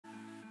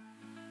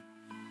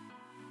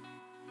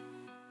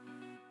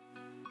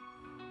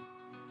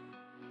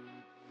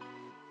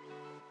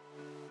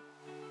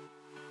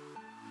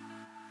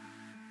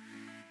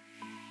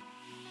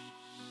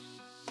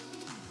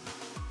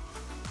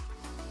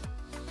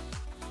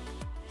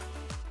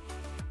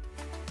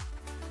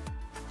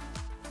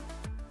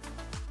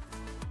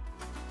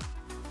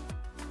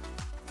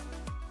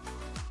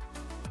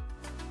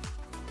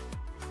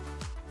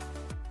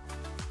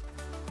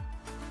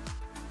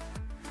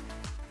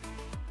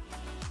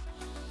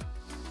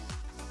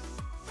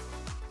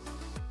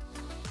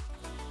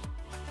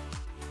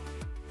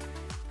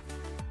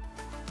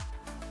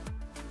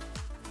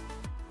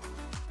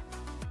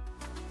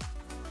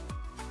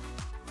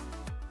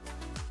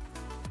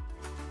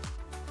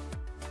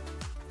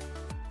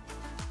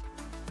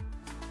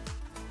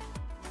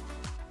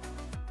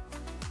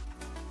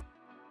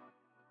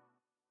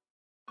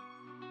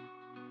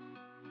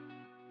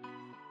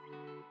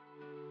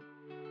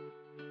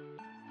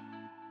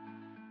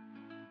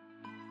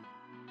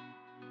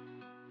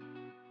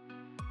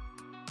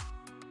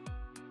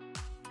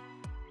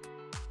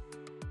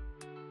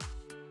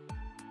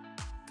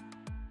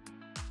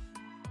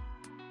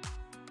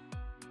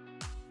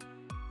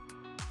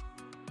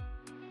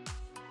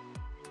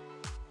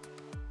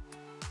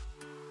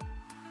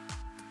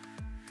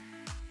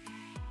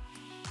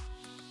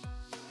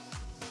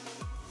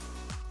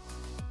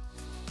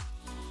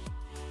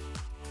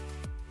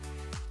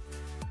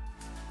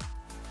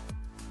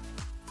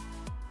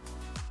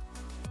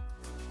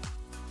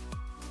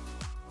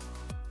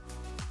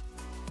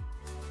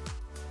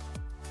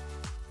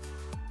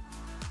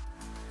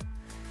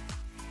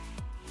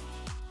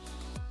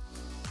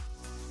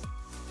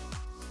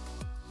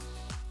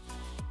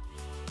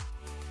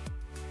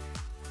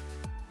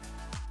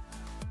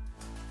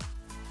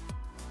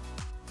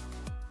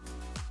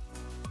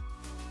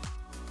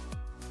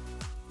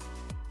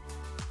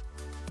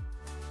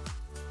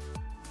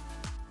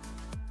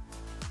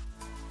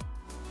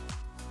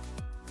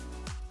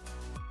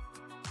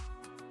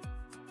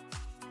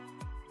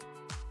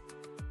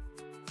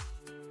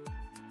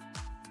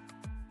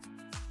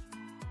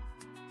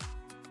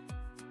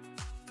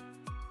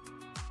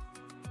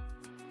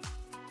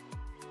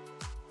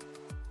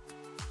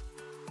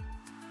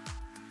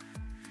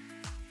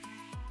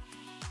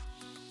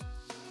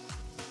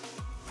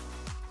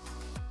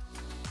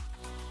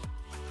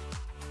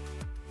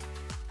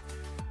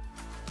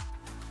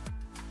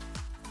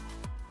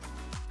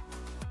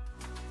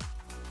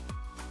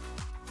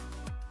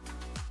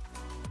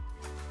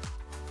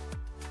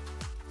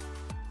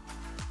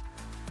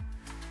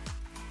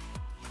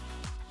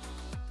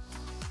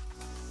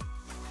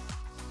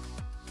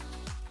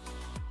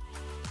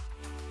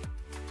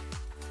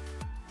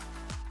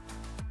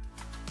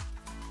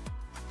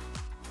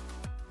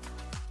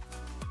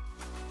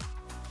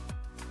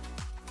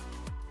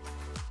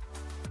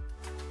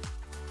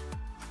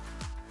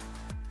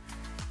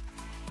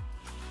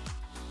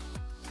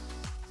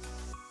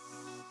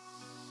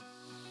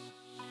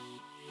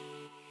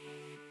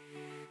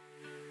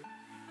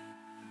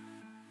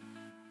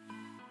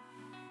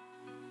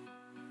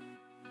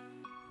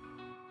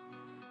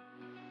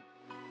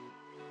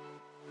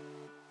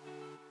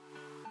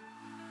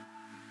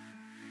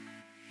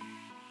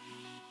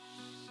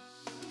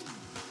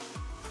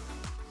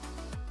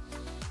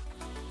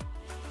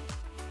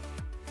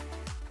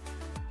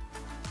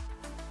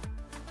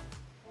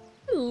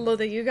Hello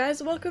there, you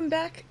guys. Welcome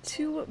back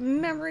to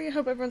Memory. I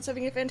hope everyone's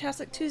having a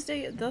fantastic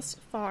Tuesday thus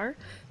far.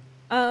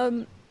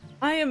 I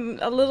am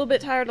a little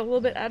bit tired, a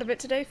little bit out of it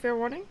today, fair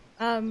warning.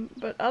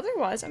 But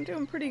otherwise, I'm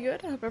doing pretty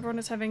good. I hope everyone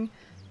is having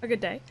a good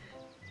day.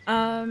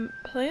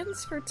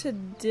 Plans for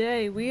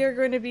today. We are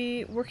going to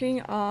be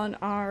working on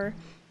our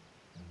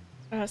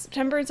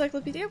September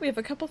encyclopedia. We have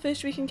a couple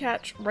fish we can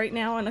catch right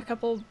now and a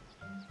couple...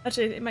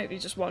 Actually, it might be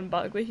just one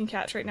bug we can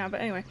catch right now,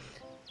 but anyway.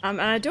 And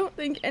I don't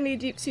think any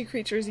deep sea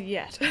creatures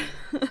yet.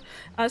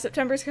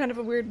 September's kind of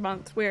a weird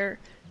month where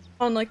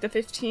on like the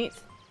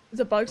 15th,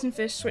 the bugs and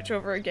fish switch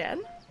over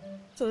again.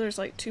 So there's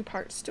like two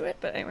parts to it,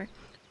 but anyway,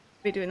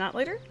 we'll be doing that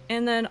later.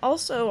 And then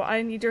also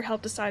I need your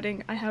help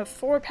deciding. I have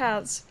 4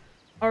 paths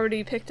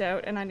already picked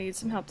out and I need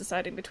some help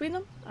deciding between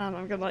them.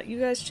 I'm gonna let you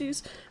guys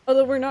choose.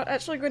 Although we're not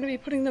actually going to be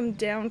putting them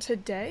down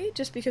today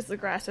just because the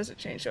grass hasn't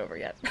changed over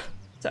yet.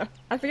 So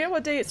I forget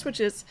what day it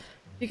switches.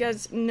 If you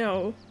guys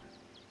know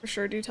for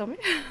sure, do tell me.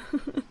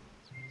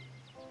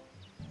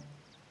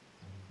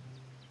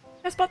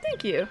 Yes, but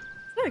thank you. Is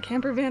that a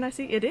camper van I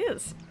see? It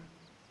is.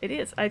 It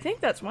is. I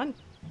think that's one.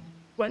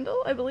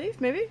 Wendell, I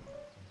believe, maybe?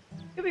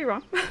 Could be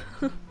wrong.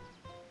 But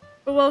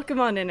welcome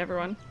on in,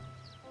 everyone.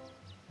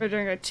 We're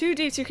doing our 2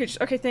 deep sea creatures.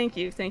 Okay, thank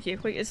you, thank you.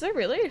 Wait, is there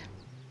really?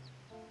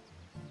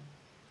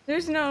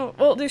 There's no...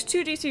 Well, there's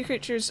 2 deep sea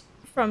creatures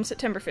from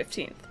September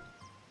 15th.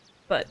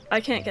 But I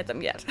can't get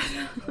them yet.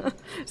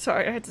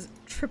 Sorry, I had to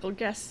triple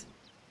guess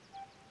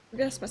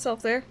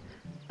myself there.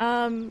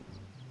 Let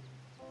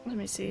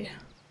me see.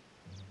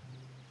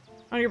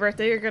 On your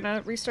birthday, you're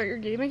gonna restart your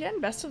game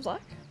again? Best of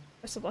luck.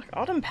 Best of luck.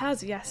 Autumn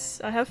Paths,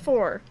 yes. I have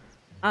 4.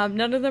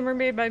 None of them are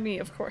made by me,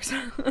 of course.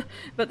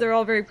 But they're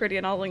all very pretty,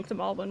 and I'll link them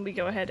all when we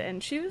go ahead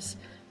and choose.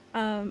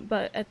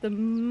 But at the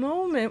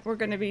moment, we're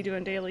gonna be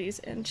doing dailies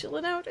and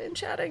chilling out and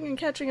chatting and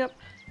catching up.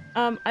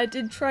 I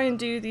did try and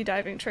do the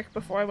diving trick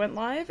before I went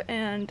live,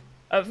 and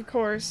of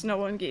course, no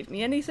one gave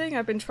me anything.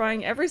 I've been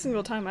trying every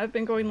single time I've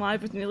been going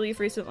live with New Leaf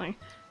recently.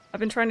 I've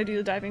been trying to do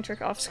the diving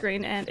trick off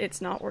screen and it's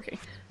not working.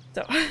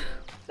 So,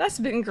 that's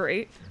been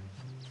great.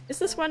 Is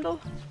this Wendell?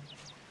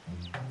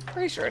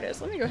 Pretty sure it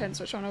is. Let me go ahead and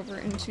switch on over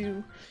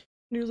into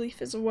New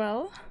Leaf as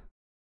well.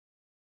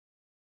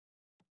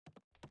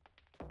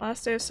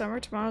 Last day of summer.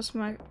 Tomorrow's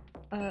my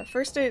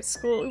first day at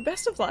school. Ooh,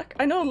 best of luck.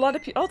 I know a lot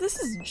of people. Oh, this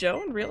is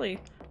Joan? Really?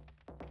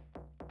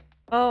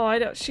 Oh, I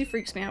don't. She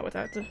freaks me out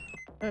without the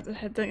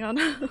head thing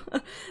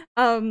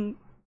on.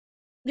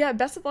 Yeah,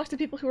 best of luck to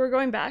people who are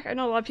going back. I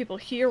know a lot of people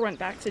here went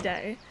back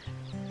today,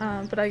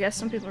 but I guess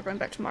some people are going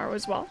back tomorrow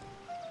as well.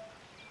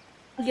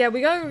 Yeah,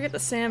 we gotta go get the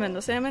salmon.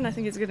 The salmon I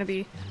think is gonna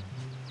be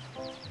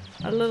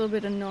a little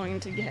bit annoying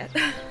to get.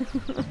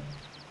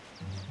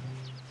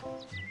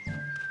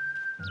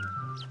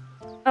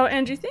 Oh,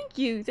 Andrew, thank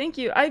you, thank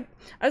you. I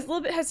was a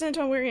little bit hesitant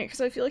on wearing it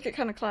because I feel like it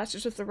kind of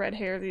clashes with the red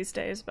hair these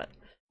days, but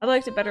I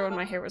liked it better when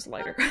my hair was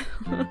lighter.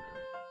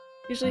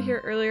 Usually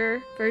here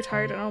earlier, very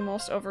tired and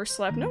almost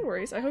overslept. No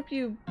worries. I hope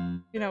you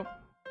know,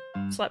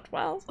 slept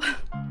well.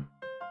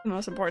 The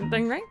most important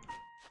thing,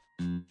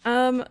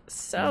 right?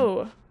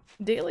 So,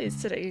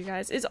 dailies today, you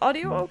guys. Is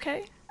audio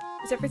okay?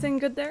 Is everything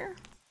good there?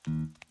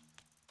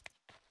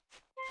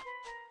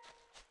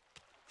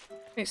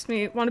 Makes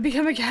me want to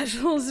become a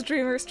casual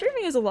streamer.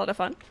 Streaming is a lot of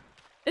fun.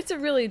 It's a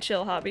really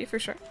chill hobby, for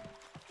sure.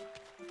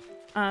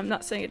 I'm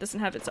not saying it doesn't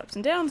have its ups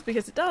and downs,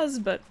 because it does,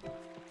 but...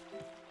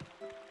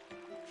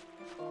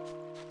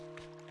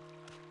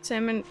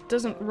 Salmon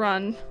doesn't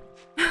run.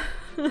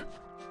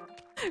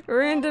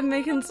 Random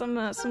making some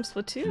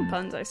Splatoon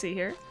puns I see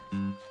here.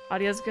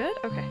 Audio's good?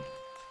 Okay.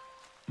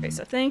 Okay,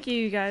 so thank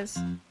you guys.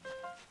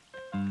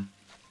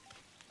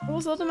 Oh,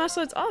 Zelda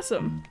Master, it's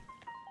awesome.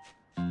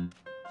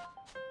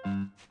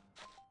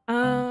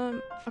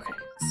 Okay,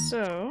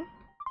 so...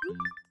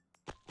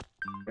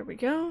 Here we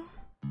go.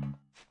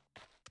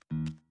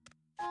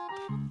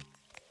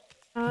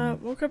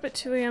 Woke up at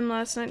 2 AM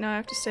last night, now I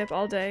have to stay up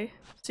all day.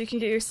 So you can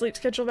get your sleep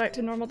schedule back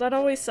to normal. That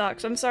always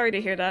sucks. I'm sorry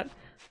to hear that.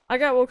 I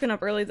got woken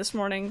up early this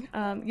morning.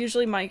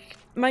 Usually Mike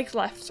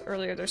left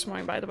earlier this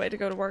morning, by the way, to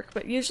go to work,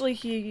 but usually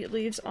he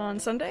leaves on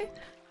Sunday.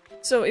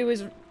 So it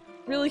was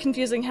really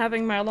confusing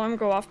having my alarm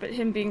go off, but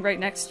him being right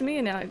next to me,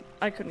 and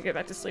I couldn't get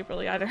back to sleep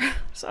early either.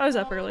 So I was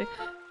up early.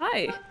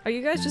 Hi! Are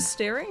you guys just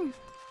staring?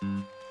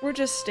 We're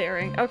just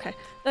staring. Okay,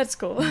 that's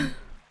cool.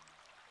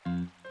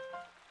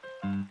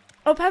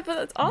 Oh, Peppa,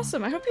 that's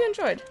awesome! I hope you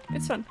enjoyed.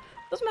 It's fun.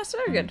 Those masks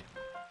are good.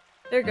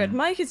 They're good.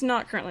 Mike is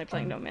not currently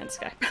playing No Man's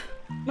Sky.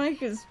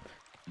 Mike is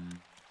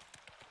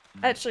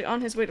actually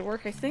on his way to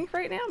work, I think,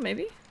 right now,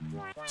 maybe?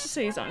 Let's just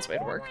say he's on his way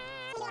to work.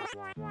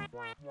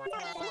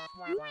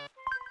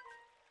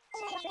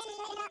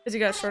 Has he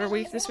got a shorter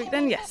week this week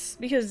then? Yes,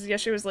 because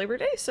yesterday was Labor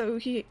Day, so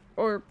yeah,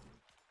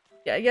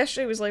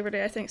 yesterday was Labor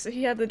Day, I think, so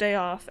he had the day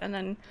off and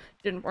then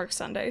didn't work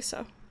Sunday,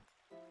 so.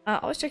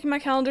 Always checking my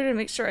calendar to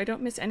make sure I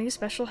don't miss any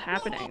special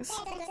happenings.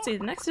 Let's see,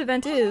 the next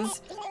event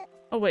is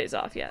a ways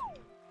off yet.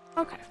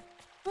 Okay.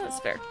 Well, that's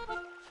fair.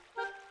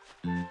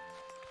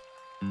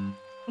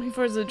 Looking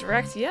forward to the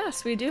Direct?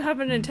 Yes, we do have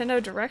a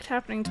Nintendo Direct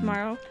happening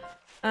tomorrow.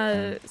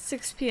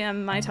 6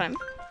 PM my time.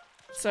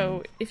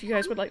 So if you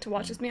guys would like to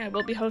watch with me, I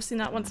will be hosting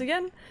that once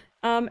again.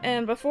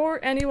 And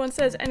before anyone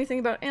says anything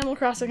about Animal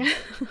Crossing,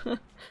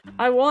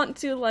 I want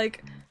to,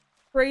 like,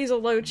 praise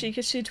Alochi,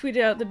 because she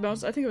tweeted out the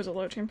most— I think it was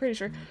Alochi, I'm pretty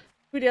sure—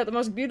 tweeted out the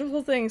most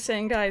beautiful thing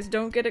saying, guys,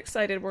 don't get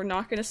excited, we're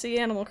not gonna see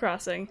Animal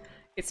Crossing.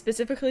 It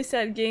specifically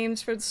said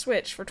games for the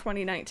Switch for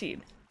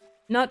 2019.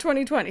 Not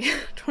 2020,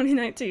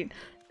 2019.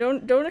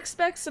 Don't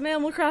expect some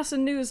Animal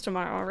Crossing news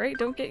tomorrow, alright?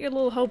 Don't get your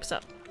little hopes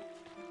up.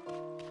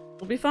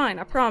 We'll be fine,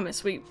 I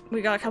promise. We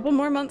got a couple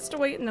more months to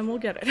wait and then we'll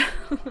get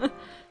it.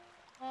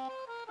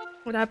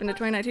 What happened to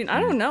 2019? I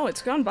don't know,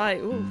 it's gone by—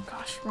 ooh,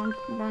 gosh,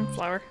 wrong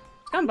flower.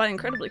 It's gone by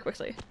incredibly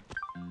quickly.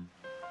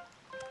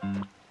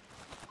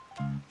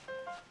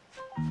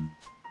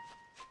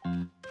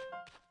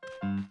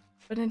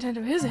 But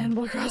Nintendo is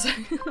Animal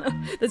Crossing.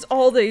 That's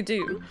all they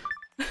do.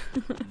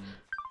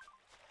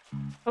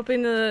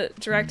 Hoping the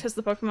Direct has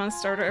the Pokemon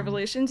Starter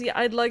Evolutions. Yeah,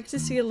 I'd like to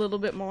see a little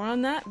bit more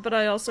on that, but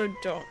I also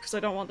don't, because I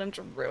don't want them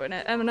to ruin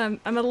it. I mean,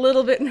 I'm a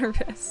little bit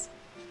nervous.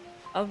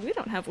 Oh, we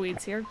don't have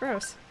weeds here.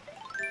 Gross.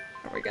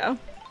 There we go.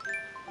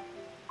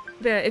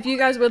 But yeah, if you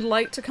guys would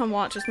like to come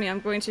watch with me, I'm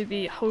going to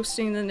be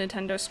hosting the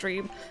Nintendo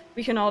stream.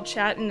 We can all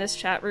chat in this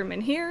chat room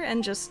in here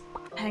and just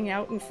hang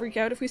out and freak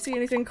out if we see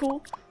anything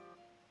cool.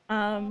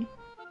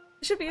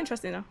 It should be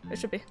interesting though. It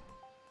should be.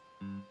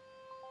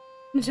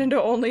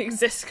 Nintendo only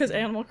exists because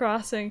Animal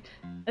Crossing.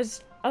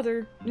 As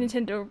other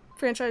Nintendo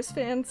franchise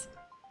fans,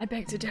 I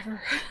beg to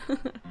differ.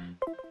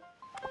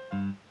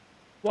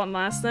 One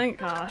last thing?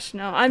 Gosh,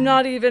 no. I'm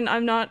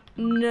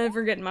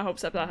never getting my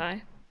hopes up that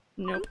high.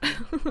 Nope.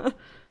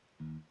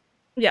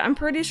 Yeah, I'm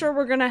pretty sure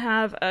we're gonna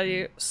have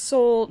a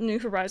Soul New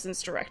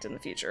Horizons Direct in the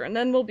future, and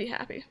then we'll be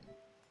happy.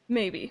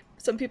 Maybe.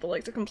 Some people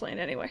like to complain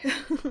anyway.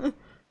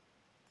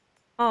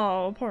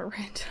 Oh, poor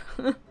Rand.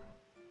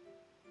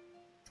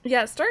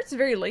 Yeah, it starts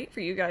very late for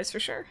you guys, for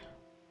sure.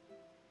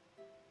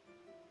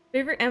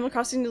 Favorite Animal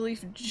Crossing New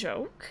Leaf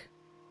joke?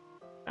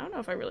 I don't know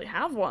if I really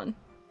have one.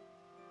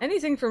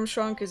 Anything from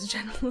Shrunk is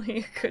generally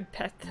a good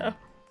pet, though.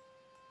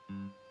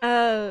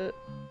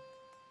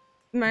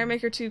 Mario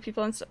Maker 2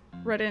 people on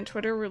Reddit and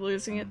Twitter were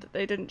losing it that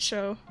they didn't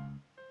show.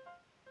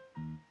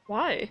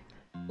 Why?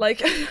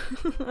 Like,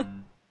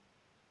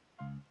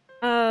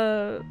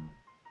 ooh,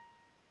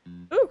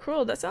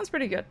 cool, that sounds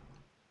pretty good.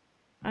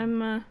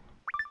 I'm,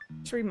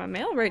 just reading my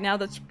mail right now.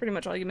 That's pretty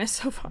much all you missed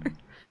so far.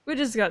 We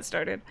just got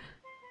started.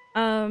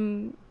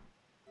 My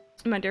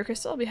dear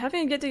Crystal, I'll be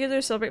having a get-together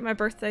to celebrate my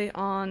birthday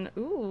on,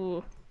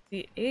 ooh,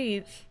 the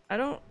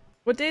 8th.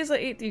 What day is the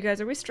 8th, you guys?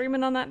 Are we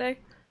streaming on that day?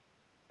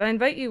 If I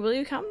invite you, will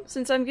you come?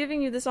 Since I'm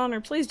giving you this honor,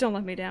 please don't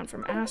let me down.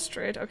 From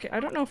Astrid. Okay, I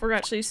don't know if we're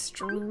actually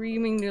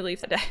streaming New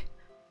Leaf that day.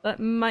 That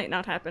might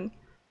not happen.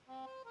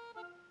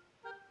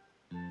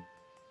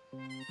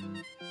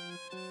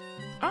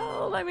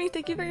 Oh, Lemmy,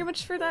 thank you very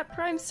much for that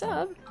Prime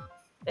sub.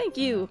 Thank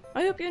you.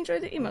 I hope you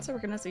enjoyed the emotes. I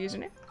recognize the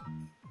username.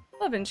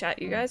 Love in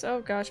chat, you guys.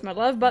 Oh gosh, my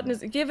love button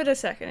is— give it a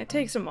second. It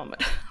takes a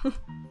moment.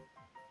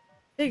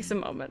 Takes a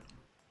moment.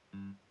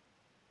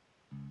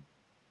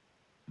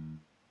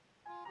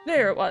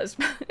 There it was.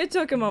 It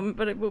took a moment,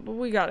 but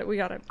we got it. We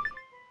got it.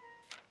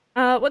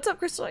 What's up,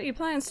 Crystal? Are you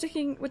planning on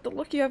sticking with the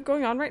look you have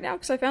going on right now?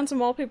 Because I found some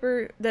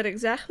wallpaper that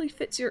exactly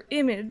fits your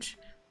image.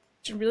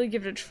 Should really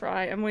give it a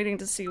try. I'm waiting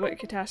to see what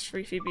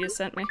Catastrophe Phoebe has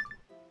sent me.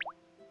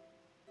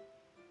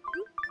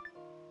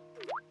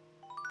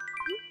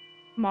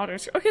 Modern—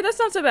 okay, that's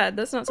not so bad.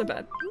 That's not so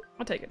bad.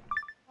 I'll take it.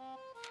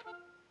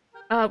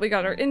 We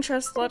got our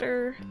interest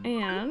letter,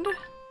 and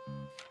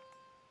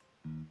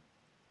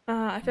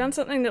I found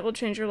something that will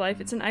change your life.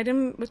 It's an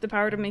item with the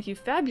power to make you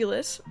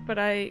fabulous, but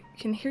I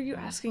can hear you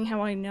asking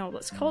how I know.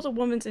 Let's call it a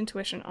woman's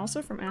intuition.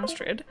 Also from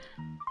Astrid.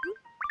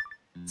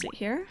 Let's see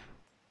here.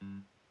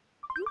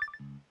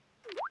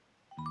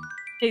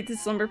 8th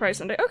is Slumber Party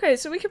Sunday. Okay,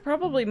 so we could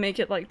probably make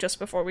it like just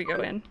before we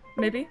go in.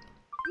 Maybe?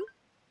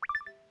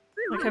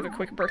 Like have a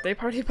quick birthday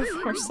party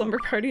before Slumber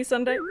Party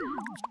Sunday?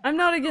 I'm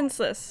not against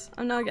this.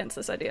 I'm not against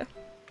this idea.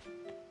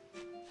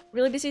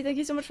 Really busy, thank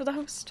you so much for the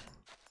host.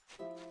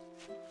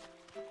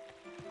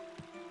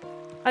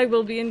 I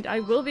will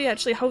be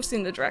actually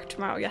hosting the Direct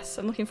tomorrow. Yes,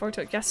 I'm looking forward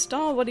to it.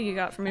 Gaston, what do you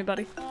got for me,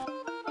 buddy?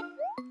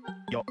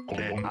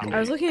 I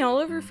was looking all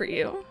over for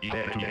you.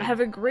 I have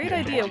a great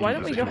idea. Why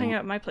don't we go hang out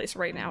at my place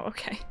right now?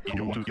 Okay.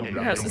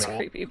 Your house is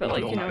creepy, but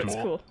like, you know, it's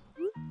cool.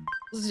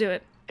 Let's do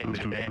it.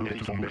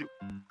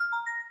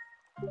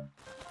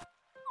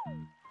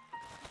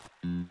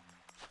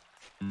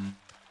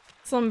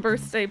 Some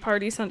birthday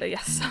party Sunday,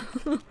 yes.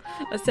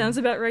 That sounds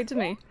about right to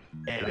me.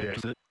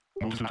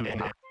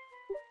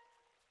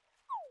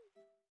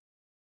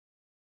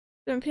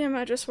 7 PM,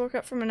 I just woke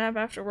up from a nap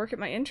after work at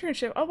my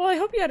internship. Oh, well, I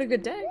hope you had a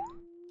good day.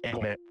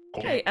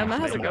 Hey, Emma,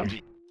 how's it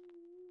going?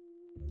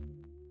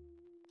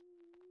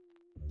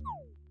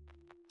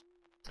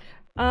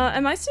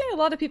 Am I seeing a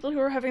lot of people who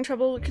are having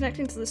trouble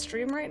connecting to the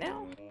stream right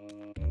now?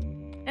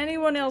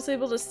 Anyone else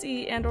able to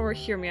see and or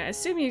hear me? I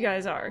assume you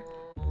guys are.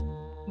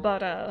 But,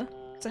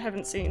 'cause I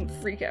haven't seen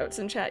freakouts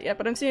in chat yet,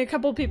 but I'm seeing a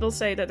couple people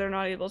say that they're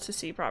not able to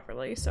see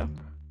properly, so.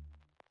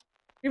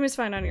 Stream is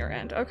fine on your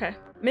end. Okay.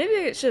 Maybe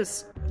it's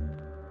just...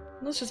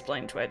 Let's just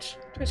blame Twitch.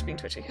 Twitch being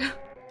twitchy.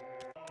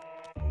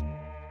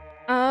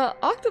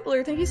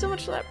 Octoblur, thank you so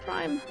much for that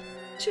Prime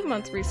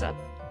 2-month reset.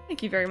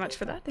 Thank you very much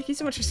for that. Thank you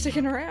so much for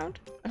sticking around.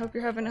 I hope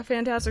you're having a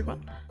fantastic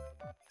one.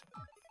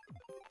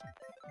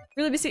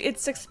 Really busy.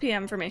 It's 6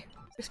 p.m. for me.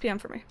 6 p.m.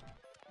 for me.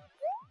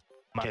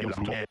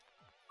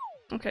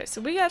 Okay,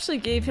 so we actually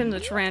gave him the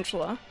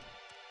tarantula.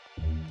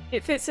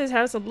 It fits his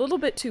house a little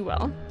bit too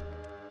well.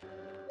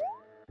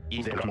 I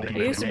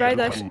used to brag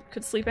that I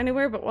could sleep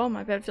anywhere, but well,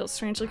 my bed feels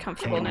strangely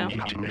comfortable now.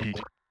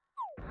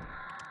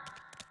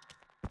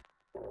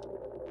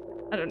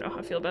 I don't know how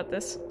I feel about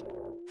this.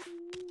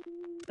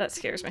 That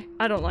scares me.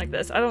 I don't like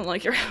this. I don't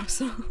like your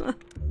house.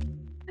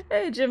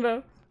 Hey,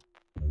 Jimbo.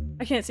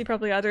 I can't see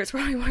properly either. It's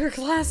probably wear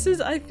glasses.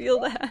 I feel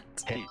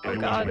that. Oh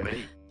god.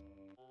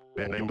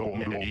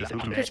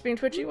 Twitch being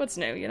twitchy? What's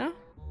new, you know?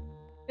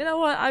 You know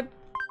what?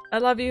 I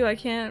love you. I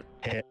can't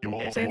say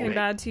anything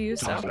bad to you,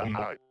 so...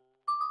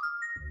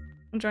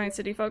 Enjoying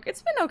City Folk.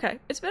 It's been okay.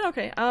 It's been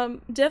okay.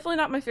 Definitely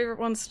not my favorite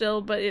one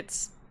still, but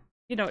it's,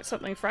 you know, it's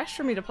something fresh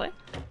for me to play.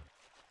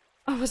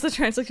 Oh, was the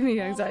translate giving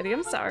me anxiety?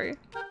 I'm sorry.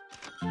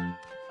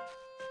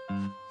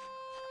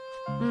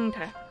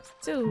 Okay.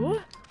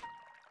 So,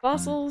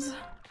 fossils.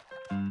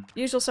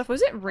 Usual stuff.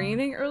 Was it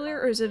raining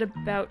earlier, or is it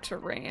about to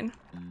rain?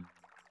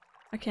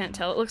 I can't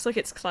tell. It looks like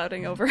it's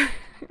clouding over.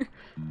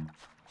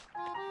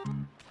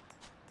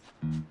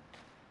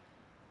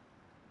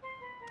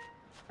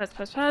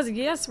 Paz.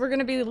 Yes, we're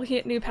gonna be looking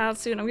at new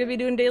paths soon. I'm gonna be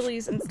doing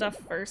dailies and stuff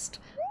first.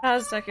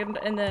 Paths second,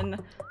 and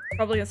then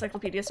probably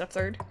encyclopedia stuff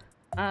third.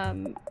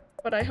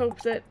 But I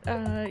hope that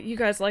you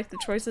guys like the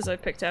choices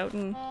I've picked out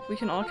and we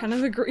can all kind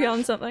of agree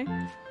on something.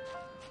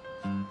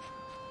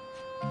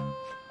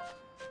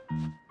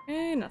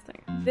 Okay,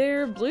 nothing.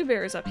 There are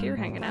blueberries up here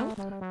hanging out.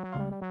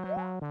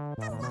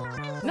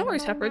 No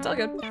worries, Pepper, it's all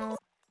good.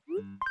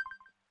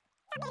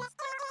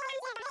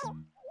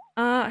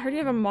 I heard you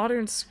have a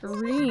modern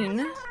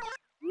screen.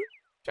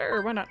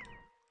 Sure, why not?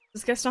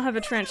 Does guest not have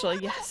a tarantula?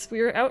 Yes,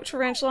 we were out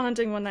tarantula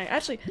hunting one night.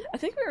 Actually, I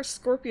think we were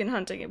scorpion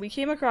hunting and we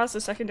came across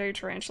a secondary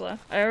tarantula.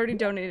 I already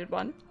donated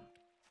one.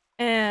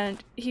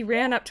 And he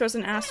ran up to us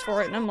and asked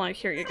for it, and I'm like,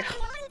 here you go.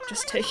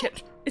 Just take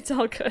it. It's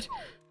all good.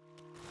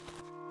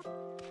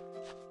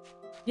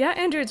 Yeah,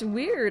 Andrew, it's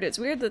weird. It's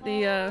weird that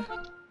the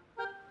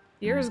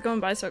year is going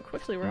by so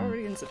quickly. We're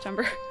already in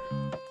September.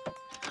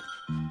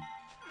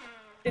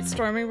 It's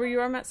storming where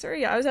you are, Matsuri?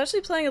 Yeah, I was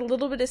actually playing a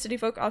little bit of City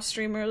Folk off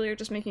stream earlier,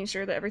 just making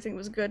sure that everything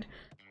was good.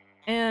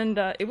 And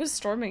it was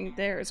storming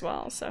there as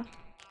well, so.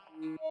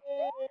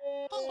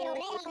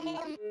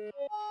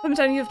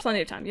 Sometime you have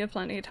plenty of time. You have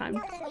plenty of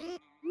time.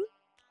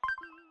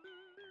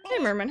 Hey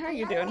Merman, how are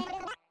you doing?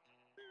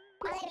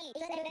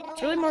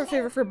 It's really more a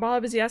favor for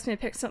Bob as he asked me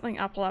to pick something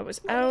up while I was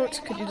out.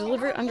 Could you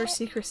deliver it under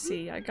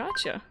secrecy? I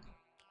gotcha.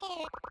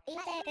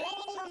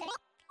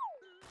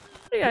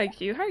 Hey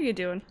IQ, how are you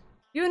doing?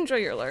 You enjoy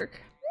your lurk.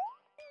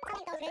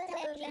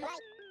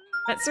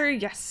 Matsuri,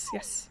 yes,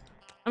 yes.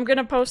 I'm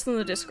gonna post in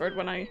the Discord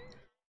when I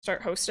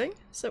start hosting,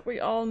 so that we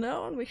all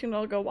know and we can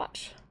all go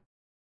watch.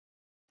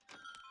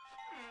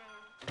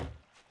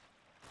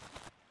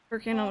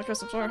 Hurricane on the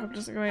coastal floor. I hope it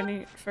doesn't go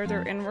any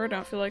further inward. I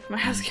don't feel like my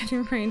house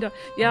getting rained on.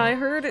 Yeah, I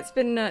heard it's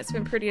been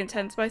pretty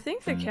intense, but I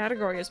think the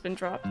category has been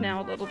dropped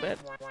now a little bit.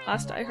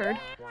 Last I heard,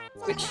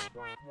 which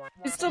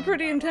is still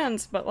pretty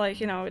intense, but like,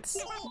 you know, it's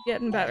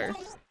getting better.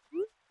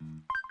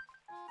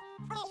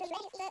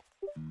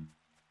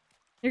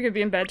 You're gonna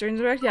be in bed during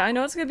the direct? Yeah, I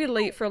know it's gonna be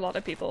late for a lot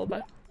of people,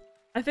 but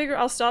I figure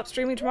I'll stop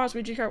streaming tomorrow's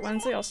Ouija Cart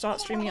Wednesday. I'll stop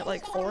streaming at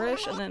like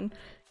 4-ish, and then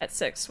at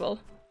 6 we'll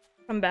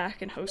come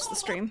back and host the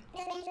stream.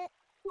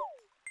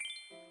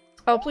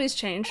 Oh, please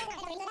change.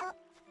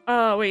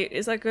 Oh, wait,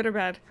 is that good or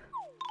bad?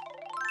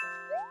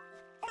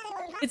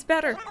 It's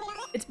better.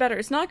 It's better.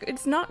 It's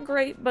not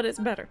great, but it's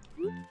better.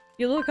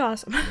 You look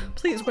awesome.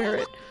 Please wear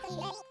it.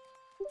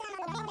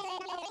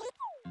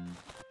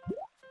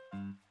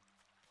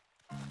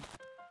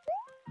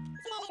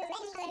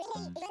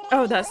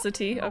 Oh, that's the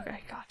tee? Okay,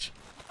 gosh.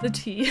 The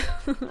tee.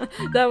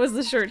 That was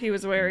the shirt he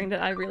was wearing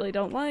that I really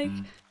don't like.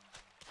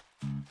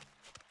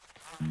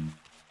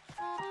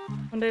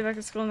 One day back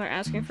at school and they're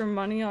asking for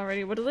money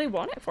already. What do they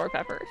want it for,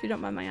 Pepper, if you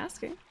don't mind my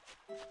asking?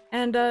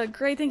 And,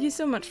 Gray, thank you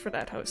so much for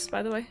that host,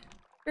 by the way.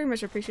 Very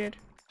much appreciated.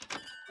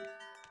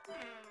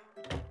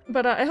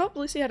 But, I hope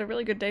Lucy had a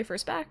really good day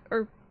first back,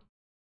 or...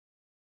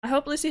 I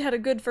hope Lucy had a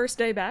good first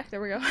day back, there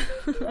we go.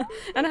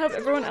 And I hope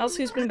everyone else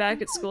who's been back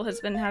at school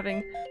has been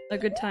having a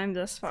good time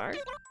thus far.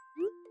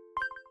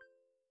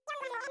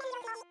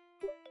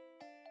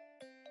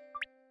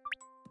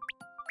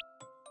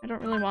 I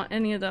don't really want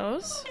any of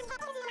those.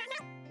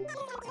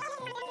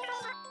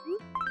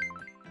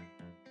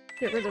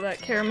 Get rid of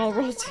that caramel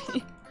roll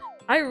tea.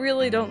 I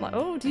really don't like-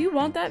 oh, do you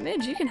want that,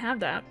 Midge? You can have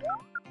that.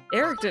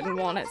 Eric didn't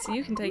want it, so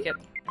you can take it.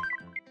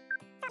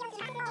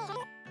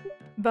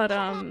 But,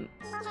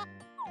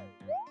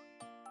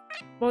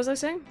 what was I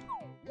saying?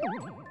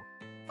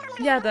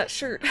 Yeah, that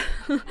shirt.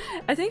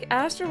 I think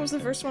Astra was the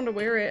first one to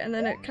wear it, and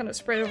then it kind of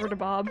spread over to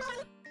Bob.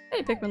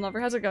 Hey, Pikmin lover,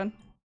 how's it going?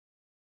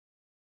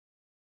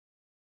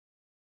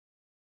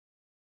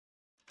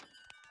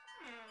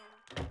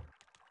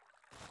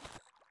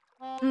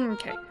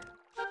 Okay.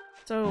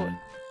 So,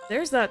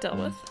 there's that dealt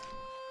with.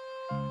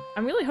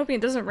 I'm really hoping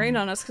it doesn't rain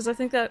on us, because I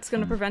think that's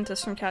going to prevent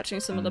us from catching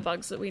some of the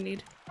bugs that we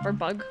need. Or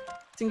bug.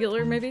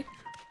 Singular, maybe?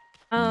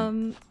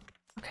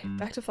 Okay,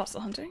 back to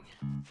fossil hunting.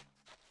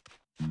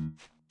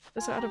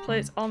 This is out of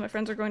place. All my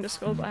friends are going to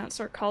school, but I don't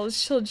start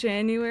college till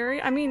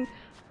January. I mean,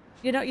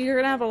 you know, you're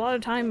gonna have a lot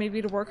of time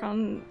maybe to work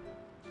on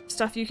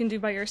stuff you can do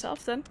by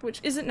yourself then, which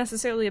isn't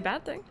necessarily a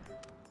bad thing.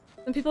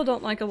 Some people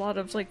don't like a lot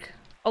of, like,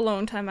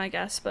 alone time, I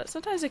guess, but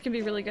sometimes it can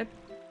be really good.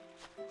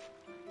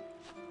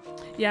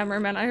 Yeah,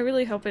 Merman, I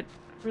really hope it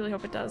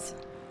does.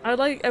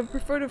 I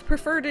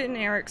preferred it in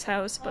Eric's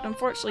house, but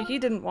unfortunately he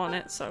didn't want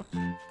it, so.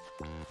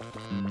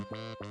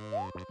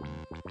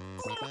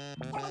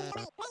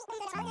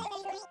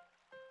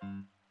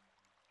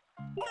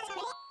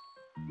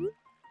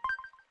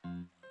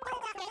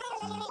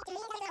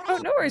 Oh,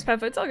 no worries,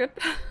 Peppa, it's all good.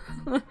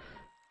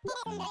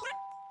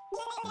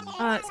 It's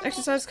an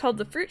exercise called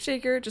the fruit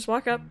shaker. Just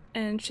walk up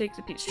and shake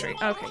the peach tree.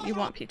 Okay, you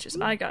want peaches.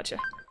 I gotcha.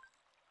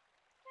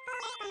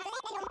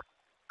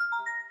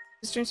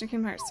 Just drink some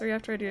Kim Hearts 3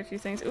 after I do a few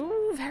things.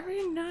 Ooh,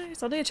 very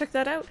nice. I'll need to check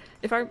that out.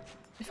 If I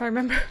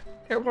remember.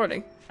 Fair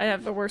warning. I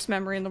have the worst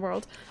memory in the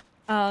world.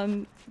 Yeah,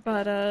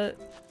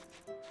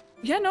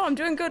 no, I'm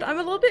doing good. I'm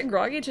a little bit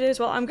groggy today as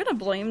well. I'm gonna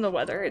blame the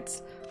weather.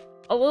 It's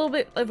a little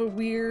bit of a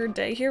weird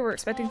day here. We're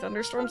expecting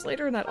thunderstorms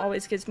later, and that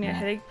always gives me a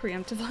headache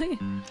preemptively.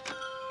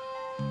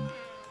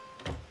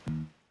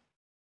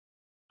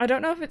 I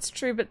don't know if it's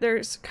true, but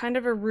there's kind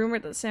of a rumor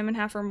that salmon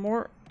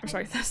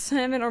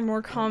are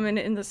more common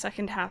in the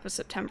second half of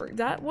September.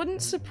 That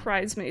wouldn't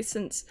surprise me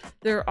since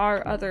there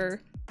are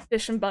other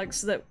fish and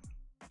bugs that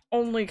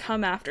only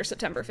come after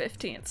September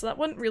 15th, so that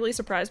wouldn't really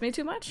surprise me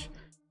too much.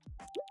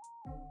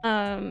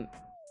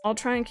 I'll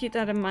try and keep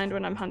that in mind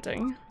when I'm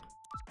hunting.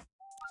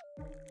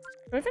 Do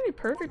I have any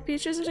perfect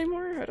peaches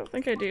anymore? I don't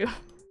think I do.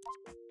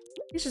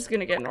 He's just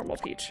gonna get a normal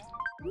peach.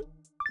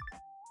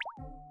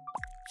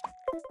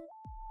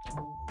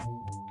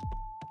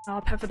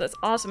 Oh, Peppa, that's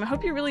awesome. I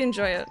hope you really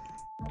enjoy it.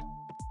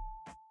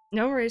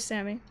 No worries,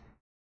 Sammy.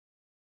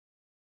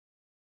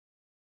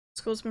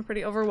 School's been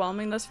pretty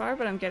overwhelming thus far,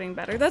 but I'm getting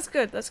better. That's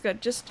good, that's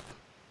good. Just,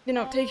 you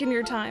know, taking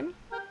your time,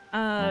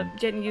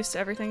 getting used to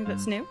everything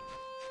that's new.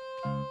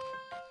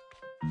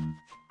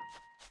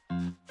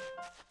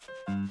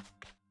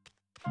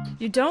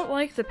 You don't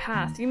like the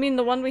path. You mean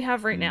the one we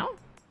have right now?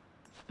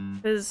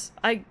 Because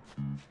I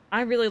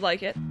really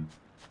like it,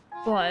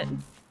 but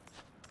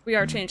we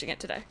are changing it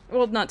today.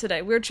 Well, not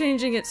today. We're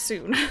changing it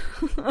soon.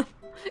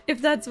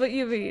 If that's what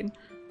you mean.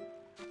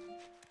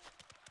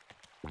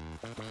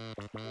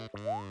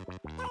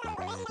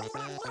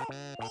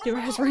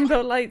 Yours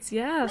rainbow lights.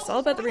 Yes, all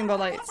about the rainbow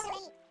lights.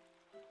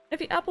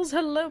 Effie Apples,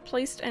 hello.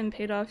 Placed and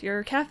paid off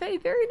your cafe.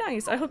 Very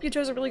nice. I hope you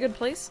chose a really good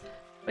place.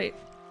 Wait.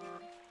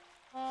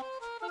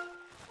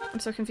 I'm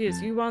so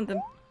confused. You want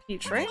the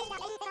peach, right?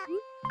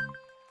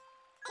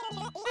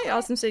 Hey,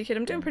 awesome city kid.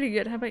 I'm doing pretty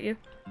good. How about you?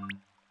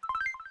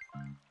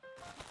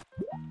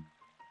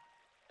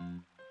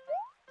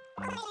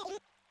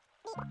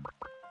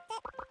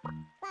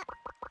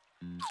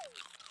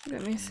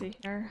 Let me see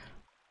here.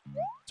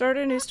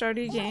 Started a new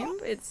Stardew game.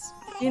 It's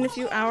been a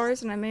few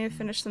hours and I may have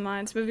finished the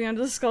mines. Moving on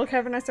to the Skull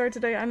Cavern I started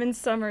today. I'm in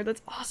summer.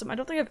 That's awesome. I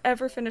don't think I've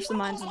ever finished the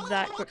mines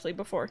that quickly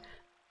before.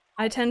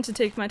 I tend to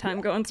take my time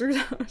going through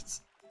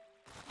those.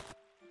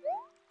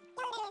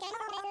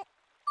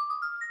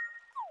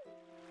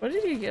 What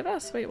did you give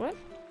us? Wait, what?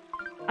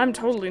 I'm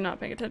totally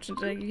not paying attention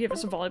today. You gave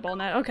us a volleyball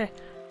net. Okay.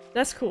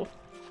 That's cool.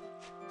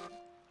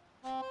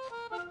 I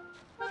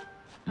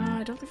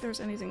don't think there was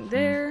anything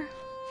there.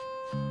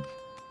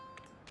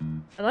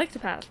 I like the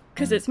path,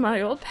 because it's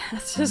my old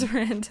path, just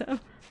random.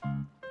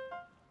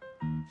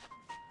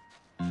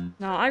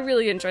 No, I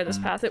really enjoy this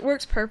path. It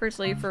works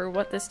perfectly for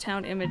what this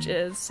town image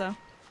is, so.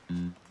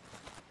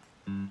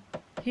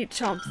 He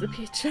chomps the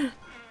peach.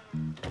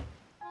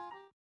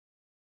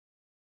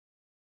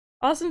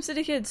 Awesome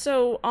city kid.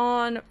 So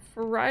on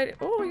Friday,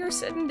 oh, you're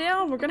sitting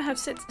down. We're gonna have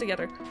sits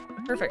together.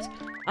 Perfect.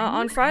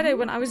 On Friday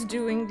when I was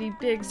doing the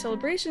big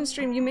celebration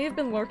stream, you may have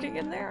been lurking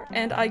in there,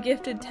 and I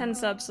gifted 10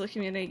 subs to the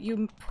community.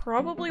 You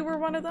probably were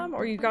one of them,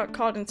 or you got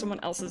caught in someone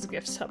else's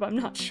gift sub. I'm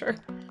not sure.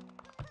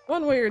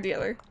 One way or the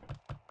other.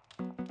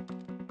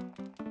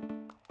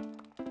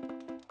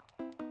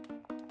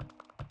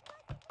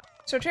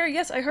 So Terry,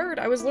 yes, I heard.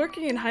 I was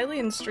lurking in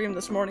Hylian's stream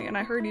this morning, and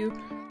I heard you,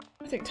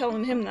 I think,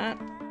 telling him that.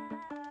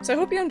 So I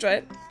hope you enjoy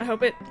it. I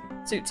hope it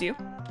suits you.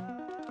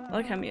 I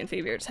like how me and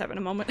Phoebe are just having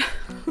a moment.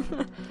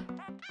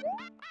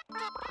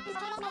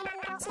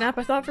 Snap,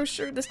 I thought for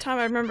sure this time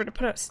I remember to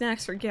put out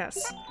snacks for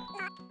guests.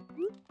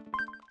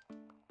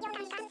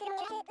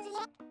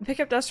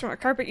 Pick up dust from a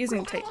carpet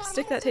using tape.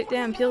 Stick that tape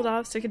down, peel it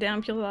off, stick it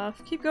down, peel it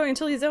off. Keep going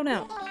until you zone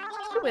out.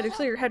 Good way to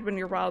clear your head when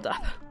you're riled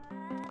up.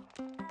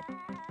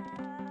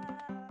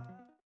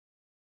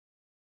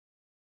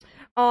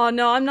 Oh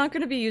no, I'm not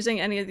going to be using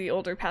any of the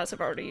older paths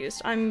I've already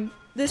used.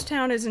 This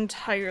town is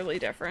entirely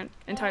different.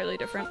 Entirely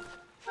different.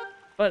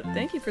 But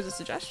thank you for the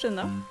suggestion,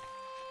 though.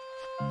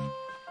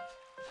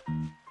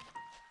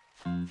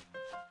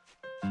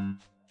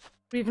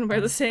 We even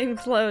wear the same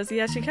clothes.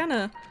 Yeah, she kind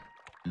of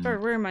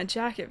started wearing my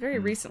jacket very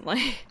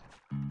recently.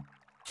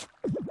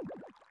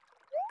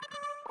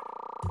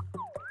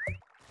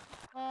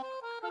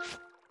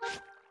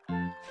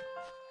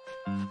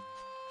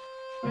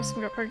 My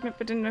son got pregnant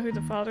but didn't know who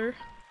the father.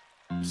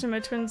 So my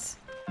twins,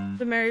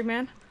 the married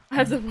man. I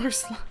have the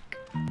worst luck.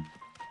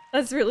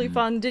 That's really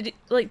fun. Did you,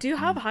 like, do you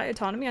have high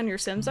autonomy on your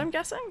Sims, I'm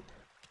guessing?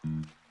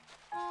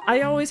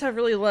 I always have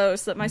really low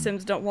so that my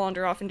Sims don't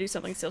wander off and do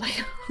something silly.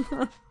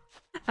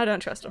 I don't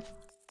trust them.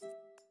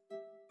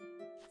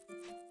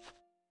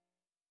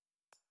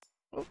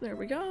 Oh, there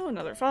we go.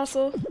 Another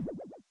fossil.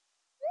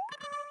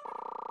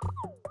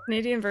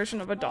 Canadian version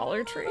of a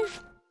Dollar Tree?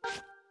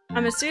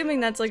 I'm assuming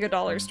that's like a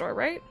dollar store,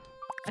 right?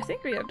 I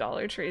think we have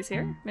Dollar Trees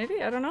here.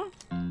 Maybe? I don't know.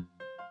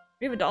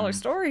 We have a dollar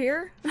store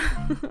here.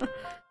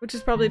 Which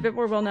is probably a bit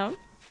more well known.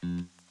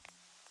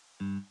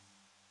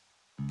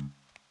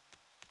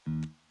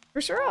 For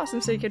sure,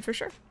 awesome city kid, for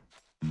sure.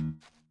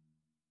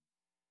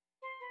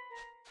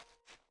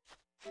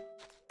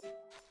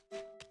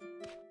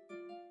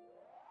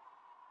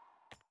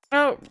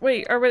 Oh,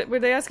 wait, were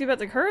they asking about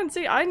the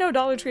currency? I know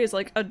Dollar Tree is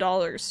like a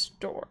dollar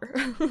store.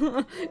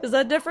 Is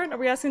that different? Are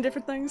we asking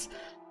different things?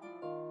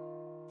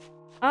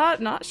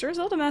 Not sure,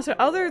 Zelda Master.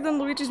 Other than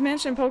Luigi's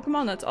Mansion and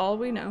Pokemon, that's all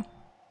we know.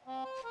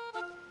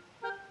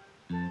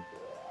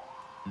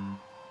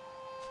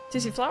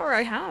 TC Flower,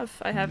 I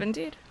have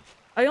indeed.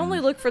 I only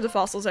look for the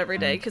fossils every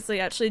day because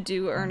they actually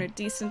do earn a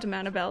decent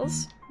amount of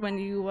bells when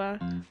you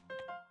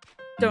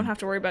don't have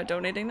to worry about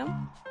donating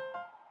them.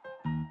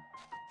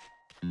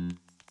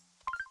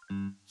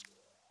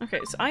 Okay,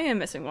 so I am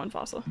missing one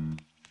fossil.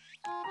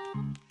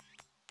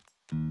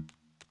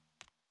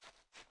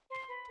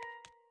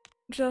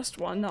 Just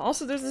one.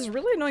 Also, there's this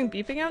really annoying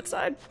beeping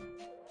outside.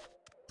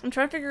 I'm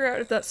trying to figure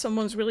out if that's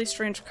someone's really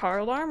strange car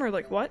alarm or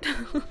like what.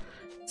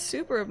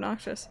 Super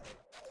obnoxious.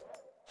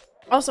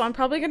 Also, I'm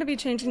probably going to be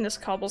changing this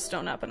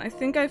cobblestone up, and I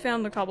think I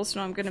found the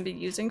cobblestone I'm going to be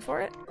using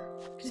for it.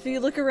 Because if you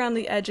look around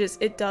the edges,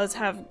 it does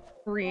have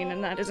green,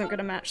 and that isn't going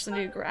to match the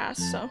new grass,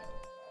 so...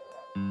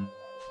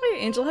 Hey,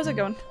 Angel, how's it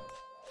going?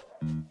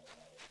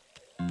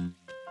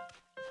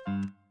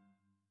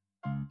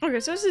 Okay,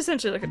 so it's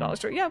essentially like a dollar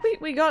store. Yeah,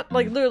 we got,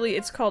 like, literally,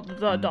 it's called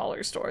The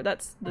Dollar Store.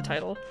 That's the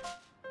title.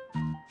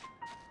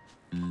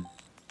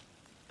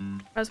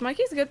 How's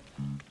Mikey's good?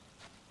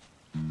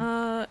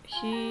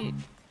 He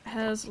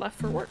has left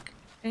for work.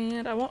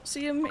 And I won't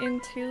see him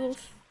until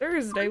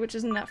Thursday, which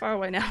isn't that far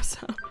away now,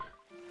 so...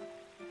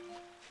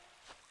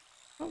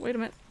 Oh, wait a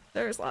minute.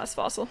 There's last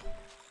fossil.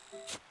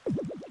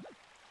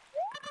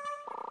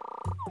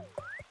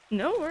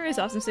 No worries,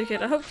 awesome sick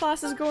kid. I hope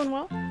class is going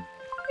well.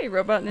 Hey,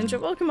 Robot Ninja,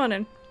 welcome on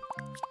in.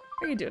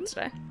 How are you doing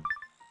today?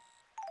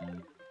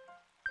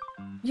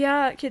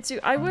 Yeah, Kitsu,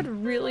 I would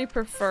really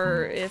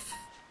prefer if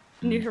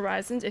New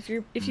Horizons, if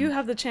you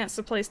have the chance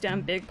to place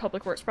down big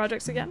public works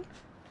projects again.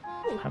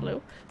 Oh,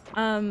 hello.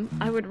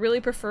 I would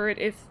really prefer it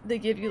if they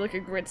give you like a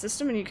grid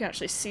system and you can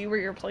actually see where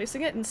you're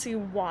placing it and see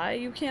why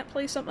you can't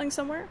place something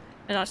somewhere,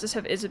 and not just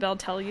have Isabelle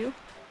tell you.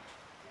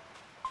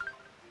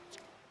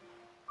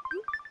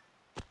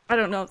 I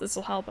don't know if this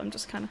will help, I'm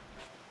just kind of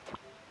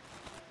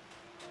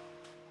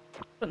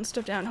putting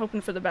stuff down,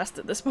 hoping for the best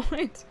at this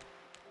point.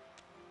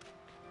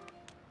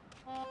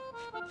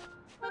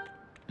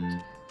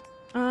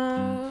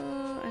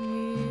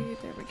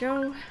 There we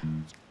go.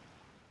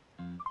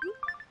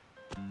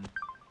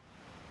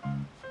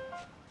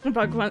 The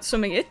bug went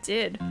swimming. It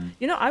did.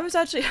 You know, I was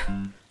actually...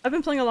 I've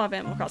been playing a lot of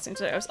Animal Crossing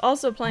today. I was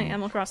also playing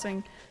Animal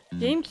Crossing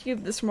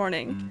GameCube this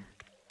morning.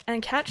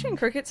 And catching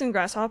crickets and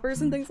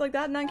grasshoppers and things like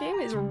that in that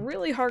game is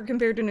really hard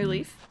compared to New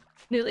Leaf.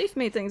 New Leaf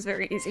made things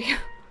very easy.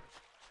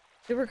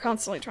 They were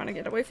constantly trying to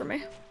get away from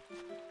me.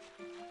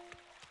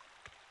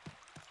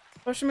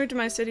 I should move to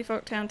my city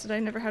folk town today.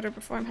 Never had her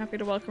before. I'm happy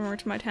to welcome her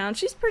to my town.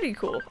 She's pretty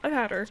cool. I've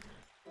had her.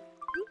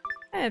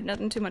 I have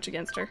nothing too much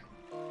against her.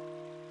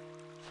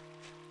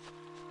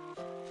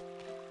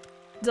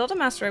 Zelda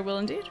Master, I will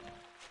indeed.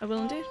 I will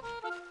indeed.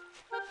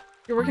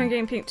 You're working on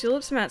getting pink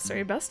tulips,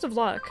 Matsuri. Best of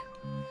luck.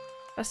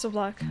 Best of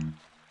luck.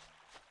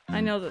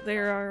 I know that they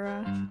are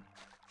a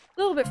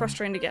little bit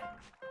frustrating to get.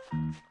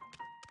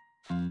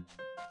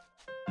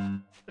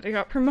 But I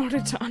got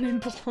promoted to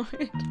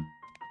unemployed.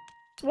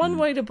 It's one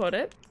way to put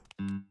it.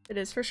 It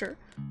is for sure.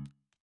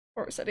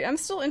 Tortoise. I'm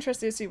still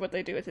interested to see what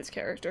they do with his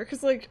character,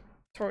 because, like,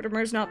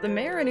 Tortimer's not the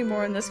mayor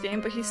anymore in this game,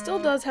 but he still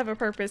does have a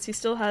purpose. He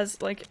still has,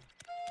 like,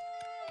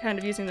 kind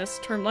of using this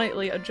term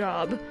lightly, a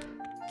job.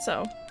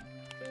 So.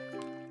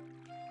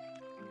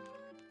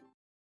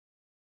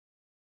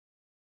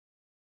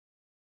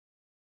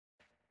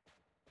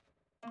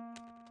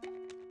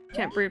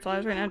 Can't breed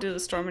flowers right now due to the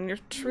storm and you're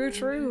true.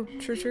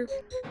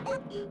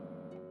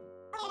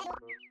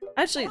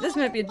 Actually, this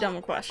might be a dumb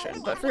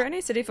question, but for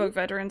any city folk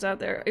veterans out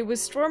there, it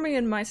was stormy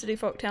in my city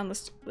folk town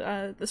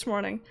this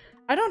morning.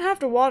 I don't have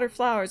to water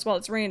flowers while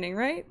it's raining,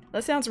 right?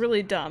 That sounds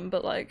really dumb,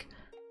 but like,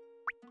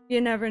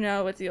 you never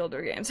know with the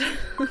older games.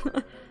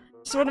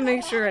 Just want to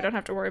make sure I don't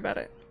have to worry about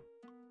it.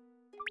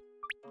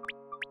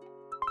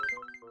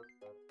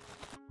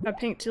 A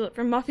pink tulip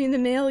from Muffy in the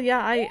mail.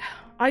 Yeah,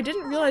 I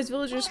didn't realize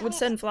villagers would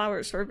send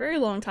flowers for a very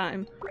long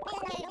time.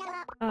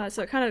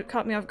 So it kind of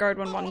caught me off guard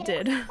when one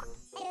did.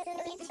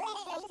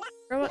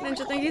 Robot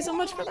Ninja, thank you so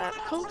much for that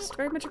host.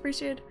 Very much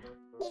appreciated.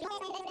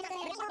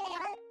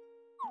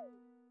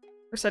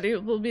 Rossetti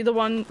will be the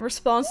one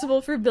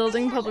responsible for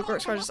building public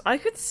works projects. I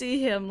could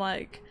see him,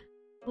 like,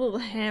 a little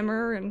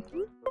hammer, and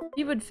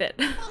he would fit.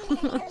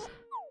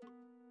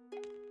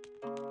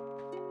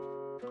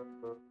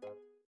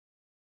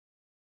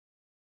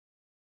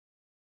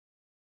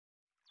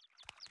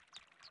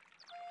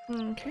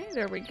 Okay,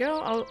 there we go.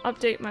 I'll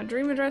update my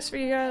dream address for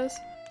you guys.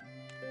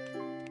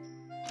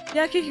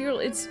 Yeah, Kiki Girl,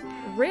 it's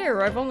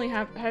rare. I've only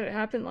had it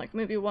happen like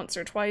maybe once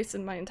or twice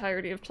in my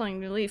entirety of playing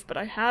New Leaf, but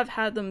I have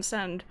had them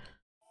send,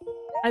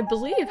 I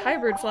believe,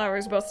 hybrid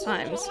flowers both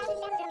times.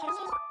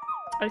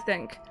 I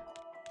think.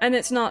 And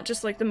it's not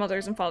just like the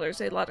Mother's and Father's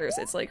Day letters,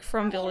 it's like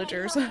from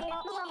villagers.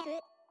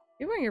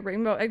 You're wearing a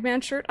Rainbow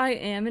Eggman shirt? I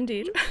am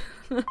indeed.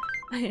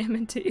 I am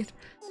indeed.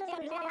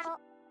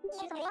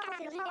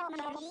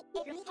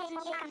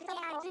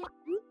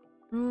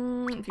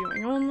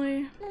 Viewing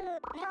only.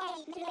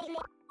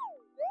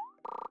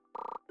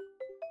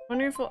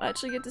 Wonder if we'll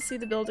actually get to see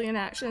the building in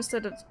action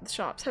instead of the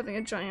shops having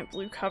a giant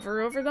blue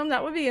cover over them.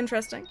 That would be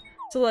interesting.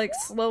 To like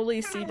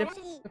slowly see the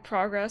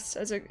progress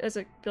as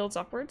it builds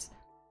upwards.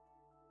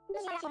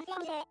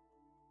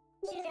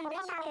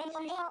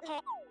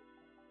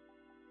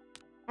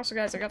 Also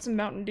guys, I got some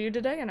Mountain Dew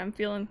today and I'm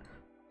feeling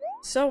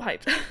so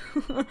hyped.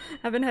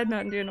 Haven't had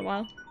Mountain Dew in a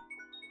while.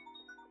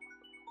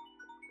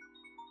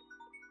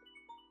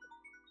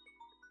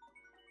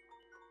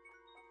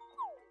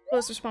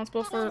 Was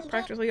responsible for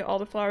practically all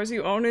the flowers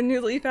you own in New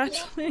Leaf,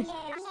 actually.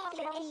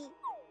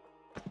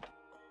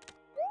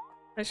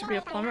 I should be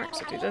a plumber,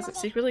 except he does it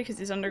secretly because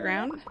he's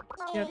underground.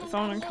 You have to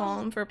phone and call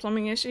him for a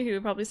plumbing issue, he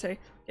would probably say,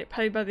 get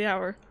paid by the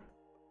hour.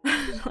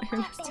 Like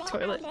your nasty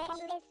toilet.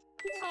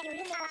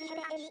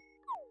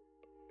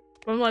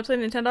 When will I play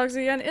Nintendogs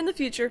again? In the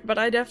future, but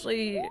I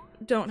definitely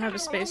don't have a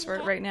space for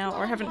it right now,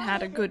 or haven't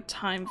had a good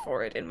time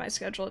for it in my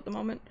schedule at the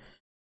moment.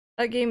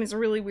 That game is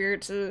really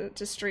weird to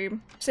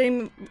stream.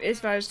 Same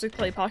if I was to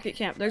play Pocket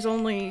Camp. There's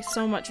only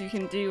so much you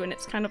can do and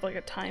it's kind of like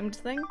a timed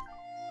thing.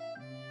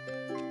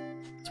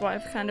 That's why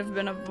I've kind of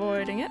been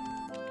avoiding it.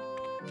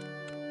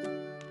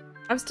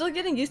 I'm still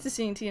getting used to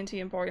seeing TNT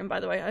Emporium, by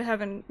the way. I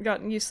haven't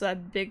gotten used to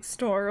that big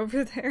store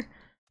over there.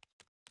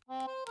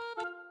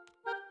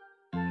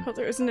 Hope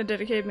there isn't a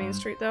dedicated main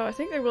street though. I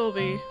think there will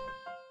be.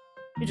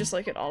 You just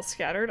like it all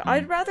scattered.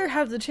 I'd rather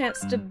have the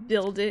chance to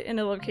build it in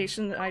a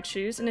location that I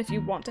choose, and if you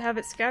want to have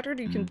it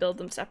scattered, you can build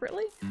them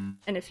separately.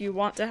 And if you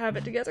want to have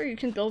it together, you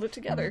can build it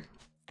together.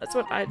 That's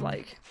what I'd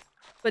like.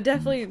 But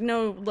definitely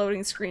no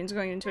loading screens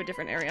going into a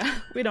different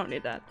area. We don't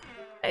need that.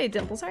 Hey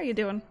Dimples, how you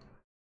doing?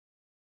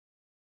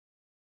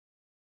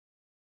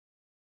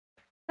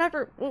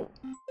 Pepper, whoa.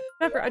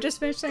 Pepper, I just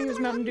finished saying this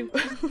Mountain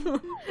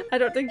Dew. I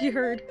don't think you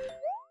heard.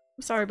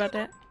 I'm sorry about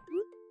that.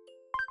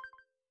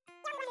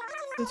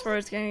 As far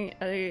as getting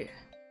a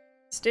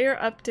stair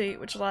update,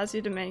 which allows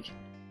you to make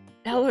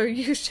L or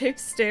U-shaped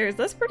stairs.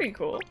 That's pretty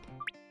cool.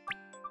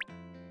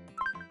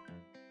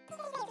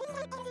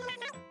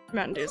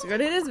 Mountain Dew is good.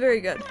 It is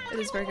very good. It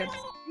is very good.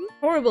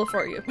 Horrible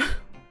for you.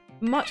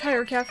 Much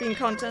higher caffeine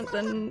content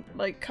than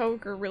like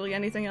Coke or really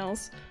anything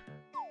else.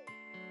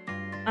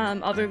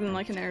 Other than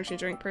like an energy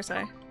drink per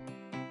se.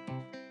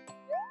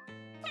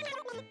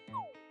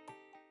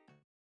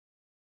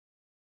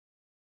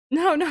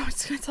 No,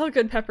 it's all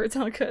good, Pepper, it's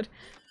all good.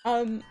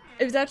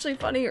 It was actually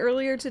funny,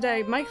 earlier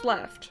today, Mike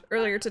left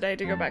earlier today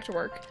to go back to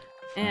work,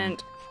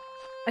 and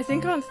I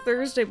think on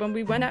Thursday when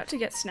we went out to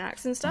get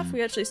snacks and stuff,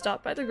 we actually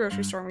stopped by the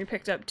grocery store and we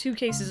picked up 2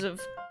 cases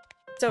of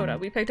soda.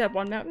 We picked up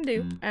 1 Mountain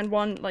Dew and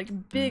 1,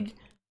 like, big,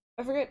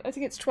 I forget, I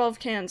think it's 12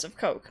 cans of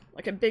Coke,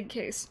 like a big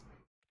case.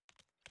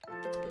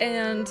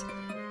 And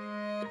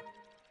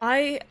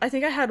I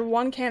think I had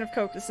 1 can of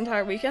Coke this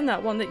entire weekend,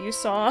 that one that you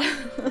saw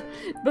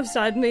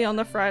beside me on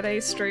the Friday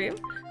stream.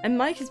 And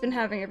Mike has been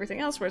having everything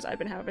else, whereas I've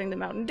been having the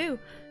Mountain Dew.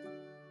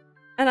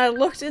 And I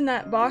looked in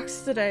that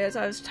box today as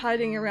I was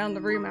tidying around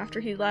the room after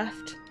he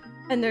left,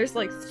 and there's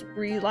like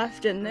 3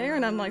 left in there,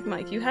 and I'm like,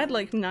 Mike, you had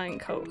like 9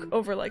 Coke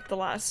over like the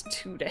last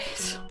 2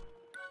 days.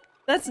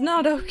 That's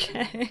not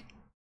okay.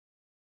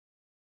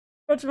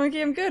 Coach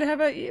Monkey, I'm good, how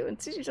about you? And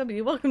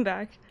CGW, welcome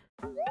back.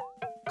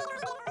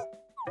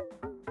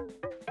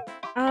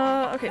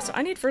 Okay, so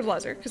I need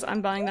fertilizer, because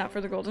I'm buying that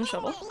for the golden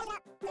shovel.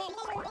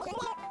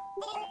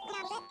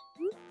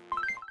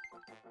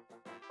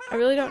 I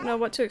really don't know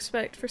what to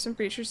expect for some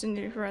creatures in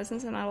New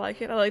Horizons, and I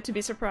like it. I like to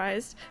be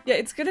surprised. Yeah,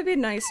 it's gonna be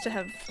nice to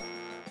have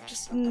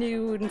just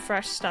new and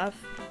fresh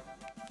stuff.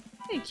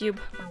 Hey, Cube.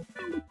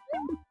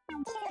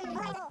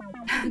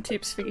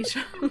 Deep speech.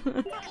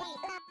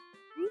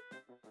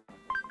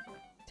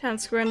 Town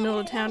square in the middle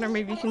of town, or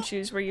maybe you can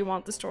choose where you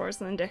want the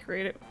stores and then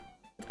decorate it.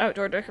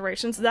 Outdoor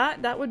decorations.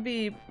 That would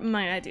be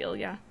my ideal,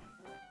 yeah.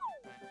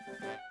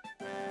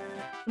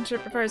 I'm sure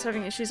Prepare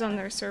having issues on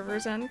their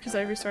servers end because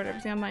I restarted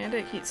everything on my end.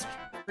 It keeps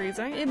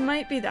freezing. It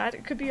might be that.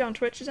 It could be on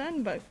Twitch's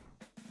end, but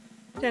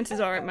Chances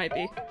are it might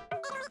be.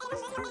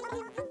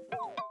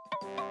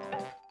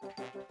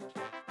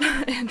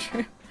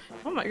 Andrew.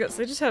 Oh my gosh,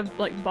 they just have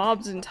like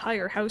Bob's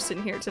entire house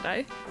in here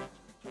today.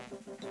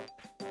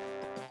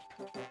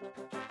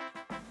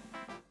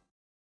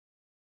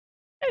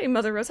 Hey,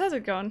 Mother Rose, how's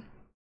it going?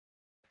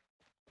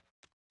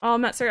 Oh,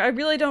 Matt, sorry, I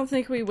really don't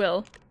think we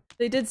will.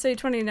 They did say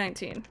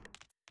 2019.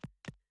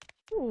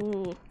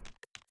 Ooh.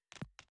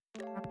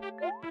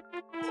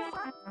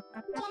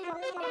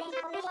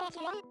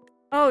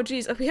 Oh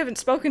geez, we haven't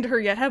spoken to her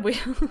yet, have we?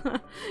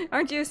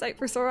 Aren't you a sight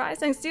for sore eyes?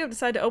 Thanks to you, I've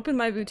decided to open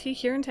my boutique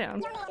here in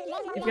town.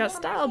 You've got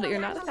style, but you're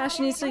not a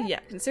fashionista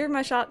yet. Consider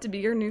my shop to be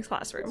your new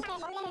classroom.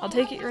 I'll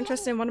take it you're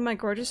interested in one of my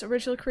gorgeous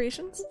original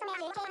creations?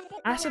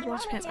 Acid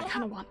wash pants, I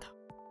kinda want them.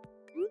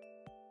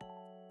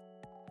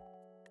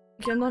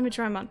 Okay, let me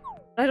try them on.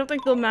 I don't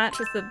think they'll match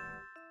with the...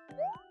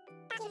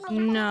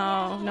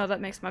 No, that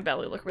makes my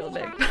belly look really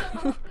big.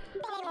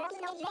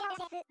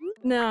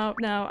 No,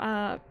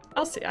 I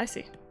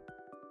see.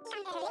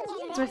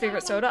 It's my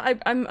favorite soda.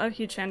 I'm a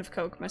huge fan of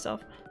Coke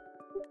myself.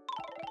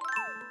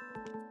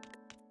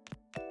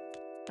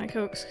 My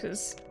Cokes,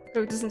 because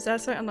Coke doesn't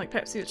satisfy, unlike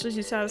Pepsi, which leaves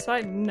you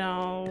satisfied.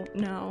 No,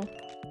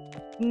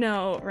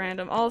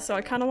 random. Also,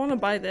 I kind of want to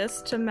buy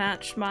this to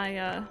match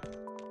my,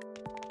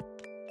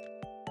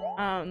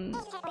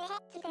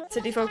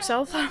 City Folk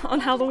South on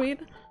Halloween.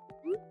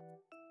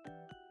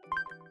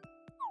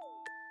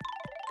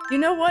 You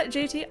know what,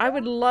 JT? I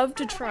would love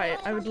to try it.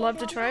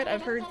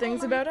 I've heard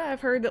things about it.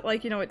 I've heard that,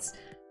 like, you know, it's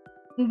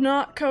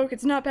not Coke,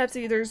 it's not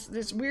Pepsi, there's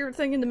this weird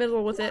thing in the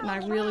middle with it, and I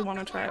really want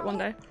to try it one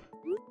day.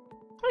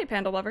 Hey,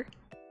 Panda Lover.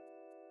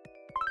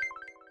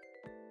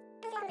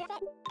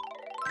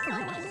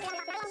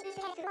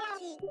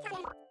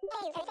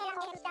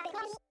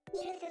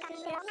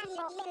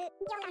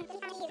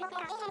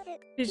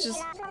 He's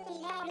just...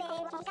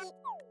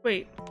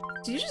 Wait,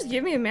 did you just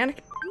give me a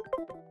mannequin?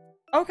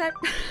 Okay.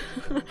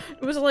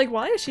 It was like,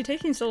 why is she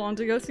taking so long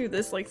to go through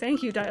this, like,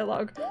 thank you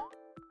dialogue?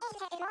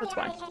 That's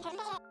fine.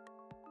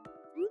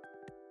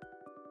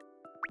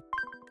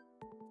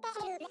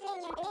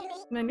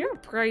 Man, you're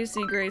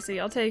pricey, Gracie.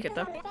 I'll take it,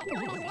 though.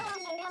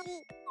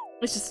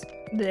 It's just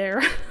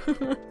there.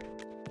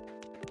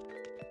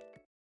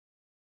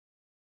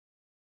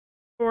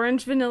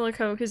 Orange vanilla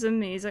Coke is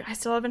amazing. I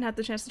still haven't had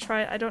the chance to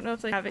try it. I don't know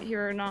if they have it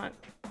here or not.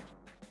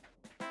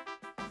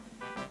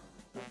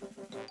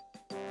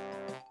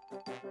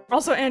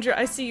 Also, Andrew,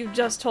 I see you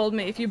just told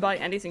me if you buy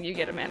anything, you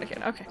get a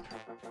mannequin. Okay.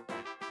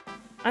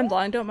 I'm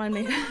blind, don't mind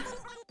me.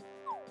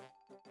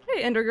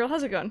 Hey, Ender Girl,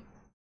 how's it going?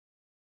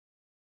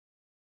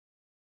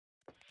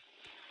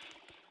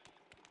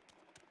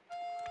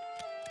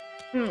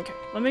 Okay,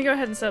 let me go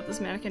ahead and set up this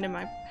mannequin in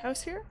my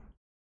house here.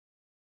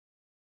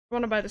 I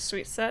want to buy the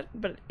sweet set,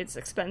 but it's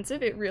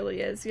expensive. It really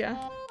is,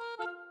 yeah.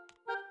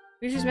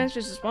 Luigi's Mansion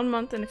is just 1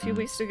 month and a few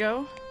weeks to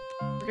go.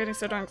 We're getting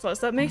so darn close.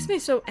 That makes me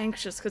so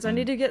anxious because I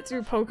need to get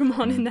through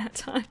Pokemon in that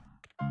time.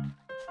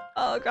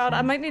 Oh god,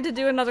 I might need to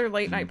do another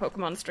late night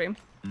Pokemon stream.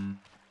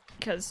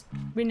 Because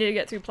we need to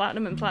get through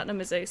Platinum, and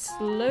Platinum is a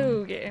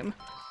slow game.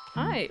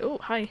 Hi. Oh,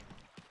 hi.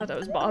 Oh, that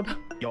was Bob.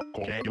 You're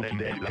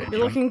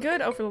looking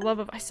good. Oh, for the love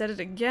of... I said it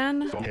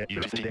again.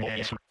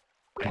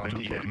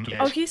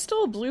 Oh, he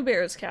stole Blue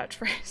Bear's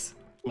catchphrase.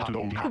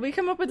 Could we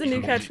come up with a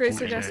new catchphrase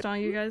for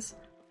Gaston, you guys?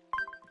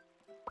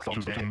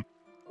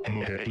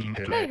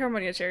 Hey,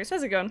 Harmonia Cherries,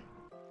 how's it going?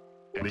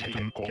 There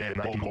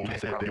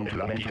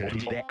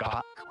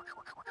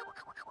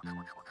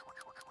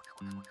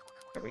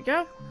we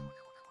go.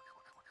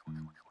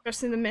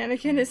 Dressing the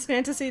mannequin is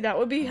fantasy. That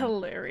would be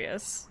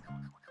hilarious.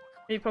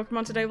 Any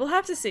Pokemon today? We'll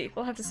have to see.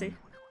 We'll have to see.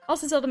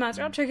 Also, Zelda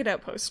Master. I'll check it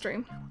out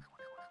post-stream.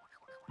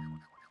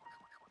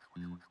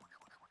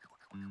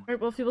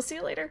 Alright, Wolfie, we'll see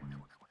you later.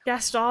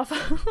 Gassed off.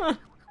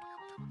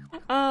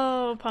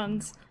 Oh,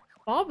 puns.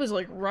 Bob was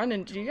like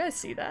running. Did you guys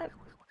see that?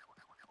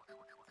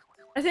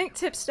 I think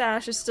Tip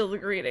Stash is still the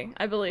greeting,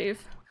 I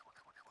believe.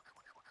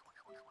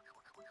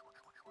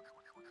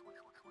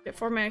 Get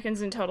 4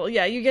 mannequins in total.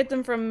 Yeah, you get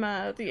them from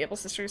the Able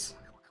Sisters.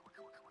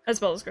 As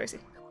well as Gracie.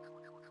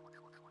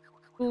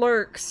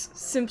 Lurks.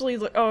 Simply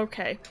oh,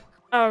 okay.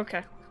 Oh,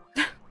 okay.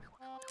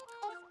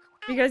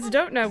 If you guys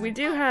don't know, we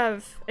do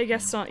have a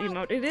Gaston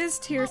emote. It is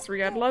tier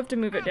 3. I'd love to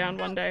move it down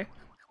one day.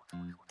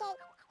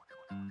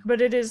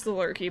 But it is the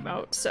Lurk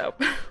emote, so...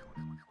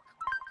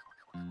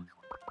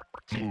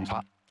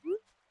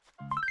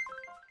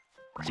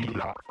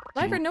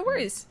 Lifer, no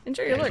worries.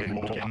 Enjoy your Lurk.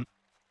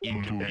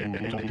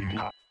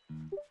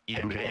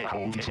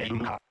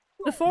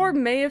 The 4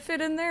 may have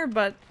fit in there,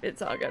 but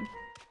it's all good.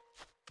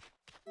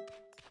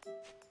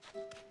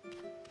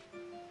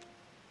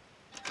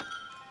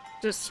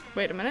 Just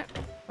wait a minute.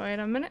 Wait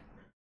a minute.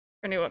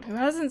 For anyone who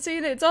hasn't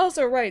seen it, it's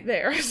also right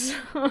there.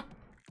 So.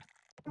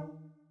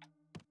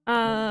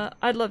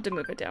 I'd love to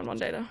move it down one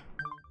day though.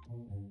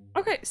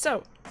 Okay,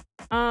 so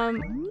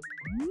I'm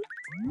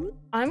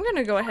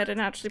gonna go ahead and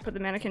actually put the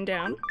mannequin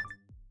down.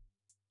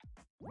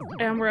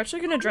 And we're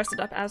actually gonna dress it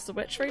up as the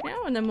witch right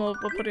now, and then we'll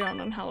put it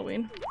on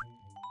Halloween.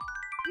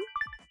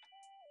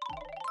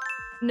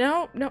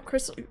 No,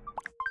 Crystal.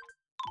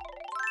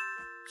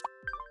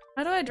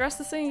 How do I dress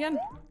this thing again?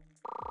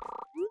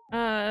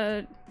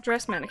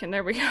 Dress mannequin,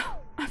 there we go.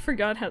 I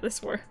forgot how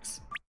this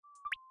works.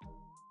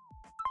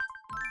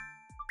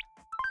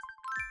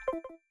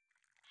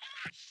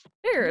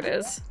 There it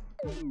is.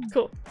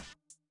 Cool.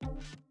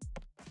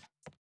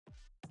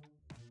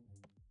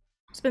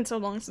 It's been so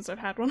long since I've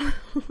had one.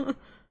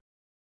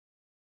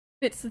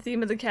 Fits the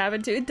theme of the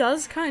cabin too. It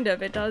does, kind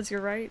of. It does,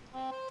 you're right.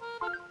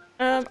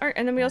 Alright,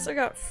 and then we also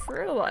got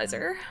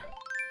fertilizer.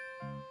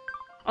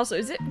 Also,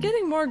 is it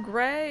getting more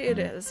gray? It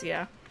is,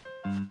 yeah.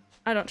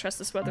 I don't trust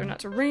this weather not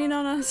to rain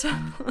on us.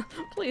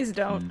 Please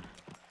don't.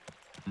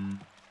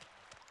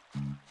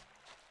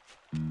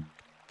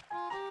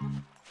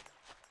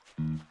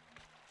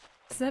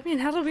 Does that mean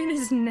Halloween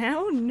is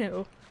now?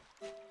 No.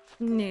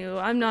 No,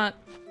 I'm not.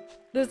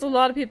 There's a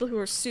lot of people who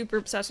are super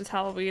obsessed with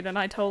Halloween, and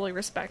I totally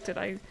respect it.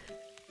 I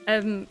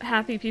am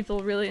happy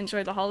people really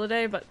enjoy the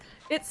holiday, but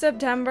it's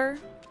September.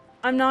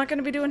 I'm not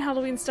gonna be doing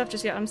Halloween stuff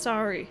just yet. I'm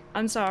sorry.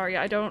 I'm sorry.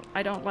 I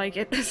don't like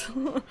it.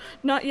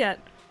 Not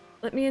yet.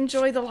 Let me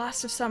enjoy the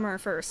last of summer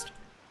first.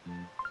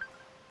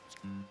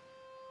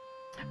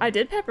 I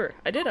did, Pepper.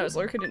 I did. I was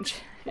lurking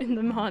in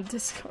the mod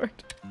Discord.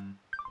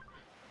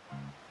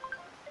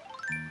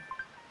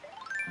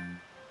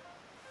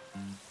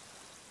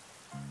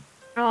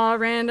 Aw,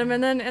 random.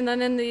 And then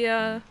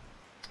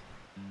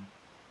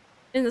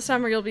in the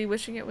summer you'll be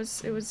wishing it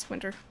was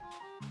winter.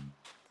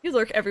 You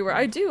lurk everywhere.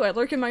 I do. I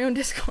lurk in my own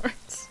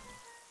Discords.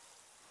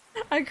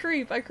 I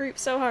creep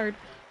so hard.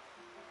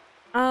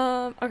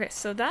 Okay,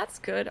 so that's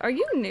good. Are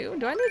you new?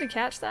 Do I need to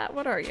catch that?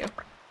 What are you?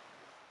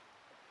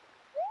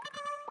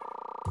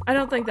 I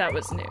don't think that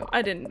was new.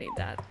 I didn't need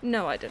that.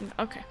 No, I didn't.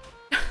 Okay.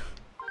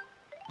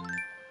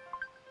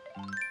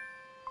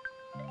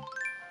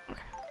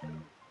 Okay.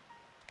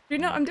 You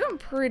know, I'm doing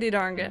pretty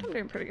darn good. I'm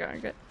doing pretty darn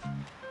good.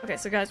 Okay,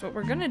 so guys, what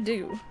we're gonna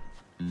do...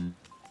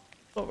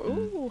 Oh,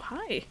 ooh,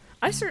 hi.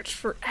 I searched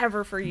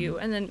forever for you,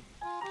 and then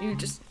you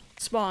just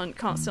spawn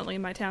constantly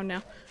in my town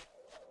now.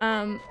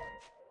 I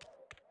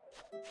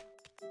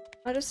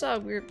just saw a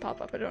weird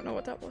pop-up. I don't know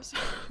what that was.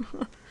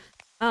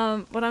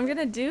 What I'm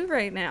gonna do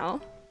right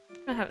now,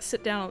 I'm gonna have it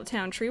sit down on the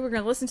town tree. We're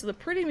gonna listen to the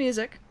pretty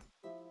music,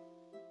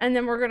 and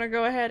then we're gonna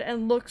go ahead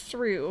and look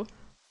through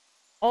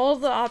all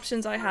the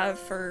options I have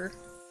for,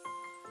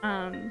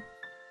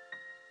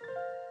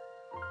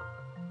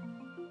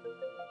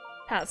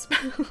 paths.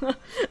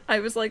 I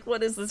was like,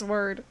 what is this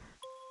word?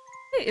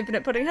 Hey,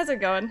 Infinite Pudding, how's it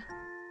going?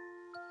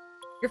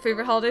 Your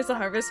favorite holiday is the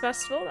Harvest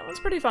Festival? That one's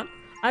pretty fun.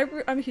 I'm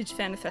a huge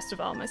fan of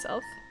Festival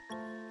myself.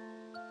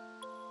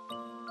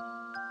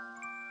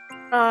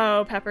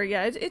 Oh, Pepper,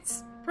 yeah,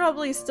 it's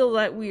probably still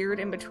that weird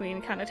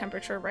in-between kind of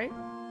temperature, right?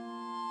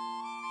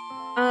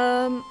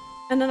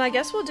 And then I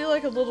guess we'll do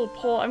like a little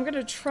poll. I'm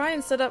gonna try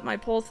and set up my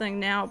poll thing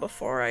now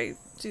before I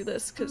do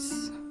this,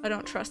 because I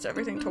don't trust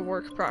everything to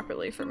work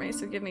properly for me,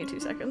 so give me 2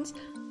 seconds.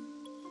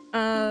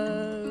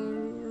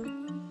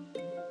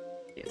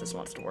 See if this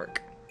wants to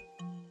work.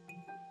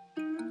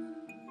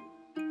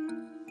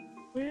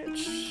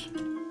 Which...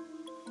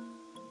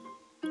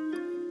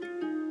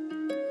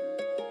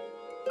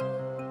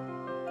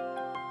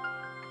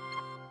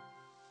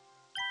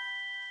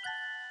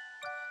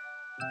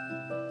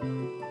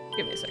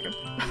 Give me a second.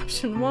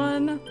 Option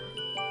 1.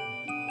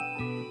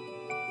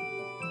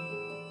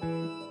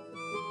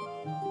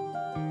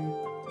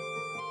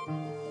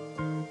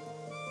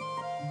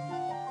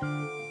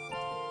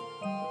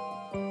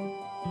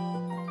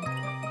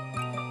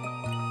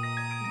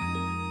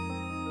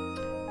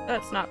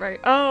 That's not right.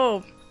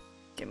 Oh!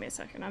 Give me a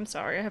second. I'm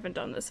sorry. I haven't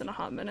done this in a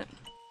hot minute.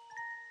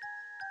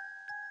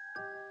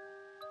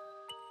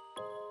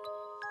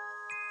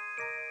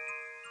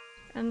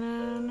 And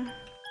then...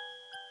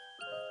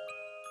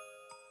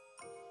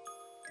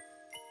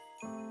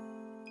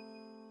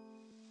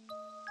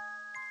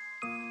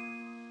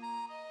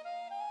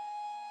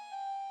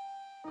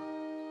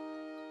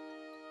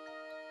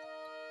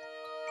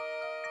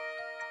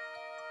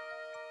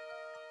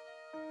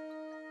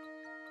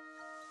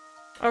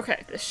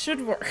 Okay, this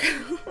should work.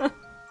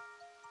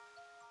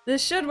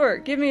 This should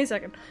work. Give me a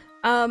second.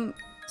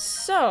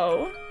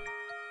 So...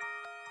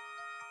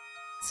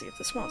 Let's see if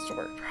this wants to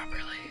work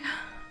properly.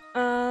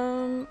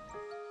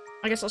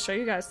 I guess I'll show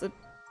you guys the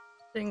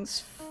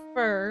things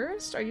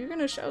first. Are you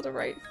gonna show the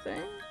right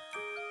thing?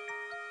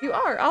 You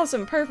are!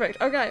 Awesome! Perfect!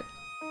 Okay.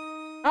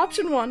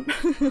 Option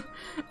 1.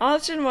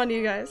 Option 1,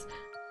 you guys.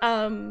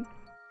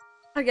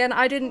 Again,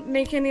 I didn't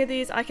make any of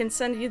these. I can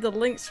send you the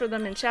links for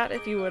them in chat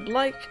if you would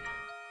like.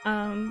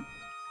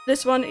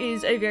 This one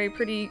is a very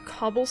pretty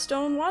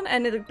cobblestone one,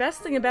 and the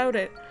best thing about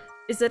it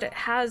is that it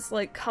has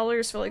like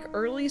colors for like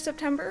early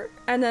September,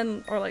 and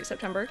then, or like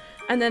September,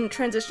 and then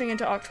transitioning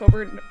into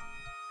October,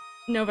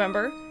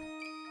 November,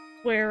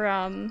 where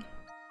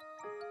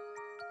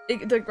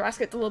the grass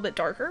gets a little bit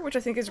darker, which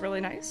I think is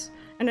really nice,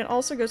 and it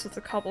also goes with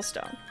the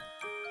cobblestone.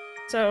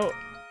 So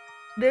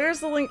there's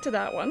the link to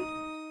that one.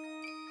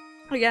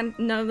 Again,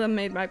 none of them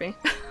made by me.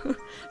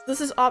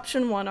 This is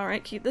option 1,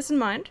 alright? Keep this in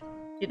mind.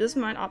 Keep this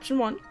in mind, option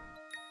 1.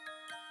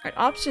 Alright,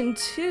 option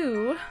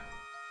 2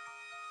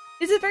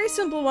 It's a very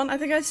simple one. I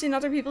think I've seen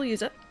other people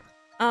use it.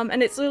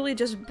 And it's literally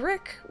just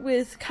brick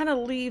with kind of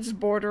leaves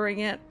bordering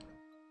it.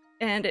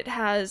 And it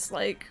has,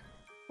 like,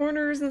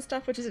 corners and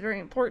stuff, which is very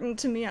important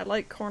to me. I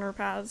like corner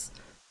paths.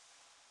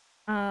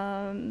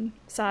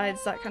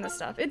 Sides, that kind of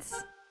stuff.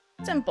 It's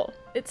simple.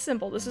 It's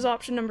simple. This is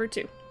option number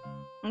 2.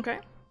 Okay?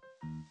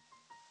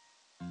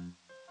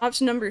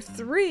 Option number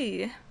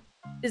 3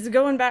 is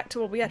going back to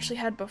what we actually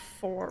had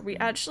before. We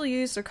actually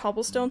used a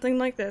cobblestone thing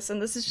like this,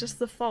 and this is just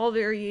the fall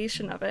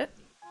variation of it.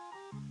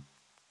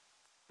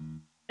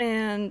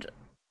 And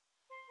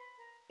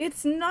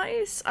it's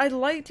nice. I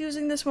liked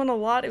using this one a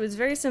lot. It was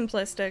very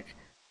simplistic.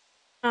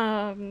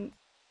 And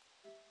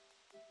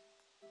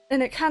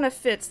it kind of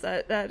fits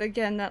that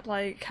again, that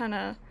like kind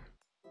of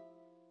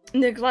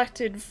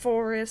neglected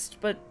forest,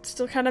 but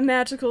still kind of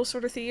magical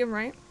sort of theme,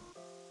 right?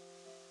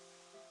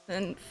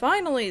 And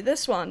finally,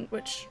 this one,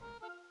 which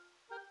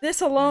this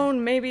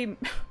alone may be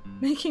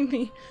making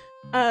me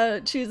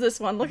choose this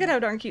one. Look at how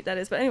darn cute that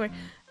is. But anyway,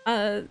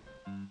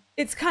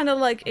 it's kind of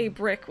like a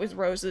brick with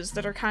roses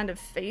that are kind of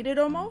faded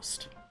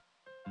almost.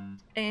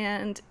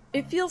 And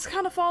it feels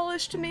kind of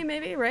fallish to me,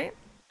 maybe, right?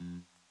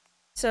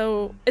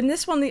 So, in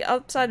this one, the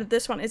upside of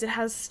this one is it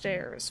has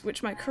stairs,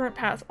 which my current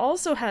path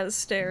also has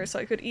stairs, so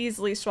I could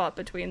easily swap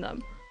between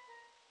them.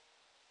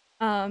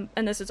 And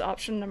this is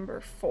option number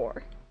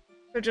 4.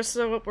 So just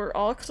so we're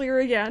all clear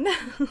again,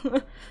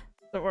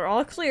 so we're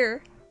all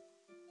clear.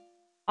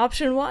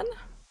 Option 1,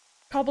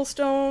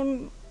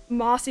 cobblestone,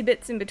 mossy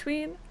bits in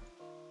between.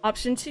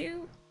 Option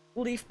 2,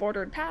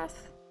 leaf-bordered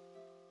path.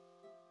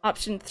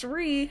 Option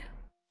 3,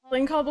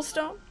 plain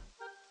cobblestone.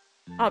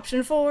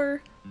 Option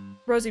 4,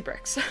 rosy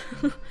bricks.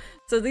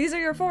 So these are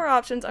your 4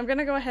 options. I'm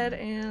gonna go ahead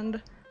and...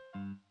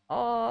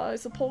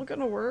 is the poll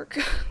gonna work?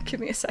 Give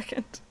me a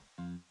second.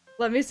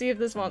 Let me see if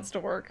this wants to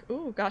work.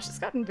 Ooh, gosh, it's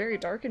gotten very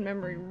dark in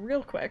memory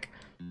real quick.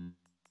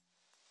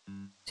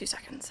 2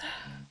 seconds.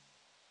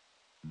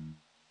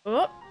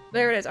 Oh,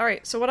 there it is.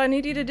 Alright, so what I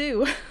need you to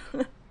do...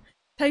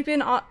 type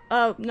in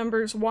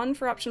numbers 1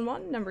 for option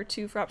 1, number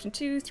 2 for option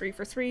 2, 3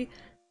 for 3,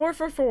 4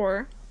 for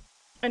 4,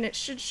 and it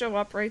should show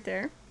up right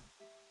there.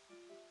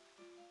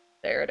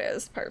 There it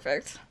is.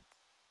 Perfect.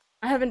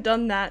 I haven't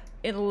done that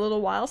in a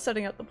little while,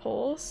 setting up the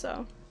poll,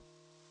 so...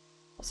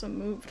 Also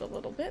moved a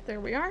little bit. There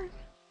we are.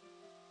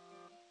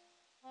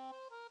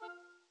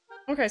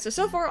 Okay,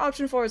 so far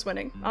option 4 is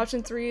winning.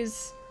 Option 3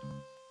 is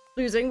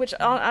losing, which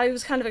I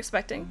was kind of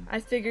expecting. I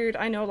figured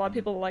I know a lot of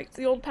people liked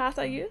the old path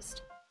I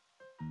used.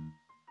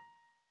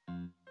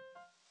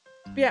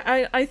 But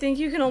yeah, I think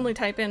you can only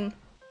type in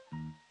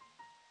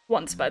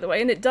once, by the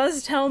way, and it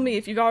does tell me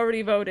if you've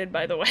already voted,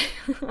 by the way.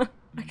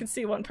 I can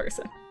see one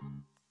person.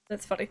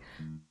 That's funny.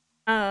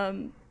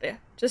 Yeah,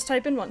 just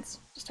type in once.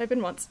 Just type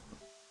in once.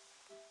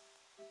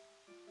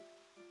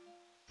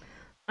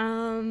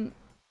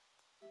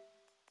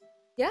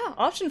 Yeah,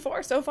 option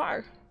 4 so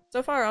far.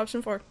 So far,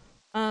 option 4.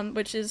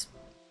 Which is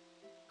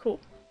cool.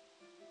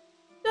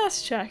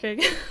 Just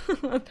checking.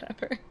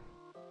 Pepper.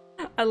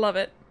 I love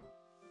it.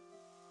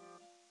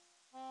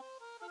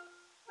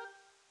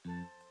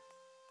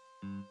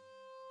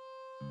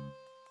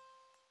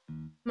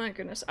 My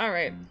goodness.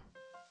 Alright.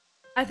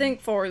 I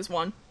think 4 is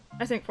 1.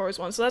 I think 4 is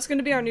 1. So that's going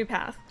to be our new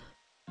path.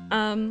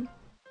 I'm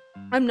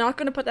not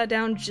going to put that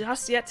down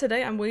just yet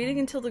today. I'm waiting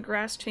until the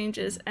grass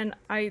changes, and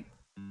I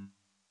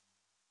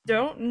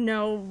don't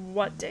know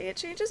what day it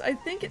changes. I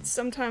think it's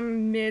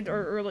sometime mid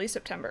or early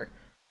September.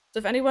 So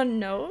if anyone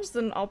knows,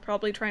 then I'll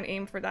probably try and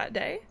aim for that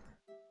day.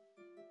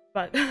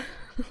 But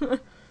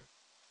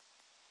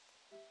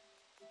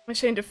I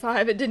changed to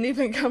 5, it didn't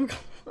even come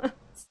close.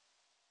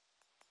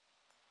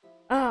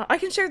 I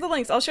can share the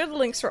links. I'll share the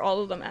links for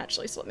all of them,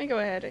 actually. So let me go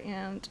ahead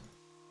and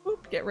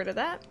get rid of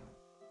that.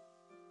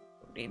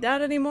 Don't need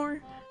that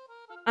anymore.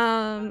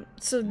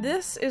 So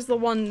this is the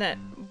one that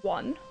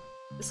won.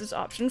 This is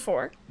option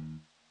 4.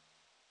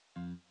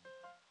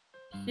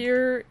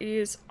 Here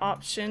is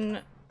option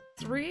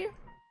 3.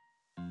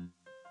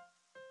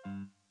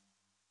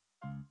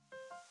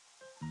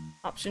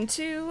 Option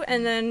 2,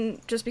 and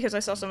then, just because I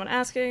saw someone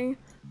asking,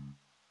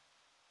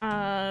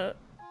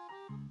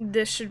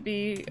 this should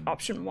be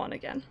option 1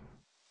 again.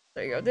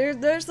 There you go.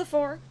 There's the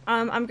 4.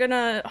 I'm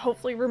gonna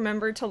hopefully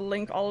remember to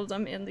link all of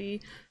them in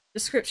the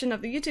description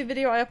of the YouTube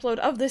video I upload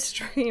of this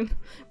stream.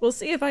 We'll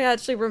see if I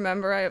actually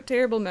remember. I have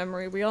terrible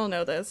memory. We all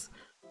know this.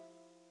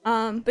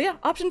 But yeah,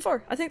 option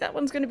 4. I think that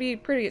one's gonna be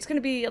pretty. It's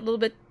gonna be a little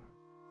bit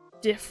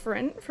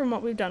different from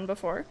what we've done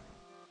before.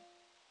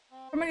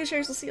 How many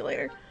shares? We'll see you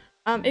later.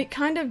 It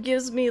kind of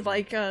gives me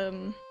like,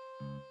 for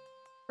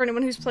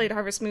anyone who's played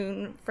Harvest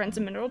Moon, Friends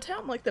of Mineral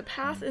Town, like the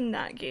path in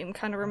that game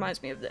kind of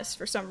reminds me of this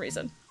for some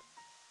reason.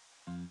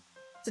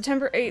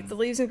 September 8th, the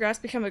leaves and grass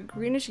become a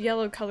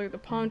greenish-yellow color, the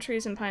palm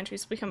trees and pine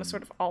trees become a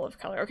sort of olive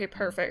color. Okay,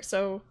 perfect.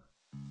 So,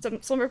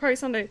 Slumber Party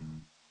Sunday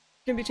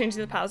can be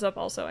changing the paths up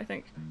also, I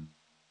think.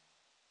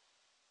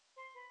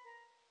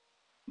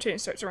 Change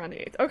starts around the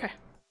 8th. Okay.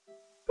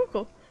 Cool,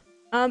 cool.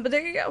 But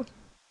there you go.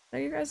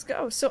 There you guys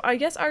go. So I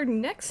guess our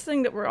next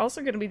thing that we're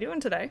also going to be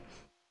doing today,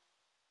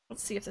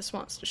 let's see if this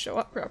wants to show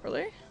up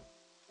properly.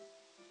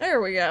 There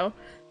we go.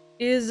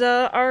 Is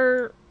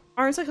our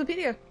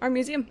encyclopedia, our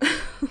museum.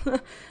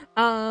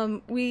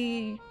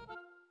 We,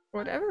 for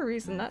whatever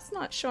reason, that's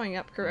not showing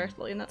up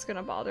correctly, and that's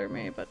gonna bother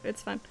me, but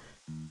it's fine.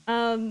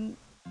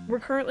 We're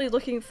currently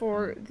looking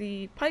for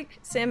the pike,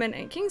 salmon,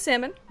 and king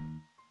salmon,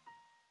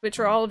 which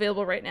are all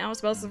available right now,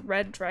 as well as the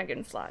red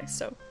dragonfly,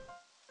 so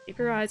keep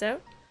your eyes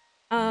out.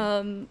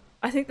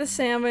 I think the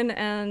salmon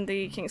and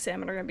the king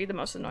salmon are gonna be the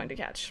most annoying to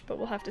catch, but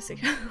we'll have to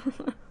see.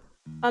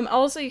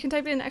 Also, you can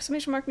type in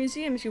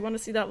 !museum if you want to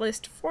see that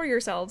list for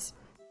yourselves.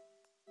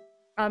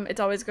 It's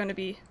always going to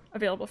be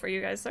available for you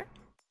guys there.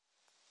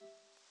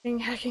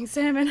 Hacking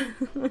salmon.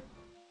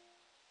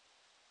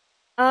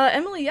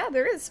 Emily, yeah,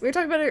 there is. We were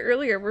talking about it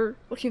earlier. We're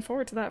looking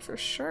forward to that for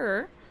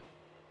sure.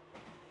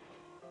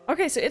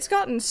 Okay, so it's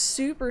gotten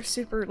super,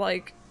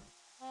 like,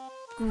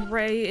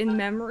 gray in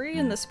memory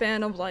in the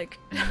span of, like,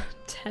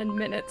 10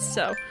 minutes,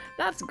 so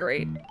that's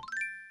great.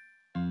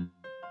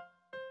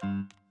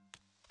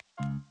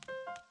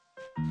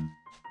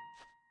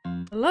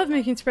 I love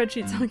making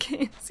spreadsheets on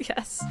games,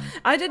 yes.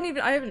 I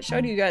haven't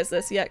showed you guys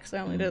this yet because I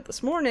only did it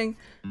this morning.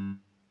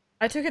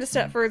 I took it a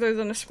step further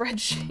than a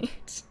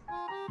spreadsheet.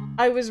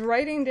 I was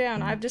writing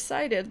down, I've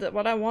decided that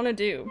what I want to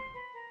do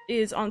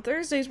is on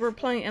Thursdays we're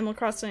playing Animal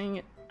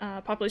Crossing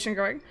Population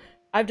Growing.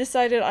 I've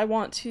decided I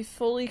want to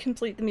fully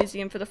complete the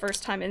museum for the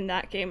first time in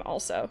that game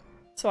also.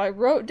 So I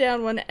wrote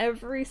down when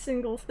every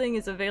single thing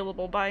is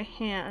available by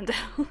hand.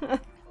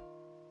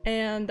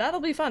 And that'll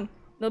be fun.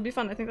 That'll be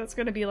fun. I think that's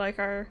going to be like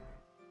our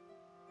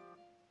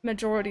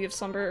majority of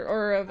Slumber,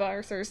 or of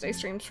our Thursday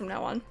streams from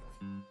now on.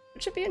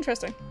 It should be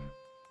interesting.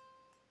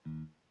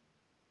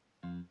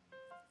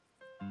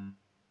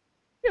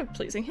 You have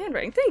pleasing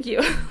handwriting. Thank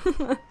you!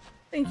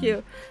 Thank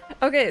you.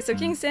 Okay, so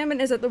King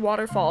Salmon is at the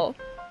waterfall.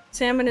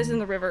 Salmon is in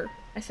the river,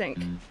 I think.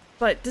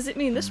 But does it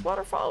mean this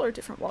waterfall or a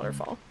different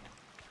waterfall?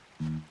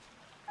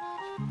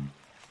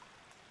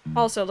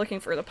 Also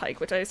looking for the pike,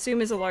 which I assume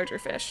is a larger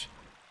fish.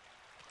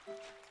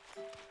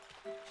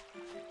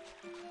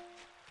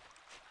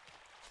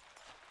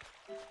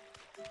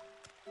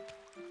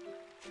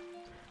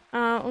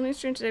 Only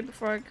stream today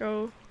before I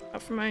go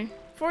out for my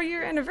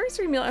 4-year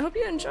anniversary meal. I hope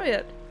you enjoy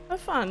it.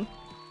 Have fun.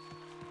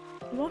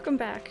 Welcome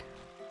back.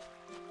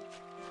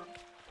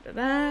 Look at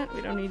that.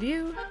 We don't need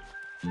you.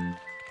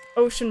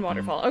 Ocean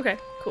waterfall. Okay,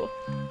 cool.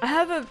 I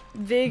have a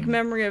vague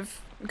memory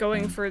of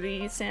going for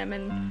the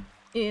salmon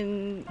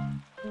in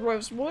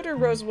Rosewood or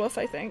Rosewolf,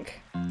 I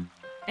think,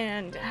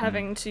 and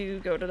having to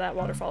go to that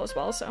waterfall as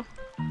well, so.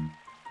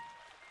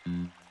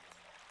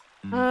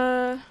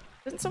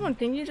 Didn't someone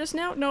ping you just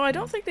now? No, I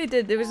don't think they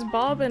did. There was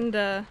Bob and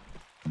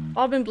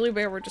Blue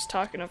Bear were just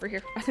talking over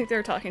here. I think they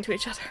were talking to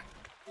each other.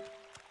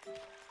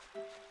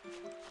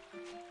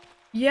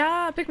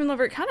 Yeah, Pikmin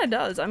Lover, it kind of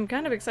does. I'm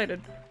kind of excited.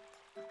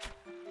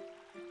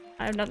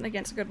 I have nothing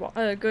against a good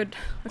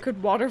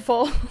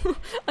waterfall.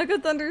 A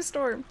good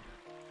thunderstorm.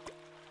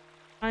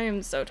 I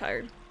am so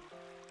tired.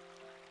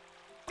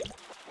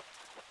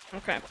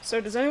 Okay, so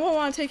does anyone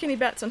want to take any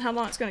bets on how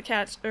long it's gonna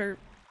catch, or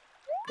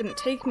didn't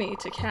take me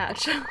to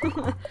catch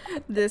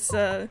this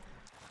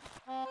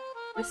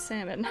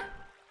salmon.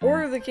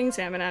 Or the king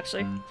salmon,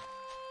 actually.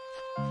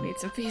 Need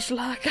some fish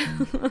luck.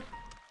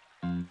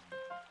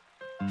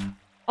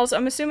 Also,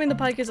 I'm assuming the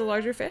pike is a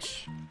larger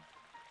fish.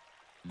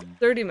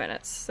 30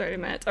 minutes. 30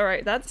 minutes.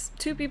 Alright, that's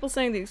 2 people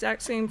saying the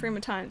exact same frame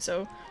of time,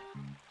 so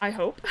I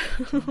hope.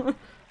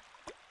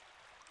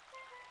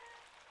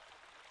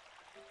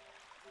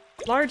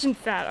 Large and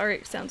fat.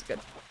 Alright, sounds good.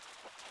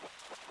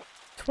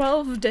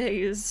 12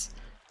 days.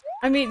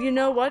 I mean, you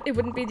know what? It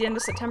wouldn't be the end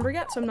of September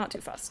yet, so I'm not too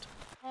fussed.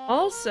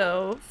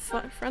 Also,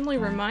 friendly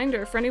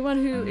reminder for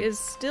anyone who is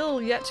still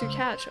yet to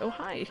catch. Oh,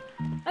 hi.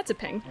 That's a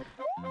ping.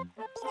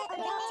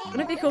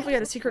 Wouldn't it be cool if we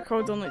had a secret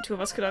code that only 2 of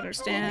us could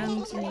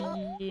understand?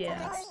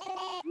 Yes.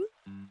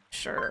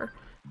 Sure.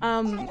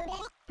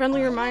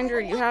 Friendly reminder,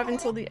 you have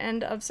until the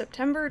end of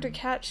September to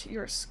catch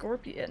your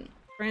scorpion.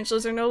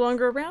 Tarantulas are no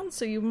longer around,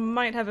 so you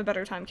might have a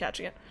better time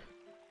catching it.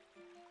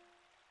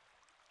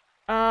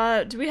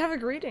 Do we have a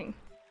greeting?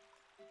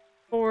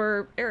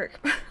 For Eric.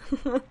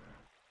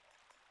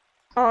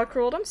 Aw,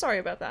 Cruel, I'm sorry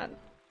about that.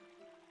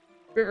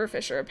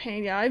 Riverfish are a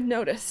pain. Yeah, I've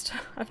noticed.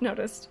 I've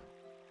noticed.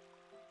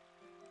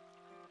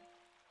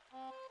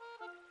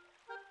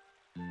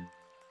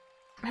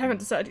 I haven't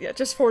decided yet.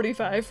 Just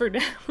 45 for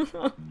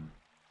now.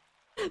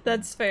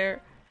 That's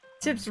fair.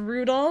 Tips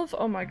Rudolph?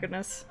 Oh my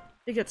goodness.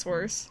 It gets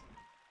worse.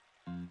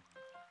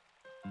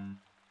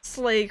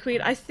 Slay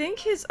Queen. I think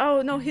his-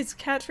 oh no, his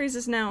catchphrase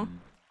is now-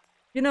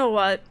 you know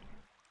what?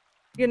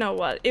 You know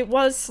what? It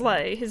was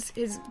Slay. His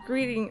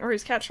greeting, or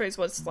his catchphrase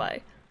was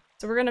Slay.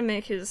 So we're gonna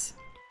make his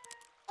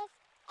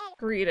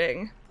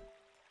greeting.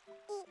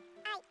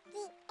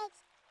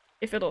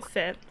 If it'll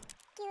fit.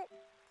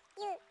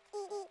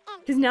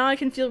 Because now I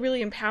can feel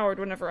really empowered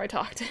whenever I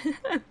talk to him.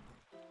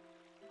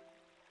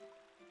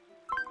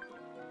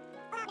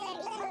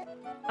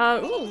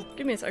 Ooh,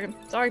 give me a second.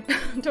 Sorry,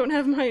 don't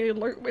have my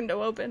alert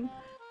window open.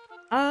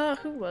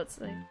 Who was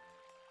they?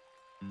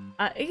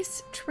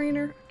 Ace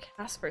Trainer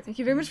Casper, thank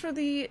you very much for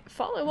the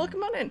follow.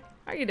 Welcome on in.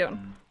 How are you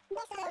doing?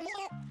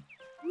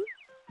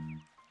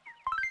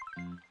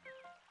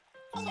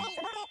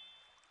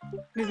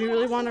 If you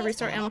really want to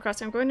restart Animal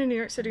Crossing, I'm going to New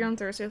York City on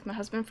Thursday with my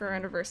husband for our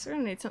anniversary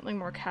and I need something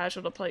more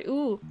casual to play.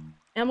 Ooh,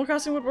 Animal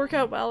Crossing would work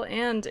out well,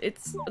 and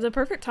it's the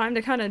perfect time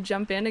to kind of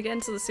jump in again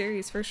to the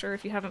series for sure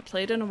if you haven't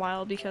played in a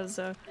while, because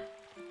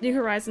New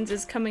Horizons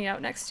is coming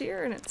out next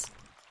year and it's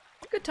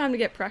a good time to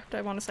get prepped,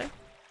 I want to say.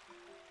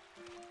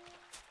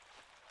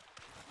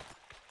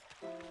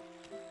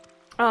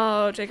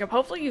 Oh, Jacob,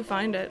 hopefully you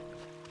find it.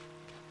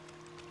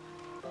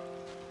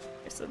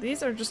 Okay, so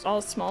these are just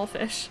all small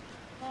fish.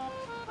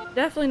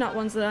 Definitely not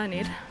ones that I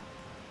need.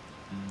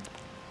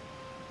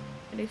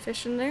 Any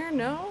fish in there?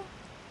 No?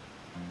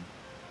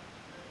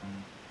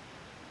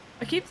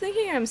 I keep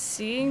thinking I'm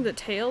seeing the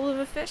tail of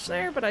a fish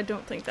there, but I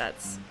don't think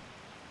that's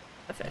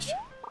a fish.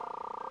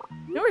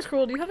 No worries,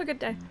 Cruel. You have a good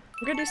day.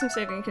 I'm gonna do some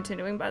saving and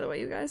continuing, by the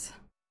way, you guys.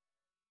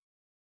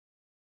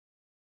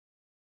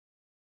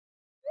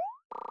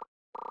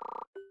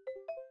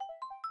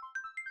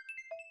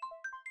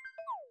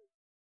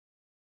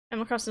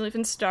 Animal Crossing Leaf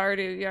and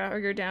Stardew, yeah, or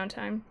your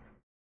downtime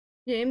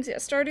games. Yeah,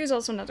 Stardew is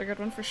also another good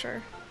one for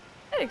sure.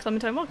 Hey,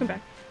 Clementine, welcome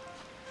back.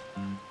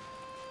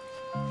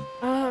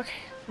 Oh, okay,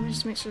 let me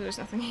just make sure there's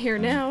nothing here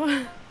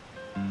now.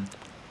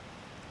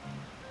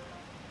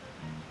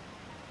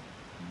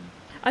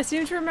 I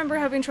seem to remember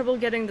having trouble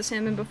getting the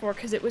salmon before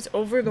because it was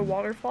over the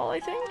waterfall, I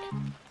think?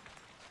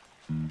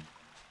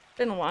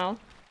 Been a while.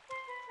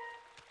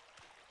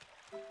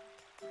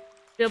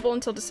 Available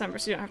until December,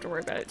 so you don't have to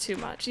worry about it too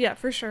much. Yeah,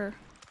 for sure.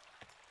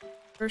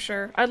 For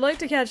sure. I'd like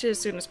to catch it as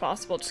soon as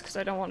possible just because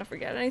I don't want to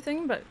forget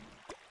anything, but...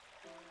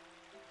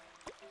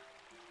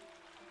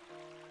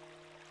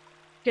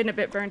 Getting a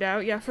bit burned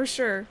out, yeah, for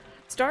sure.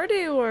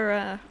 Stardew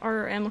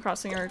or Animal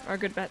Crossing are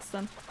good bets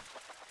then.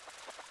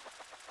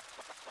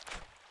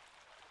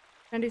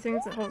 Handy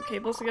things that hold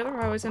cables together,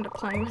 I always end up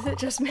playing with it,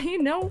 just me.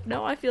 No,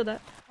 I feel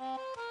that.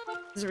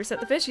 Does it reset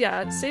the fish?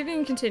 Yeah, saving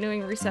and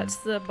continuing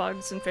resets the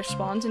bugs and fish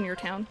spawns in your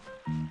town.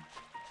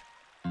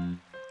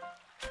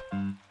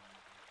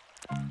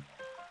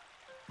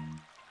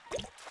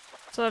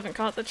 Still haven't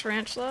caught the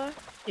tarantula.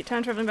 Keep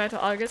time traveling back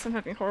to August, I'm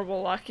having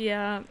horrible luck,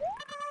 yeah.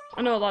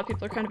 I know a lot of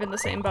people are kind of in the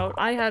same boat.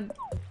 I had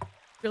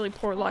really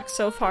poor luck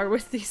so far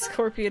with the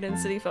scorpion and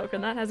city folk,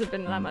 and that hasn't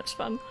been that much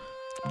fun.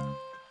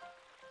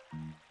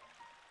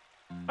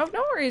 Oh,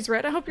 no worries,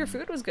 Red. I hope your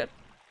food was good.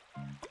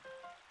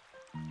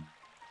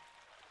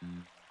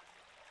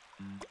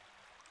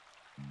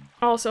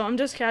 Also, I'm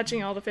just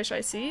catching all the fish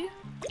I see.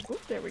 Ooh,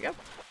 there we go.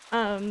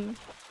 So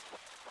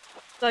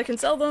I can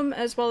sell them,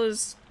 as well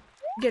as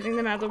getting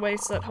them out of the way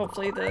so that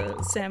hopefully the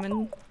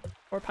salmon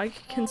or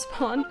pike can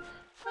spawn.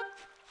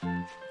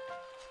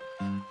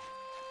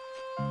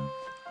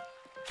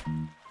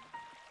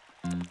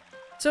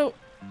 So,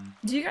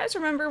 do you guys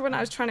remember when I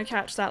was trying to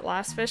catch that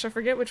last fish? I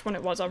forget which one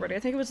it was already. I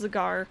think it was the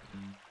gar.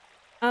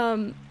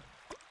 And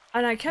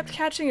I kept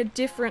catching a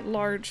different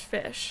large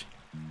fish.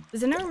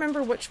 Does anyone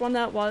remember which one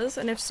that was?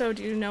 And if so,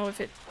 do you know if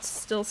it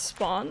still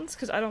spawns?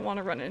 Because I don't want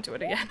to run into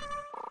it again.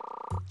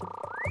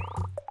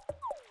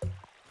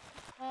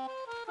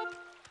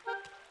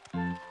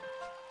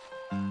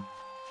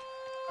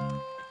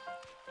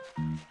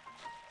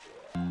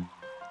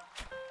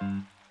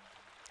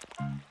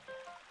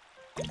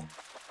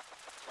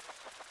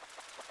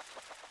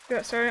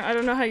 Yeah, sorry, I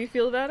don't know how you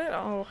feel about it.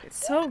 Oh,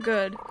 it's so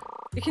good.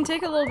 It can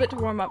take a little bit to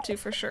warm up to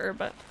for sure,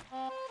 but...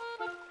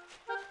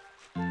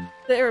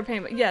 The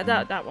aeroplane, yeah,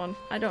 that one.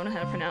 I don't know how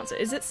to pronounce it.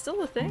 Is it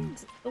still a thing?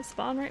 Does it still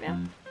spawn right now?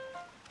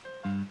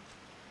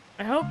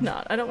 I hope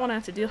not. I don't want to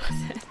have to deal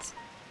with it.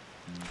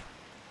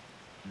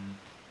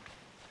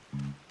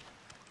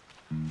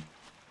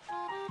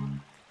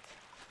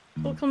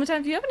 Well,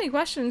 Clementine, if you have any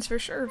questions, for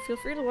sure, feel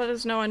free to let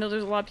us know. I know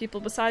there's a lot of people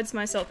besides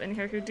myself in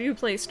here who do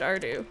play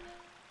Stardew.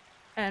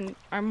 And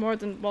are more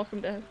than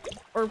welcome to,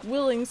 or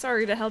willing,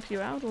 sorry, to help you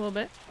out a little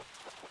bit.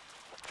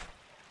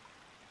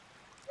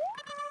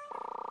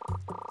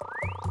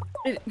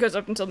 It goes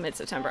up until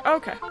mid-September.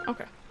 Okay,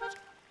 okay.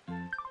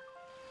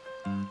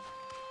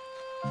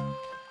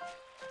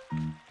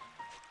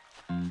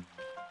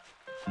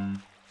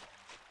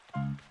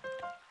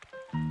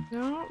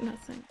 No,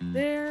 nothing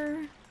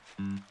there.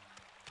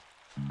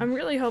 I'm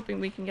really hoping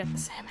we can get the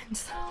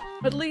salmons,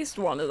 though. At least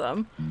one of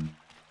them.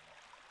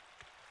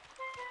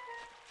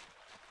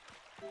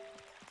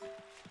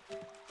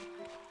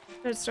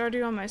 I had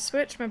Stardew on my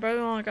Switch. My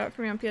brother-in-law got it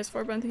for me on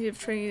PS4, but I'm thinking of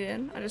trading it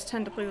in. I just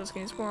tend to play those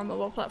games more on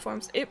mobile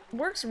platforms. It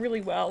works really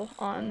well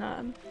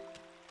on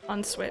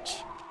Switch.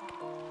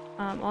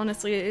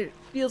 Honestly, it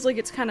feels like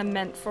it's kind of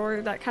meant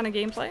for that kind of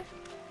gameplay.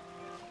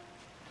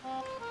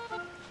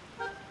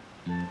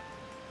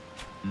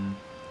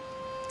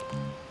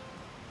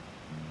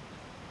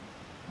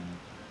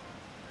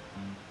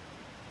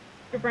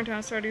 I've burnt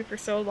on Stardew for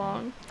so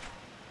long.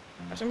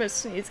 Gosh, I'm gonna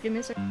sneeze. Give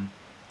me a second.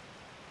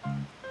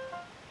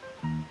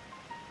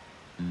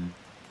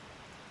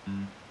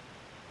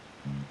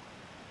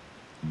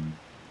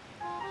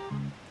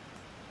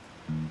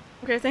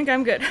 Okay, Okay, I think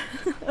I'm good.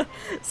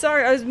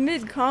 Sorry, I was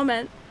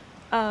mid-comment.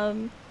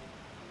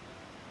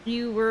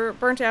 You were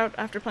burnt out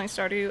after playing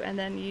Stardew, and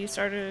then you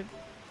started...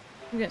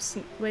 I'm gonna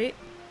wait.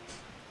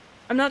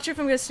 I'm not sure if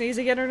I'm gonna sneeze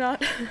again or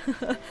not.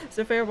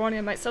 So fair warning,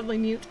 I might suddenly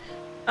mute.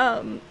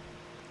 You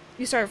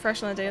started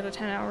fresh on the day of the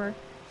 10-hour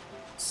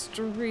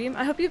stream.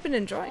 I hope you've been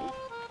enjoying.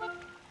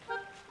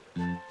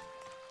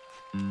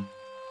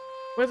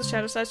 What are the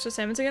shadow size to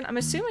salmons again? I'm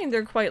assuming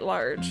they're quite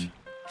large.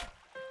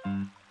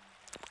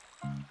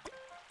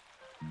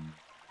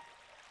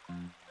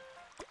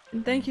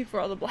 And thank you for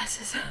all the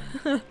blesses.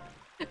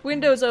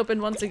 Windows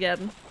open once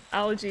again.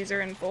 Allergies are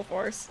in full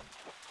force.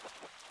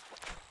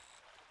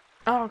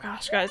 Oh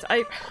gosh, guys,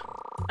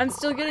 I'm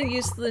still getting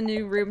used to the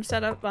new room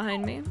setup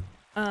behind me.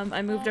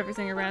 I moved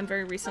everything around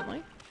very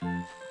recently.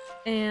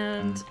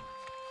 And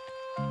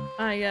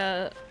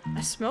I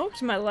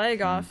smoked my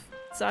leg off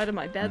the side of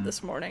my bed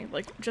this morning,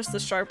 like just the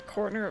sharp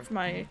corner of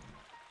my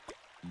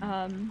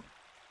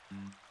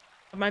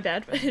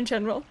bed in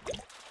general.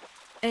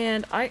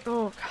 And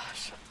oh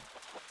gosh.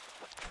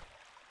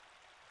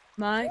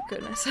 My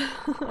goodness.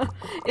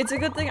 It's a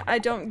good thing I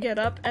don't get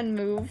up and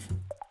move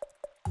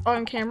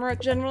on camera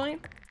generally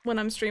when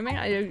I'm streaming.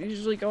 I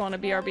usually go on a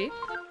BRB.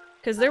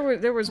 Because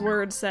there was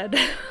words said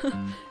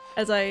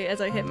as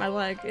I hit my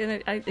leg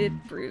and it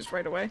bruised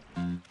right away.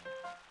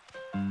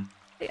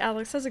 Hey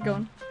Alex, how's it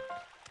going?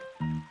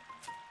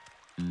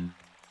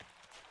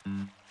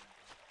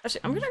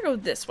 Actually, I'm gonna go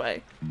this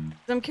way.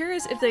 I'm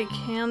curious if they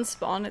can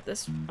spawn at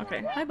this-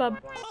 okay, hi bub.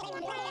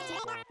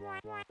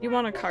 You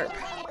want a carp.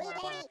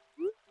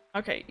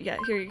 Okay, yeah,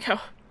 here you go.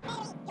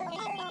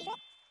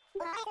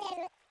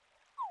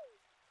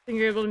 Think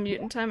you're able to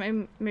mute in time?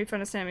 I made fun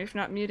of Sammy for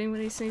not muting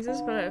when he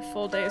sneezes, but I had a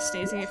full day of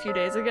sneezing a few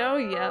days ago.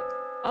 Yep.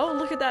 Oh,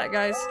 look at that,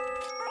 guys.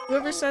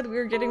 Whoever said we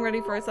were getting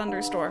ready for a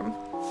thunderstorm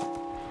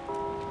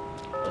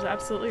was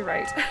absolutely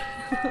right.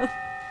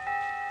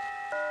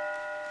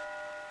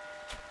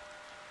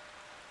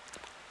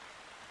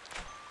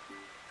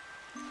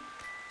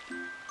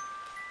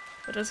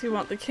 But does he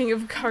want the king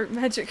of cart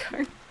magic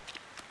cart?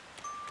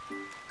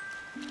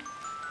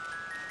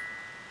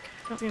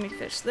 Don't see any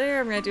fish there.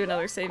 I'm gonna do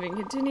another save and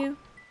continue.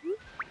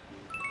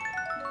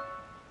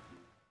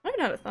 I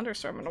haven't had a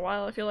thunderstorm in a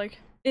while, I feel like.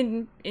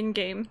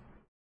 In-game.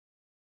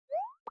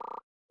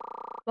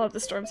 Love the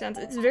storm sounds.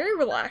 It's very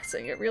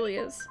relaxing, it really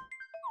is.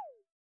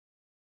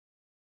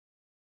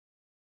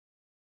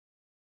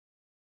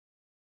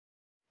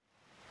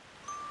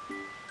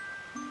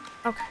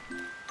 Okay.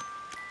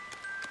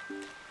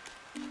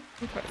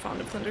 I'm quite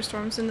fond of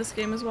thunderstorms in this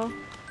game as well.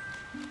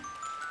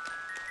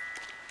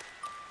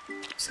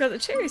 Just got the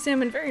cherry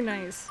salmon, very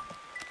nice.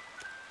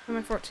 And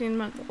my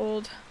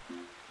 14-month-old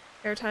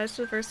hair ties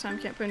for the first time,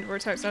 can't put into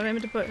words how excited I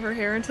am to put her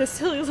hair into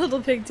silly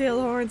little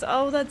pigtail horns.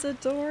 Oh, that's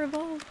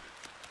adorable.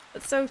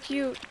 That's so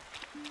cute.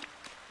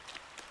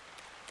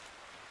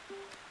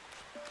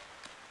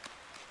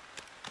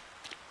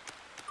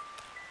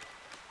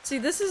 See,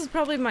 this is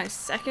probably my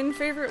second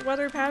favorite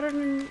weather pattern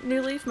in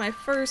New Leaf. My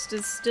first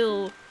is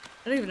still,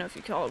 I don't even know if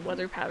you call it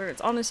weather pattern.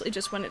 It's honestly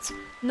just when it's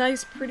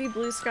nice, pretty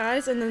blue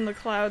skies and then the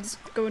clouds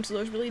go into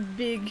those really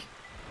big,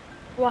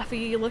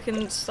 fluffy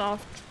looking,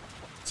 soft,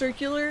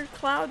 circular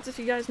clouds, if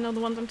you guys know the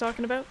ones I'm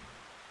talking about.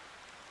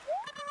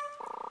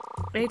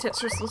 Any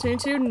tips for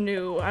Splatoon 2?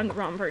 No, I'm the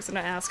wrong person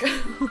to ask.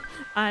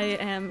 I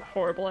am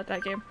horrible at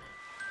that game.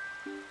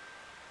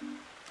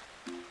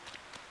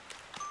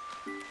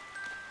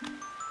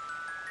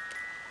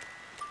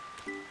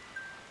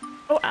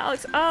 Oh,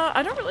 Alex,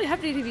 I don't really have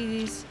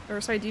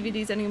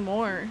DVDs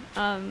anymore.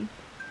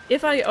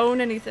 If I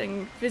own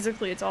anything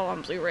physically, it's all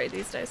on Blu-ray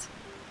these days.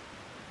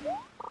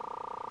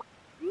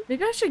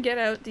 Maybe I should get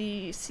out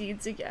the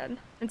seeds again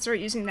and start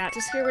using that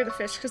to scare away the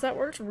fish, because that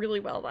worked really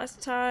well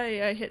last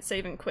time. I hit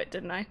save and quit,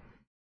 didn't I?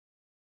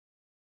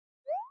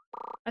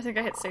 I think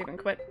I hit save and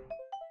quit.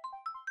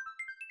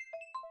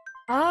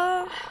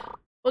 Well,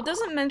 it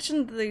doesn't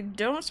mention that they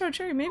don't start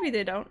cherry. Maybe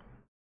they don't.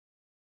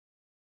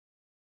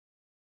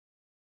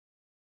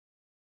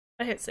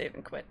 I hit save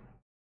and quit.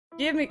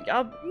 Give me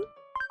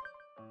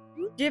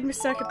a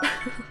second.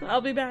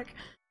 I'll be back.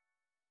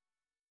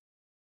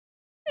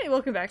 Hey,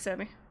 welcome back,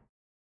 Sammy.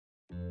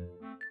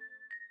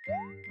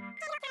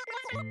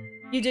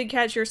 You did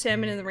catch your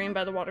salmon in the rain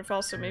by the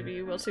waterfall, so maybe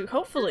you will too.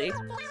 Hopefully.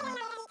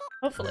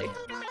 Hopefully.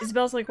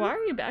 Isabel's like, why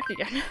are you back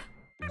again?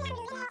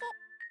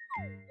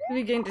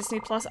 We getting Disney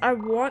Plus. I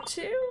want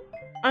to.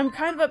 I'm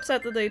kind of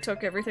upset that they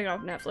took everything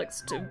off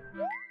Netflix to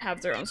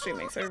have their own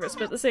streaming service,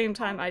 but at the same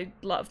time, I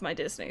love my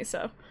Disney,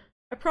 so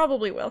I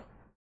probably will.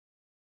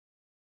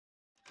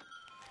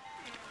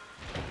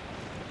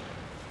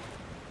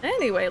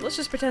 Anyway, let's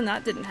just pretend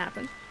that didn't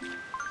happen.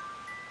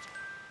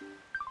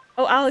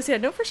 Oh, Alex, yeah,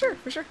 no, for sure,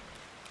 for sure.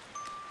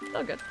 It's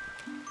all good.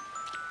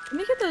 Let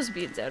me get those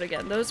beads out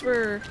again. Those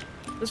were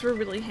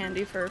really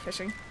handy for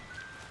fishing.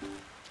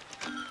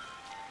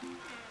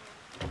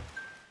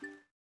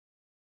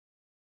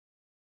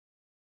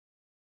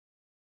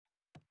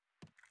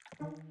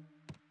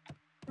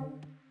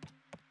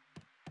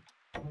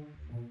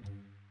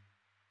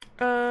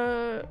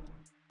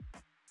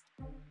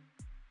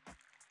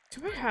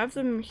 Do I have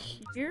them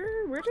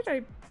here? Where did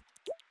I...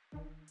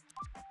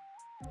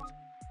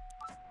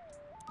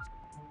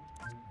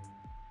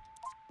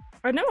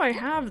 I know I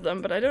have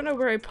them, but I don't know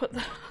where I put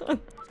them.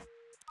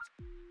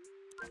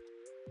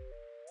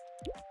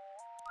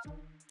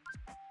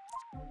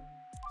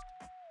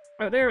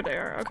 Oh, there they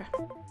are. Okay.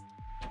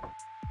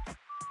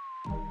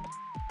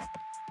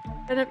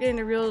 End up getting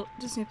the real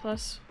Disney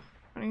Plus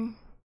running.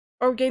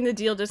 Or getting the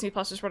deal Disney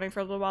Plus is running for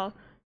a little while.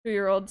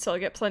 2-year-old, so I'll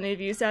get plenty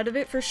of use out of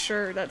it for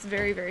sure. That's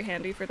very, very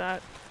handy for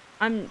that.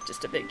 I'm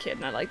just a big kid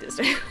and I like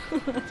Disney.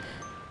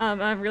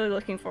 I'm really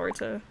looking forward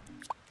to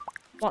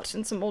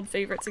watching some old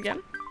favorites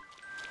again.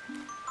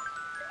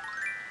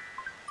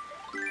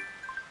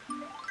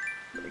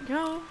 There we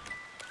go.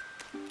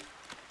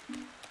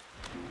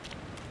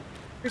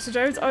 Crystal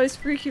gyroids always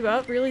freak you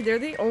out. Really, they're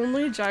the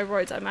only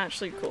gyroids I'm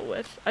actually cool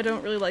with. I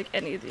don't really like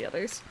any of the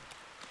others.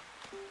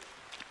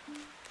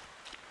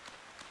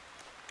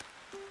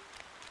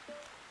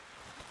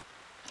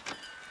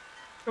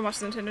 Go watch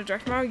the Nintendo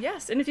Direct tomorrow?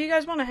 Yes, and if you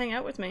guys want to hang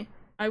out with me,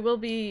 I will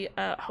be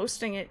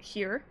hosting it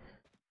here.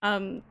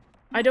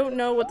 I don't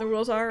know what the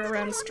rules are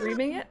around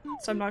streaming it,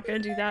 so I'm not going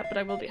to do that, but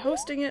I will be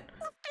hosting it.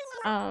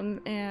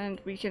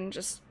 And we can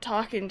just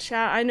talk and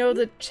chat. I know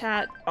the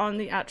chat on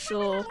the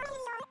actual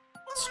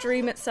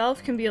stream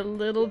itself can be a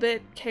little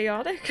bit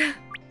chaotic,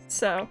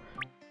 so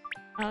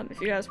if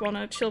you guys want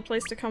a chill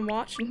place to come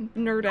watch and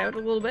nerd out a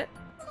little bit.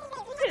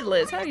 Hey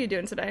Liz, how are you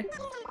doing today?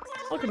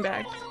 Welcome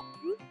back.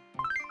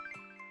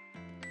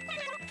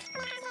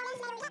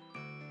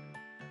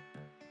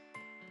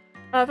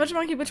 Fudge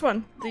Monkey, which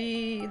one?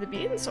 The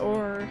beans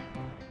or?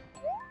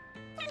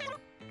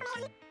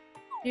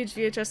 Huge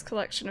VHS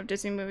collection of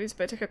Disney movies,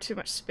 but it took up too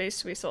much space,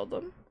 so we sold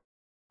them.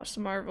 Watched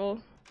the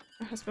Marvel.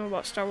 My husband will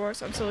watch Star Wars,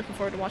 so I'm still looking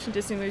forward to watching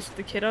Disney movies with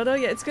the kiddo though.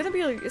 Yeah, it's gonna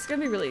be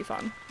really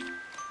fun.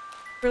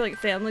 For like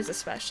families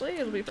especially,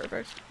 it'll be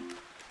perfect.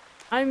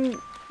 I'm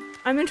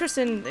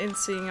interested in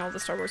seeing all the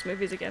Star Wars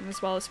movies again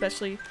as well,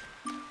 especially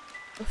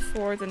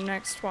before the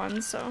next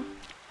one, so.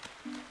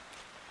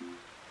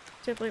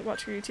 Definitely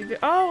watch your YouTube video.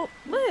 Oh,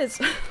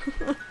 Liz!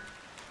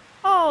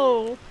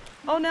 Oh!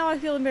 Oh, now I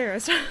feel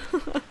embarrassed.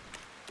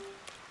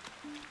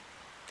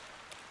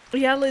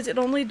 Yeah, Liz, it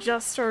only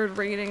just started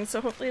raining, so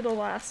hopefully it'll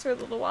last for a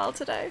little while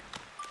today.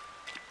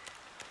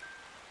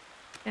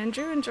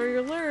 Andrew, enjoy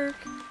your lurk.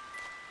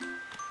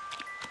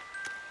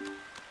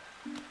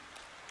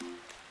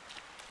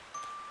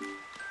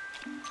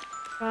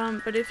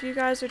 But if you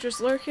guys are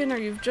just lurking or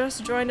you've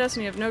just joined us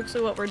and you have no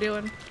clue what we're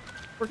doing,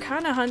 we're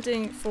kind of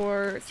hunting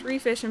for 3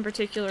 fish in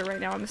particular right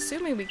now. I'm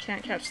assuming we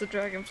can't catch the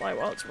dragonfly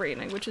while it's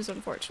raining, which is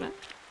unfortunate.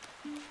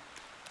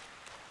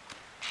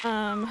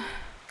 We're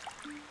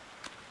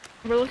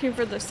looking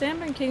for the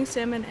salmon, king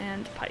salmon,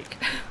 and pike.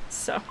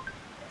 So,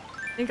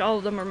 I think all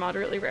of them are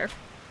moderately rare.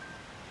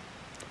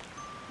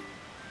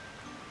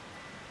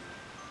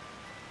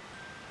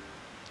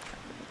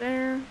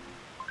 There.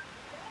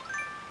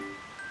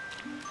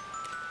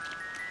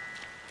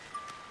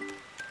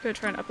 Gonna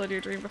try and upload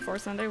your dream before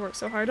Sunday. Worked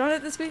so hard on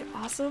it this week.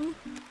 Awesome.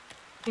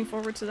 Looking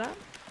forward to that.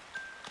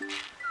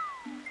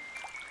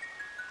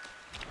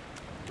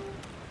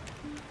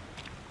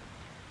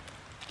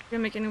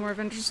 Gonna make any more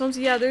adventure films?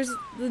 Yeah, there's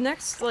the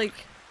next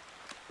like.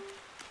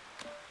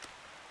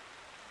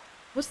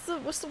 What's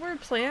the word?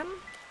 Plan?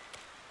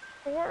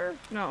 For?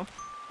 No.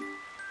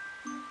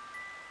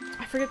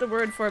 I forget the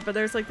word for it, but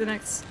there's like the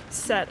next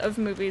set of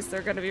movies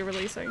they're gonna be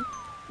releasing.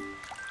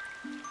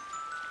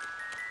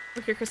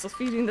 Look at Crystal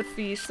feeding the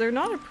fish. They're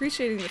not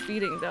appreciating the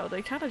feeding though.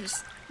 They kind of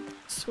just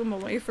swim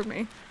away from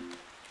me.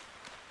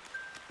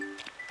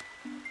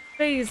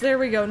 Phase, there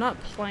we go. Not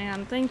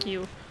plan. Thank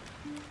you.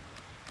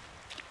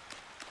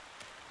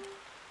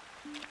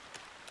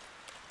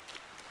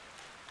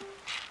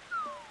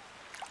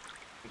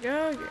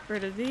 There we go. Get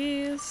rid of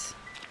these.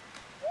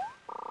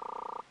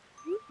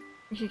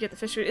 You can get the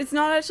fish food. It's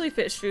not actually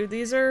fish food.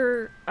 These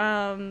are,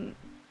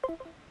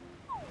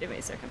 give me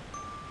a second.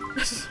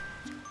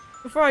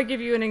 Before I give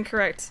you an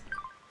incorrect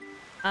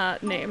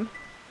name.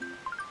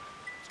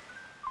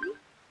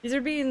 These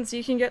are beans.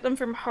 You can get them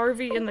from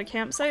Harvey in the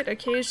campsite.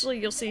 Occasionally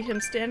you'll see him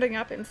standing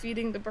up and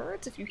feeding the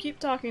birds. If you keep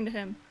talking to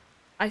him,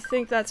 I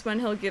think that's when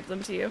he'll give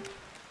them to you.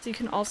 So you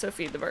can also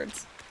feed the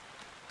birds.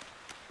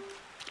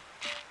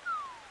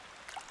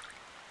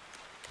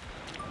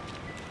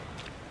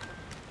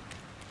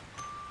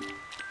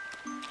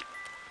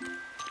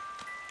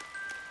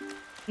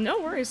 No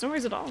worries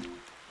at all.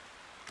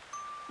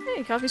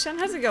 Hey, Coffee Shen,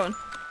 how's it going?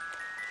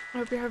 I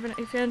hope you're having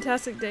a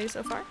fantastic day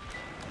so far.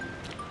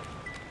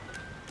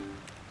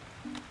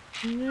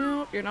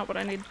 Nope, you're not what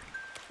I need.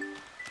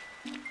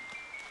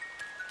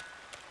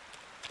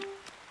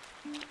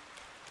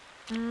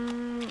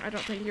 I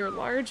don't think you're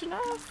large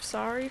enough.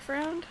 Sorry,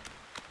 friend.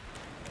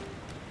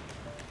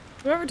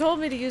 Whoever told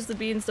me to use the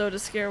beans, though, to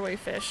scare away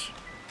fish.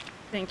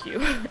 Thank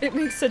you. It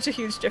makes such a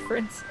huge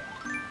difference.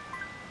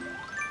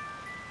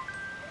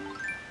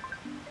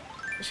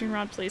 Fishing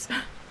rod, please.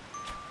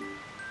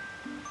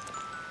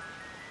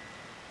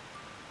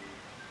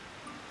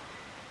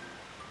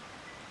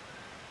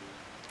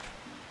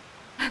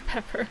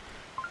 pepper.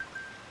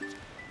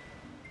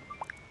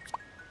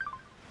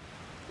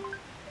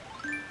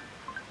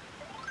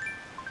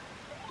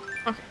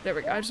 Okay, there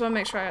we go. I just want to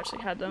make sure I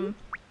actually had them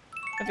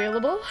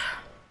available.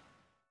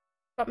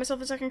 Bought myself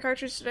a second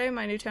cartridge today.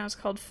 My new town is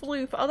called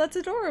Floop. Oh, that's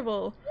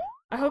adorable!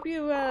 I hope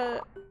you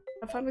have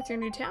fun with your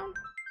new town.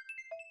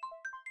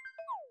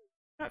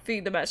 Not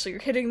feeding them, actually.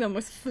 You're hitting them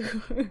with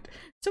food.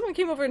 If someone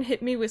came over and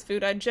hit me with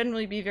food, I'd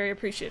generally be very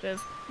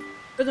appreciative.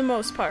 For the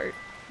most part.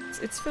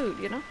 It's food,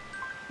 you know?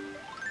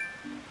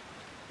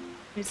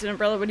 Needs an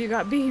umbrella when you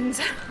got beans.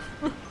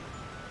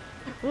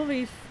 We'll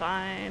be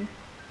fine.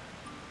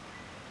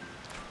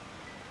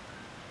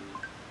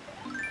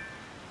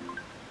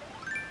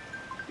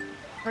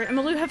 Alright,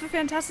 Amiibo, have a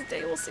fantastic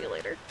day. We'll see you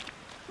later.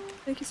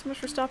 Thank you so much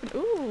for stopping.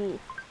 Ooh,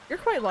 you're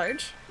quite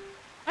large.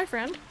 Hi,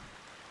 friend.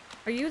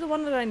 Are you the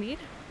one that I need?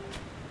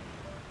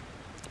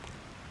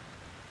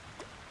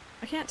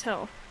 I can't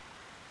tell.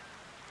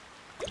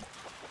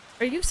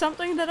 Are you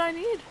something that I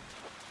need?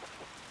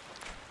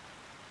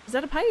 Is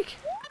that a pike?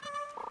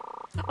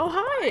 Oh,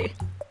 hi!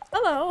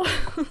 Hello!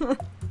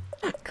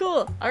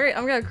 Cool. Alright,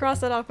 I'm gonna cross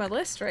that off my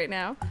list right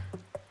now.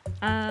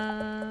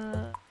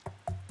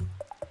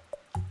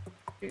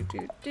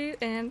 Do,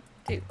 and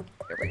do.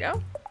 There we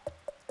go.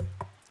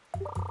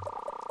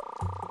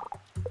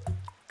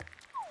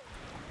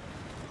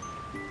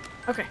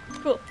 Okay,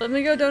 cool. Let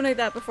me go donate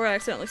that before I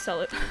accidentally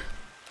sell it.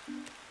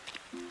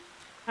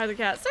 Hi, the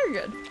cats. They're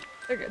good.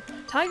 They're good.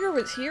 Tiger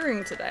was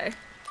hearing today.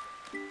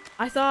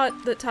 I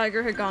thought that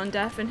Tiger had gone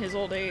deaf in his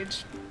old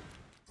age.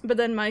 But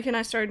then Mike and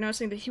I started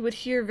noticing that he would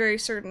hear very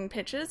certain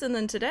pitches, and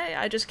then today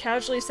I just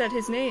casually said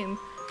his name,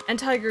 and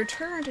Tiger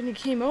turned and he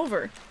came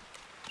over.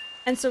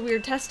 And so we were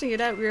testing it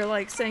out, we were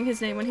like saying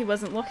his name when he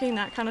wasn't looking,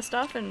 that kind of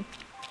stuff, and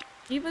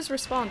he was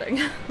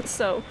responding.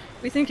 So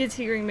we think his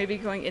hearing may be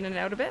going in and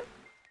out a bit.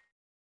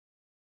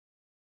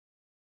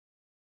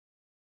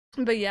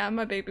 But yeah,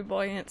 my baby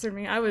boy answered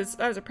me. I was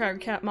a proud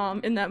cat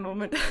mom in that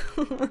moment.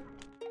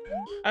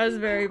 I was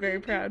very, very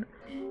proud.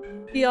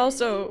 He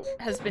also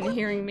has been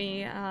hearing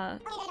me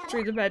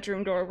through the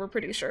bedroom door, we're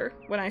pretty sure,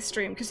 when I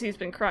stream, because he's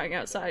been crying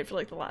outside for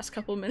like the last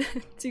couple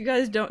minutes. You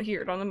guys don't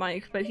hear it on the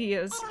mic, but he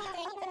is.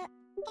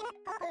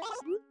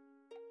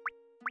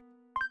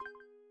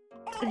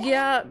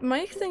 Yeah,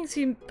 Mike thinks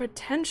he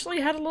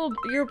potentially had a little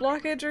ear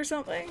blockage or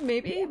something,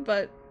 maybe,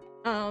 but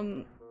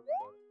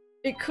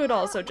it could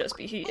also just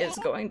be he is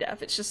going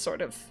deaf. It's just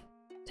sort of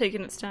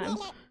taking its time.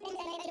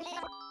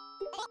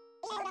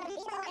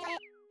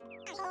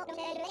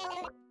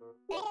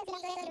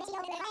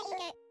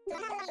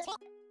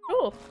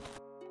 Cool.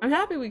 I'm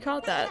happy we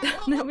caught that.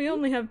 Now we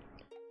only have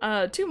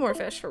 2 more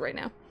fish for right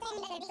now.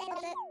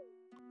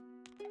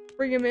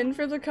 Bring him in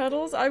for the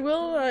cuddles. I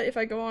will, if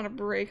I go on a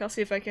break, I'll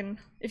see if I can,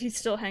 if he's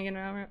still hanging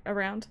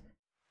around.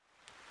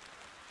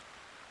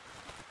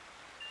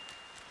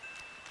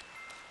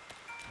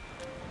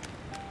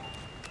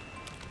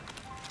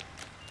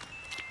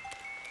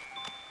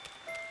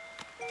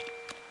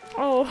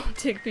 Oh,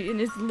 Digby in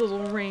his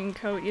little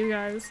raincoat, you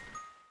guys.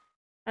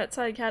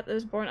 Outside cat that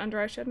was born under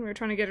our shed and we were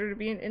trying to get her to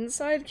be an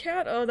inside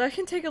cat. Oh, that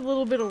can take a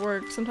little bit of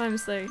work.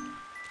 Sometimes they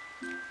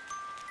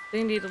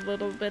need a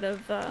little bit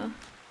of,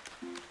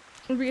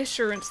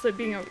 reassurance that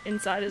being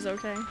inside is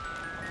okay.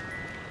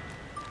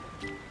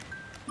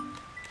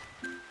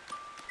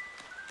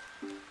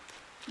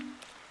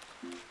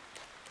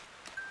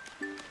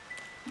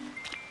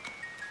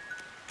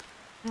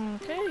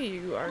 Okay,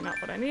 you are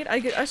not what I need.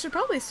 I should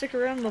probably stick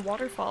around in the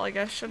waterfall, I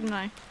guess, shouldn't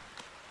I?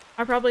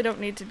 I probably don't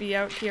need to be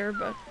out here,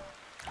 but...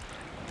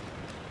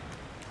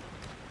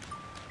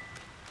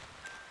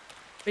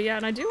 But yeah,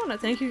 and I do want to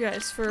thank you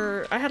guys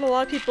for- I had a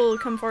lot of people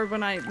come forward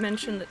when I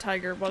mentioned that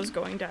Tiger was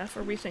going deaf,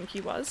 or we think he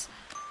was.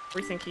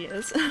 We think he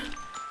is.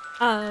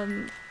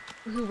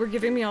 Who were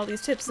giving me all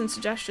these tips and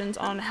suggestions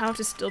on how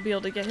to still be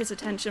able to get his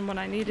attention when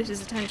I needed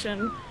his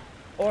attention,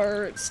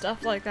 or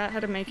stuff like that,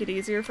 how to make it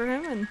easier for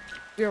him, and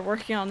we were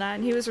working on that,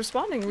 and he was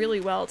responding really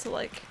well to,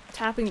 like,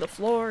 tapping the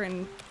floor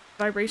and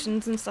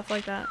vibrations and stuff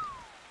like that.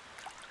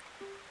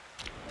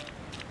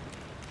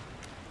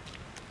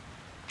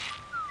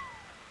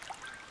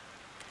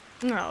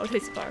 Oh,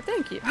 tasty flower,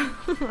 thank you.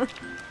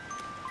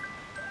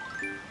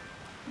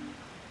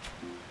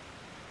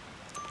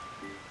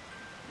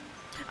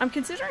 I'm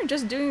considering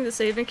just doing the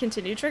save and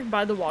continue trick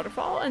by the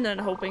waterfall and then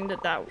hoping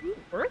that that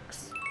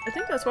works. I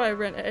think that's what I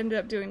ended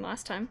up doing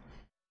last time.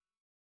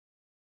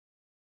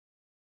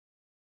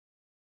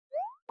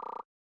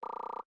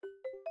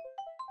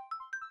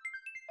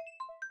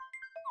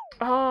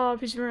 Oh,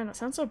 Pigeon, that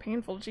sounds so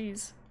painful,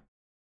 jeez.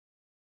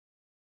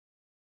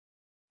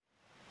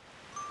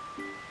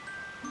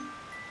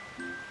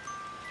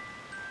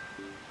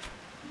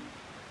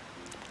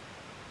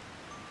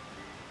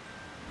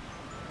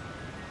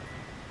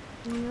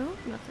 Nope,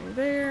 nothing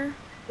there.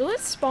 Will it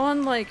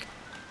spawn, like,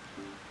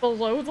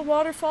 below the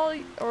waterfall,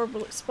 or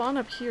will it spawn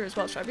up here as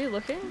well? Should I be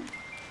looking?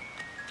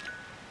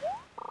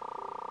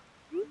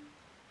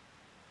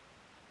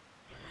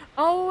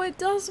 Oh, it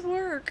does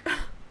work!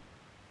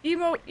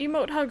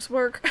 Emote hugs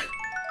work.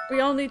 We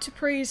all need to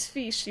praise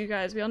Fish, you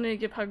guys. We all need to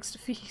give hugs to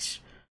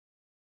Fish.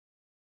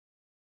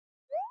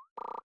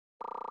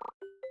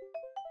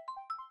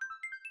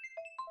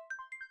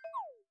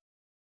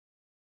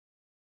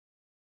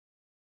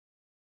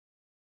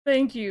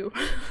 Thank you.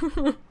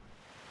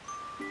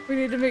 We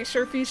need to make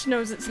sure Fish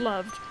knows it's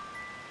loved.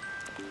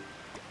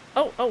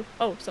 Oh, oh,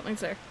 oh,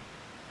 something's there.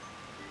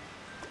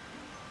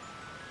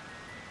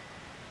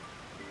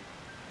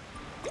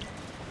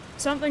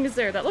 Something is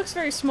there. That looks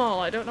very small.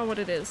 I don't know what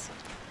it is.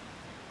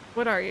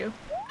 What are you?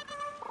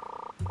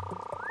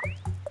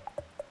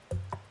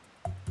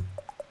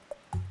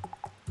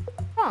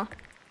 Huh.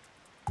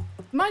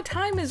 My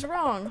time is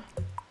wrong.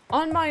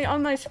 On my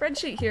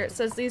spreadsheet here it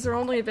says these are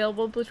only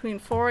available between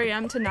 4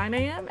 AM to 9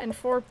 AM and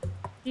 4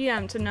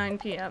 PM to 9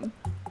 PM.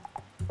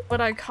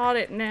 But I caught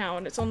it now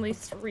and it's only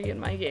 3 in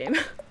my game.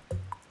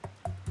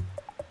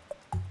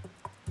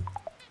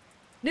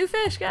 New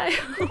fish guy!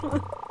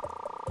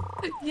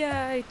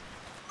 Yay!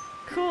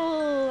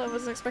 Cool! I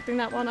wasn't expecting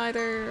that one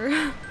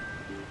either.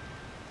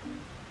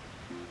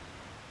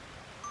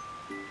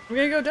 I'm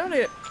gonna go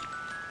donate it.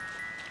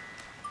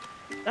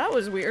 That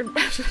was weird.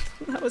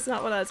 That was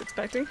not what I was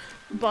expecting.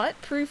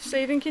 But proof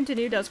save and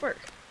continue does work.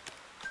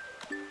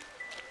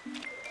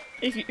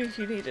 If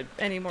you needed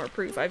any more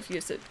proof, I've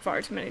used it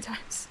far too many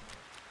times.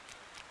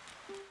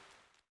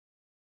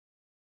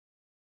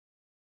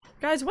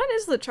 Guys, when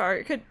is the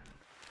chart?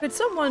 Could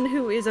someone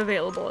who is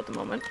available at the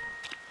moment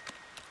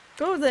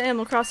go to the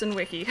Animal Crossing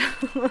wiki,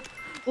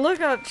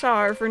 look up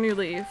char for New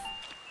Leaf.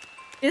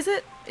 Is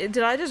it? Did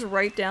I just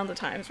write down the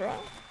times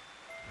wrong?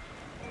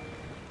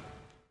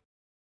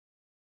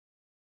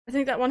 I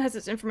think that one has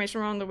its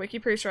information wrong on the wiki.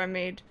 Pretty sure I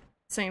made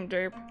the same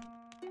derp.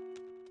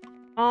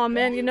 Aw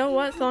man, you know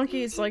what?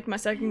 Thonky is like my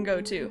second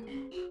go-to.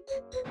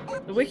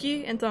 The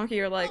wiki and Thonky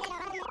are like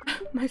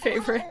my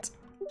favorite.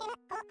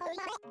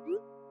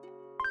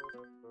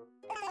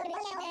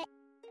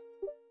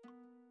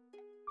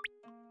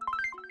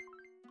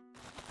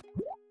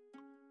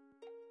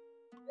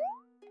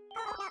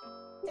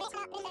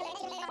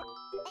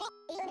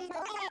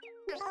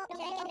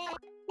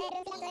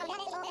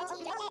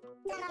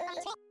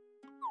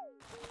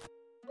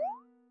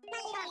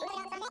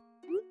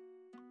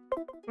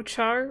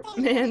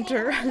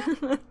 Charmander.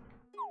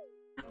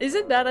 Is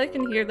it that I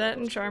can hear that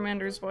in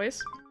Charmander's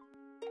voice?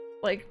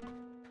 Like,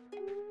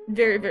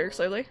 very, very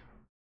slowly.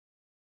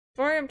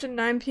 4 AM to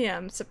 9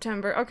 PM,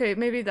 September. Okay,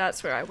 maybe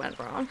that's where I went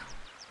wrong.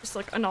 Just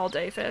like an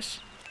all-day fish.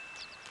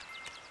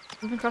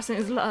 Animal Crossing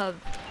is love.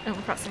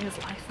 Animal Crossing is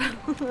life.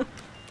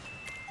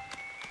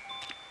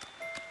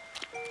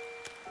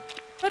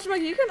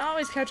 But you can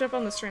always catch up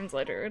on the streams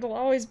later. It'll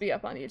always be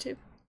up on YouTube.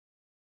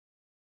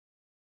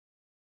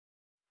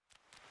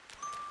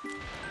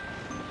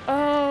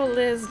 Oh,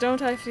 Liz,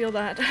 don't I feel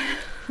that?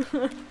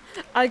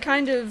 I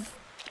kind of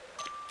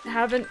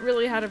haven't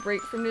really had a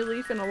break from New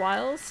Leaf in a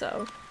while,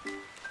 so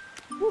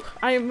whew,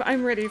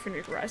 I'm ready for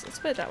New Horizons.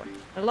 Put it that way.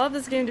 I love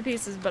this game to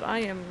pieces, but I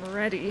am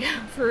ready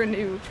for a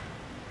new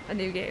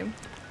game.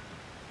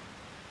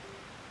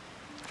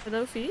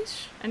 Hello,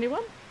 Fish?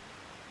 Anyone?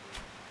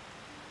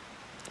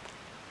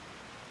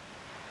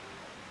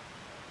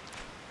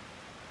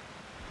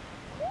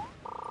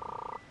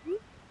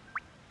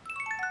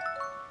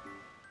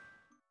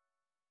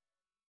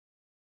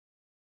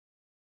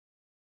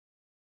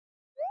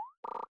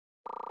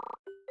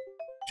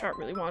 Chart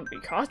really wanted to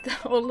be caught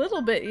though. A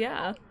little bit,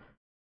 yeah.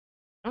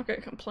 Not gonna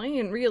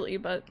complain really,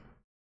 but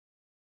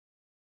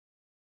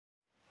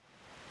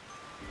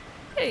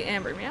hey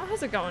Amber Meow,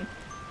 how's it going?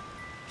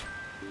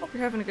 Hope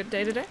you're having a good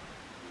day today.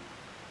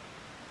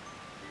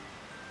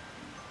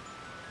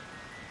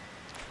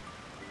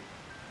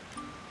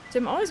 So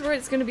I'm always worried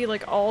it's gonna be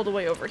like all the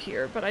way over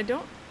here, but I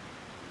don't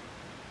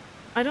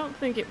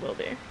think it will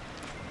be.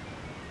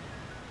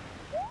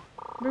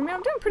 But I'm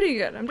doing pretty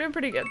good. I'm doing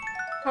pretty good.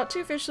 Caught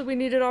 2 fish that we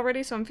needed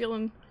already, so I'm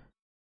feeling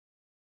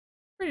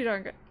pretty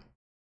darn good.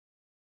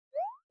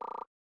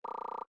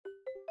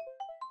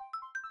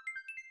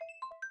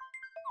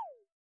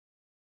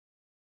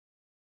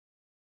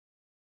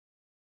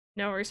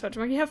 No worries, Fudge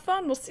Monkey. Have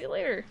fun. We'll see you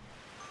later.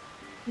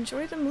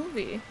 Enjoy the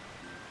movie.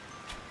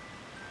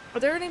 Are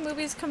there any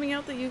movies coming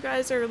out that you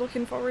guys are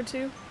looking forward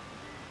to?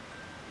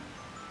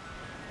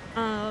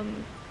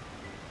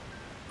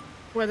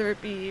 Whether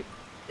it be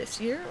this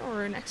year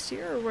or next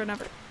year or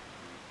whenever.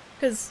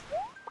 Because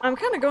I'm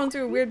kind of going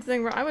through a weird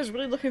thing where I was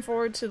really looking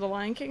forward to The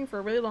Lion King for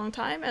a really long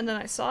time, and then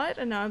I saw it,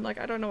 and now I'm like,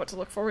 I don't know what to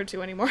look forward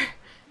to anymore.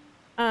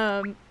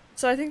 So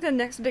I think the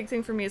next big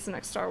thing for me is the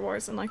next Star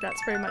Wars, and like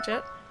that's pretty much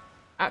it.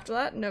 After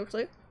that, no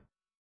clue.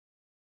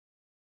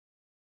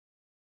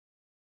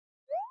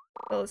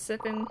 Will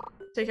sip and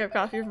take out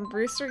coffee from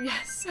Brewster?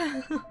 Yes!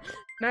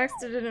 Max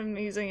did an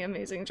amazing,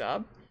 amazing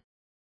job.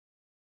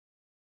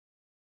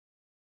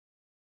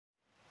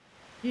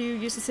 You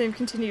use the same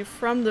continue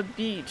from the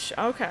beach.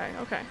 Okay,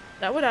 okay.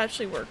 That would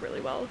actually work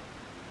really well.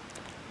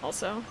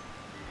 Also.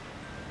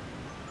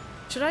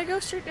 Should I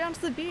go straight down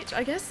to the beach?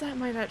 I guess that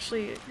might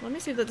actually... Let me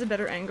see if that's a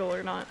better angle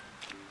or not.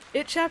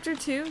 It chapter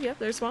 2. Yep,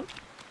 there's one.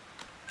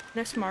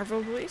 Next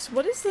Marvel release?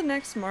 What is the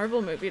next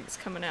Marvel movie that's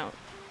coming out?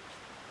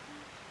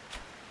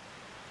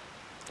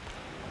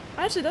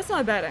 Actually, that's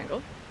not a bad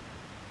angle.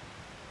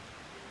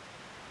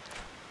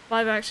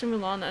 Live action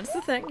Mulan, that's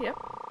the thing, yep.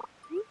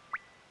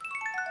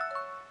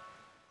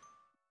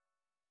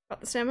 Got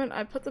the salmon.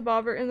 I put the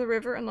bobber in the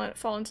river and let it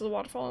fall into the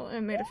waterfall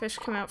and made a fish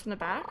come out from the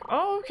back.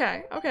 Oh,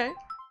 okay, okay.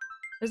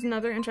 There's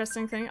another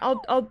interesting thing.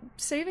 I'll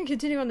save and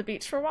continue on the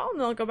beach for a while, and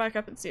then I'll go back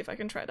up and see if I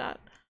can try that.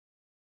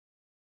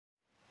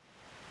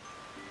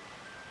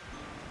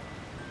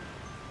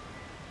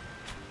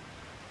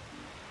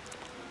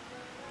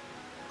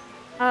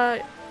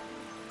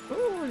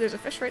 Ooh, there's a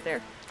fish right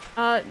there.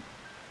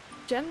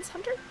 Jens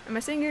Hunter? Am I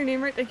saying your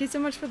name right? Thank you so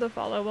much for the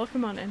follow.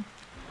 Welcome on in.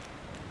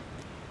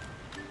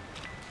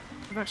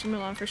 I've actually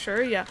Mulan for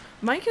sure, yeah.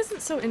 Mike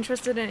isn't so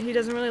interested in it. He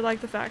doesn't really like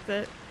the fact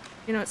that,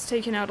 you know, it's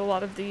taken out a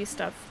lot of the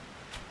stuff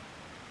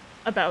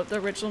about the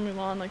original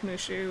Mulan, like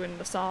Mushu and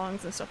the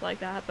songs and stuff like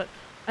that, but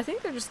I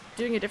think they're just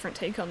doing a different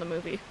take on the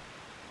movie.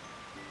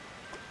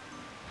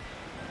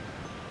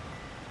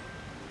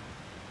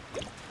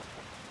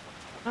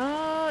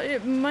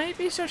 It might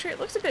be so true. It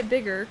looks a bit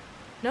bigger.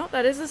 No,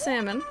 that is a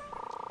salmon.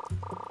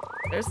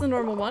 There's the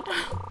normal one.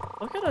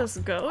 Look at us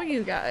go,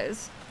 you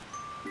guys.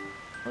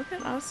 Look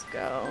at us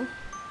go.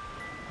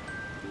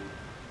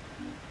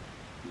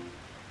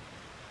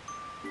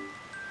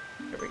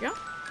 There we go.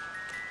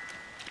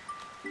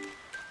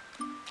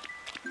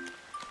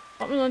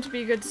 Want Mulan to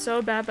be good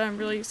so bad, but I'm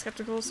really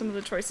skeptical of some of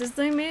the choices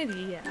they made?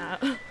 Yeah.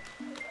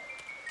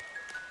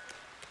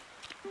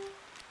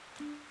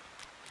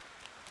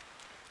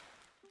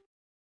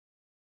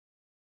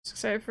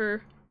 Excited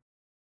for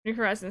New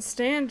Horizons.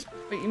 Stand?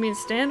 Wait, you mean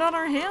stand on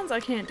our hands? I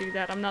can't do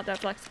that. I'm not that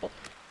flexible.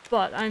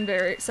 But I'm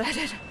very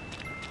excited.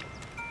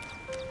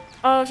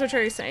 Oh,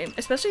 Shocherry, same.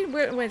 Especially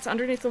when it's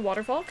underneath the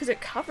waterfall, because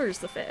it covers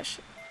the fish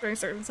during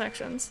certain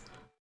sections.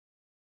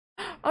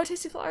 Oh,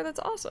 tasty flower, that's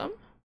awesome.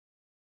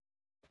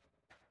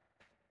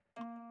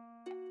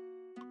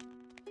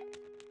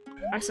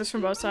 Access from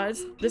both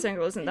sides. This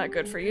angle isn't that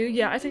good for you.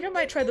 Yeah, I think I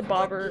might try the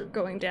bobber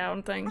going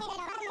down thing.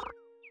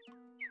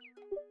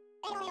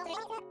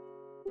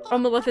 Oh,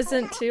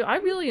 Maleficent too. I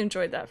really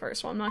enjoyed that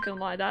first one, I'm not gonna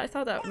lie. I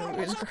thought that movie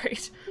was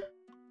great.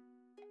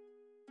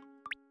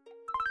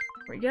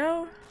 There we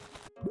go.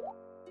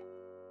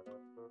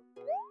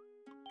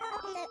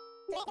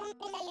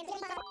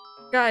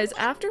 Guys,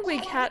 after we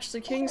catch the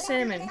king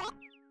salmon,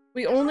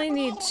 we only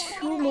need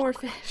 2 more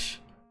fish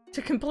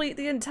to complete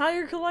the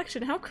entire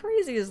collection. How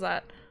crazy is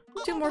that?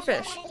 2 more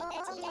fish.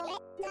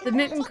 The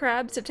mitten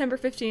crab, September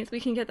 15th,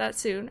 we can get that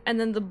soon. And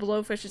then the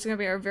blowfish is gonna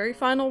be our very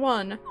final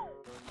one,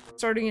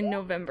 starting in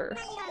November.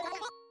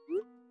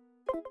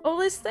 Oh,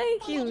 Liz,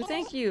 thank you!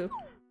 Thank you!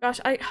 Gosh,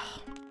 I've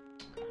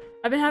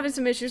been having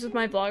some issues with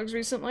my vlogs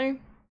recently.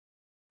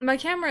 My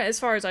camera, as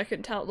far as I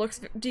can tell, looks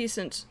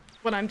decent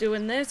when I'm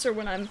doing this or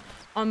when I'm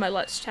on my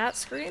Let's Chat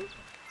screen.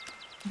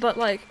 But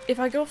like, if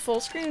I go full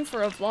screen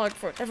for a vlog,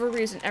 for whatever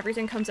reason,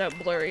 everything comes out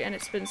blurry, and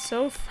it's been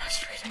so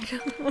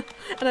frustrating.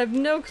 And I have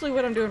no clue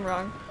what I'm doing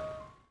wrong.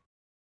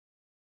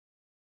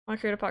 I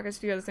create a podcast, a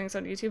few other things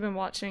on YouTube, and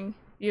watching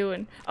you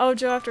and— oh,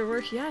 Joe after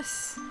work,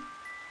 yes!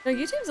 No,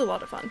 YouTube's a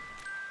lot of fun.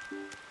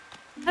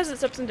 Has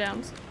its ups and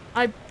downs.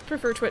 I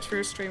prefer Twitch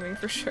for streaming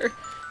for sure.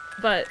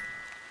 But,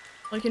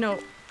 like, you know,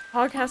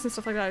 podcasts and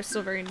stuff like that are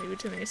still very new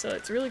to me, so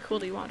it's really cool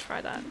that you want to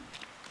try that.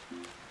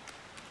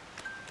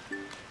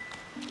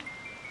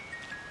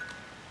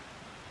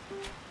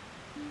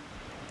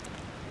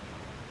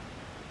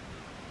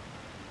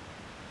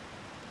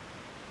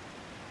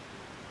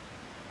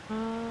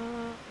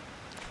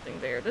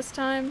 Nothing there this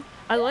time.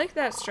 I like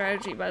that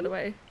strategy, by the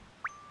way.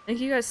 Thank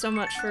you guys so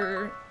much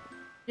for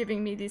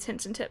giving me these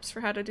hints and tips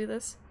for how to do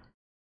this.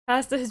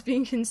 Pasta is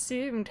being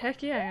consumed.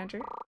 Heck yeah,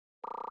 Andrew.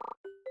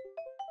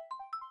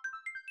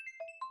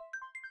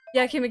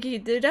 Yeah,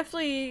 Kimiki, they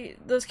definitely—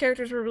 those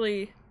characters were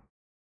really—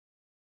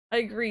 I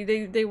agree,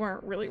 they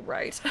weren't really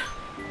right.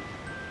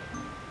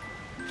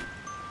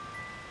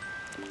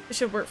 It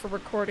should work for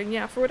recording.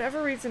 Yeah, for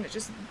whatever reason it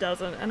just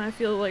doesn't, and I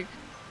feel like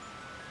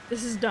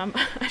this is dumb.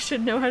 I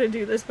should know how to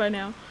do this by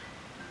now.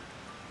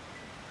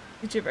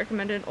 YouTube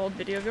recommended an old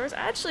video of yours.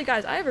 Actually,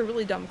 guys, I have a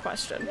really dumb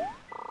question.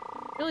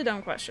 Really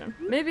dumb question.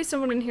 Maybe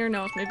someone in here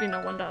knows, maybe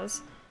no one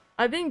does.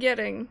 I've been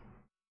getting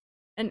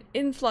an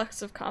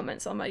influx of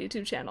comments on my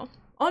YouTube channel.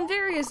 On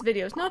various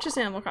videos, not just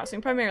Animal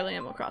Crossing, primarily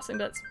Animal Crossing,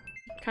 that's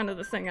kind of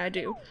the thing I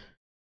do.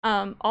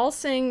 All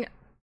saying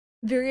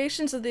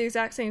variations of the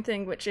exact same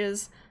thing, which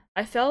is,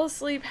 I fell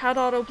asleep, had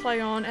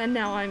autoplay on, and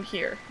now I'm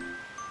here.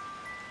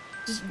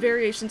 Just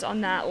variations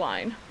on that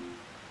line.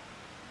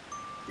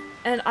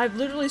 And I've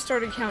literally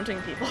started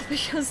counting people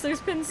because there's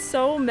been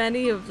so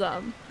many of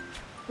them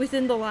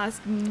within the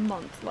last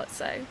month, let's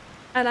say.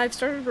 And I've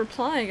started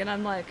replying and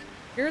I'm like,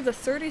 you're the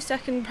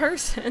 32nd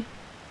person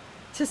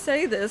to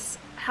say this.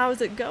 How's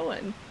it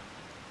going?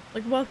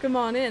 Like, welcome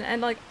on in.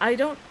 And like, I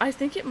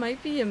think it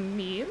might be a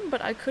meme,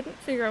 but I couldn't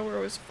figure out where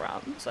it was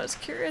from. So I was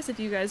curious if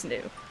you guys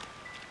knew.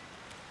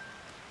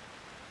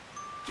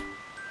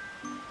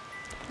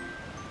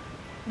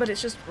 but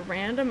it's just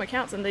random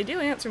accounts, and they do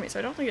answer me, so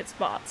I don't think it's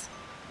bots.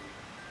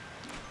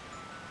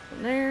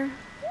 In there.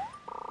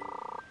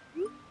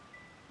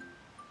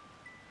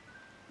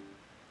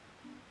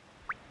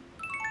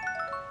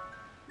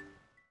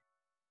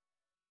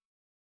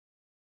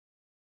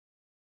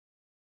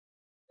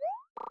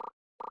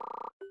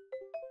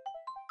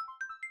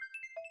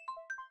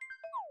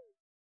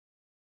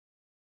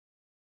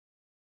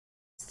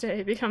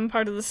 Stay, become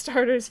part of the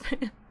starters,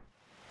 man.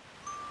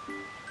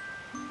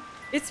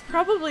 It's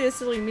probably a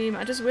silly meme,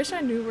 I just wish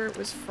I knew where it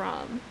was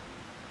from.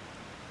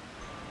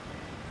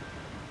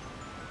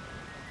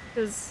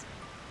 Because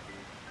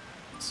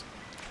it's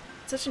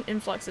such an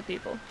influx of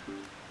people.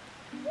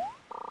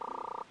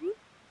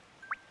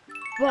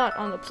 But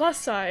on the plus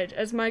side,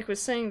 as Mike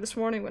was saying this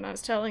morning when I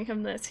was telling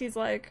him this, he's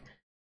like,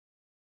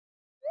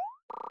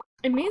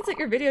 it means that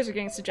your videos are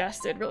getting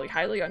suggested really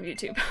highly on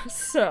YouTube,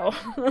 so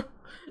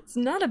it's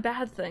not a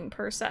bad thing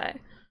per se.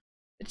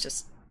 It's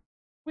just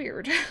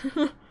weird.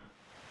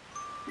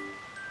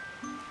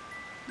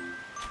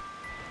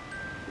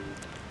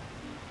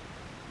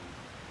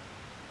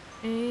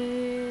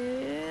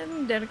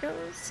 And down it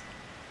goes.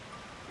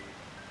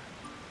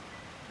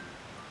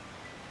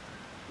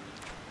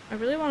 I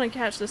really want to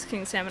catch this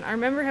king salmon. I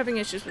remember having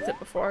issues with it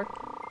before.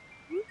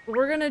 But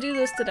we're gonna do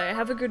this today. I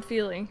have a good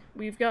feeling.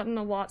 We've gotten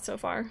a lot so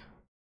far.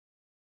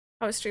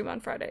 I was stream on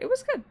Friday. It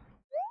was good.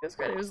 It was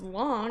good. It was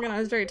long and I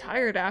was very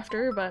tired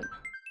after, but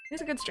it was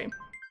a good stream.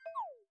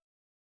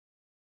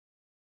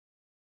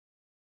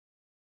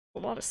 A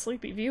lot of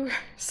sleepy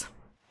viewers.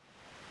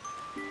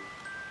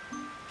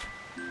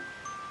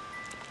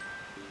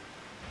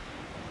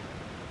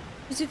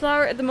 Juicy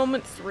flower at the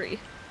moment 3.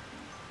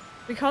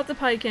 We caught the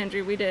pike,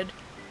 Andrew, we did.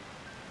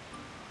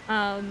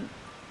 I'm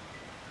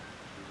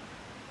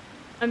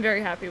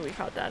very happy we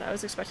caught that. I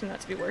was expecting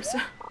that to be worse.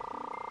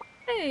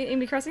 Hey,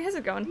 Amy Crossy, how's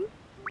it going?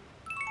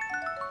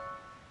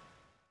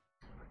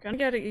 We're gonna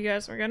get it, you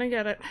guys. We're gonna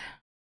get it.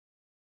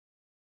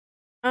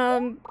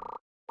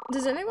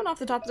 Does anyone off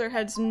the top of their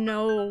heads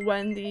know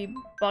when the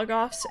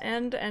bug-offs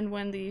end and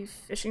when the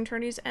fishing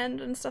tourneys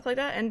end and stuff like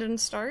that? End and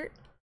start?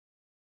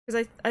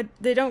 Because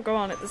they don't go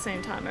on at the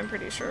same time, I'm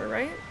pretty sure,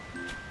 right?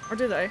 Or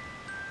do they?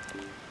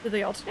 Do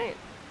they alternate?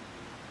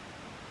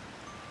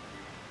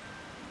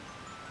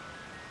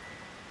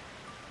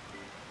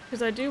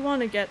 Because I do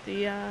want to get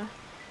the,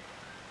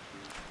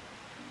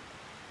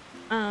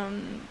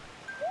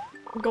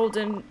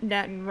 golden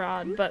net and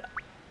rod, but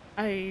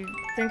I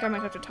think I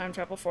might have to time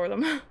travel for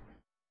them.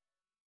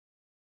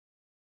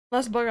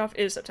 Last bug off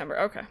is September,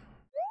 okay.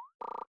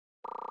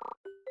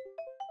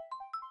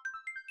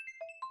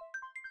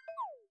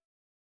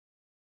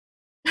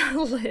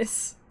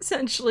 Liz,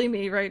 essentially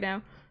me right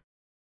now.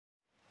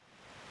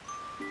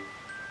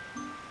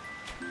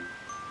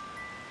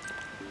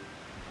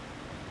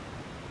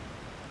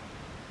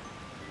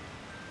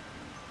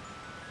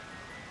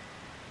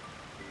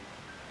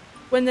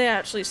 When they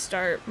actually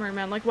start,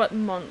 Merman, like what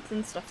month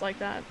and stuff like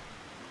that.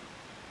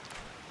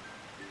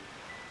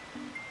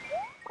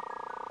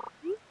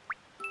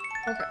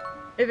 Okay.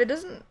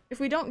 If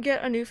we don't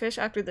get a new fish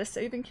after this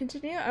save and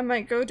continue, I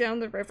might go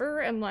down the river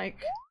and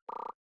like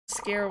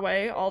scare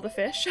away all the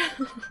fish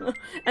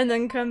and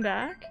then come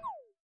back.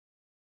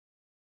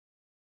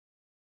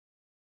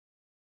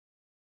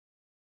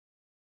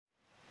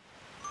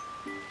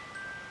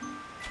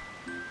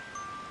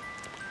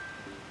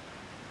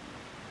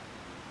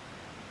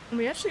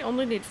 We actually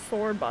only need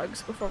 4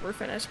 bugs before we're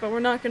finished, but we're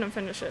not gonna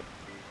finish it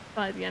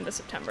by the end of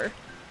September.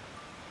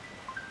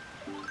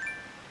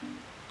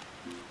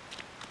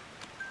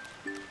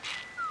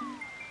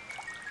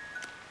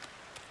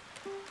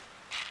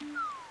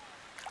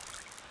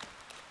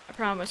 I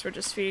promise we're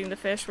just feeding the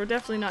fish. We're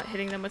definitely not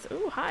hitting them with—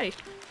 ooh, hi!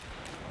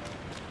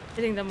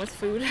 Hitting them with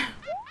food.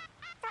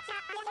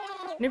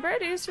 New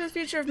bread used for the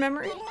future of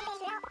memory?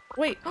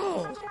 Wait,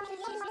 oh!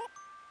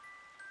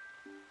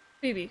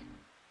 Phoebe.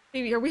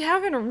 Phoebe, are we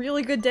having a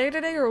really good day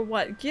today or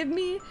what? Give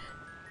me—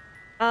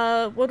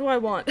 what do I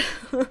want?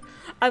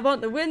 I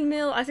want the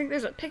windmill. I think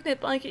there's a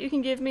picnic blanket you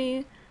can give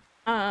me.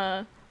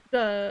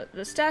 The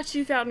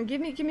statue fountain. Give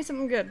me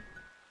something good.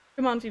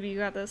 Come on, Phoebe, you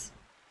got this.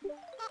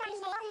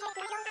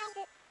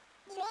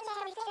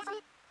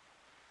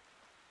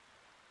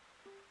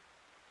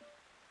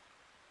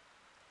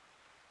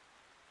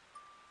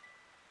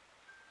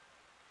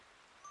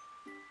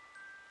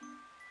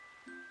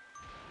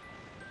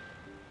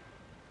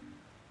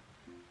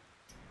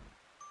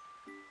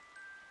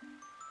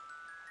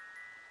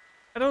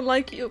 I don't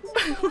like you.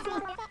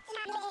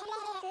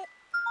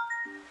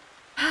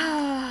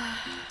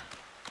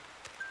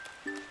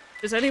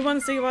 Does anyone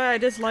see why I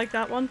dislike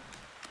that one?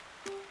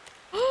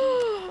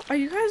 Are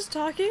you guys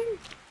talking?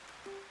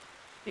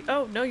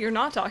 Oh, no, you're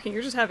not talking.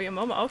 You're just having a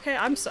moment. Okay,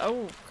 I'm so—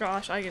 oh,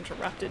 gosh, I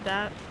interrupted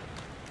that.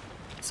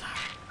 Sorry.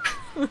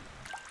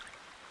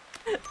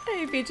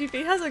 Hey,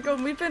 BGP, how's it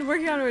going? We've been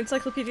working on our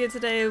encyclopedia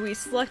today. We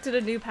selected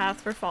a new path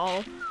for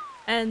fall.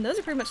 And those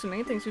are pretty much the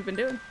main things we've been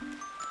doing.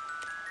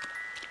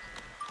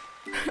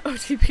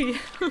 OTP.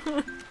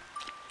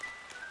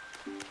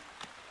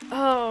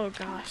 Oh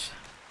gosh.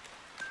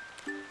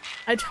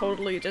 I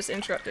totally just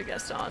interrupted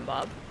Gaston,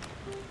 Bob.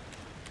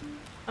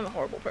 I'm a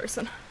horrible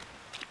person.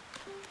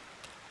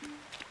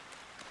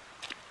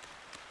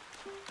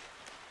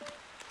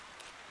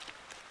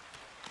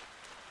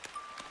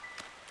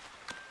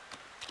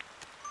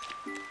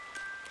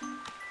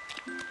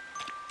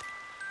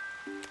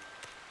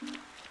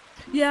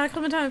 Yeah,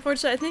 Clementine,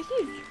 unfortunately, I think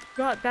he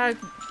got back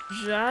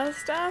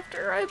just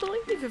after, I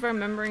believe, if I'm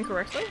remembering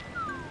correctly.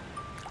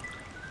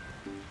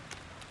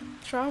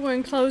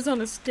 Drawing clothes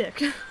on a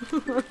stick.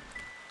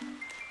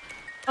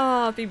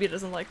 Ah, Phoebe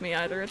doesn't like me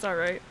either, it's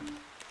alright.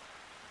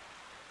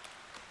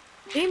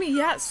 Amy,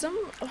 yeah,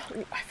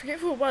 I forget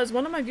who it was,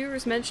 one of my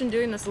viewers mentioned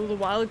doing this a little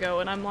while ago,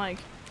 and I'm like,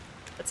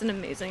 that's an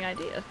amazing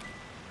idea.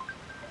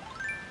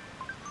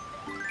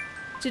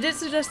 She did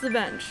suggest the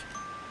bench.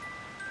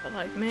 But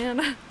like,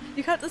 man,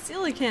 you got the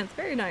coelacanth,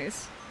 very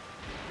nice.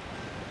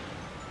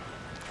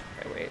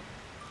 Okay, wait.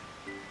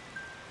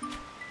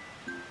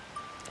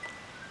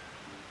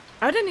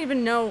 I didn't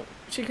even know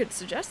she could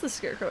suggest the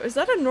scarecrow. Is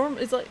that a norm?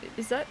 Is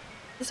that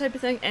the type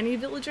of thing any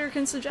villager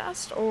can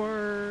suggest,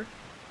 or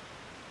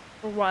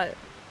what?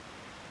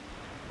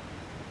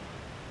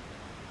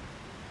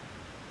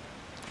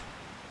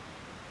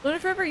 Lunar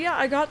Forever, yeah,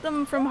 I got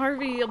them from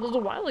Harvey a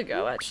little while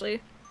ago,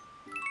 actually.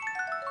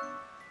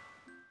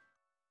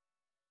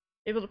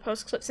 Able to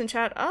post clips in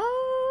chat?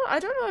 I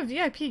don't know if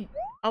VIP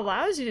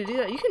allows you to do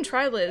that. You can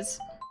try, Liz.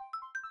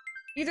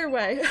 Either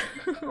way.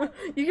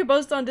 You can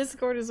post on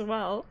Discord as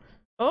well.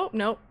 Oh,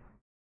 nope.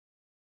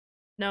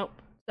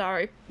 Nope.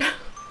 Sorry.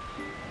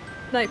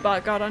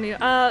 Nightbot got on you.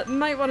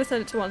 Might want to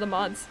send it to one of the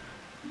mods.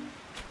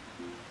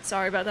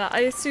 Sorry about that.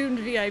 I assumed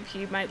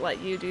VIP might let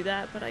you do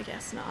that, but I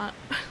guess not.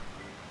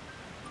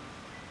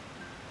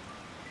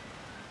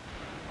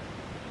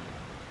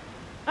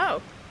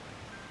 Oh.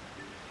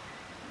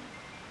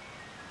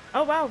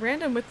 Oh wow,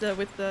 random with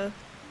the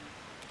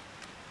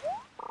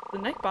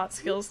Nightbot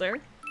skills there.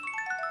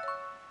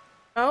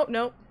 Oh,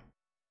 nope.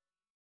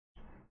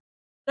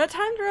 That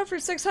timed her out for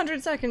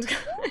 600 seconds.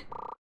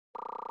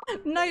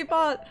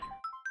 Nightbot!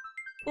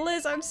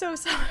 Liz, I'm so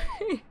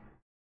sorry.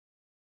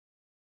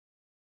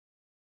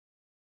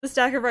 The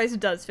stack of rice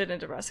does fit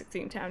into Rustic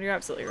Theme Town, you're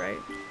absolutely right.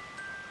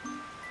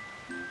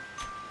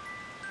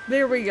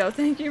 There we go,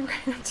 thank you,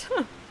 Rand.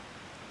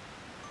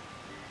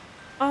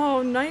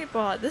 Oh,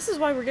 Nightbot, this is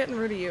why we're getting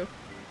rid of you.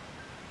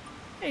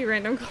 Hey,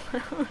 random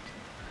cloud.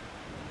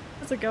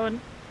 How's it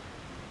going?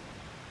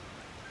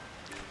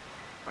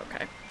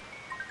 Okay.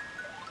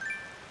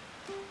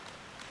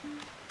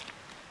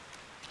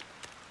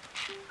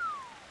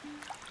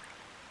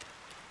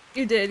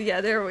 You did,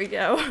 yeah, there we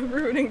go.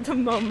 Ruining the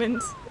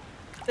moment.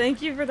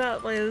 Thank you for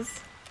that, Liz.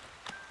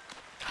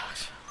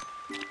 Gosh.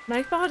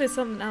 Nightbot is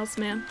something else,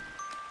 man.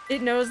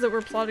 It knows that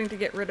we're plotting to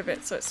get rid of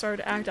it, so it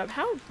started to act up.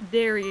 How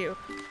dare you?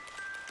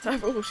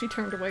 Oh, she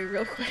turned away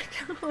real quick.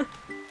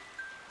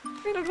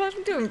 Random Clash,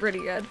 I'm doing pretty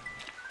good.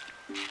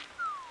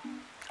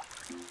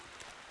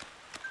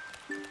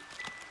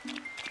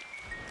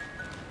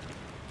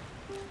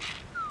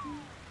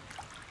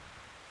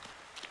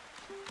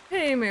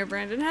 Hey, Mayor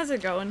Brandon, how's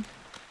it going?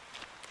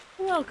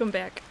 Welcome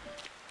back.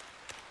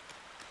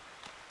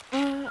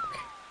 Okay.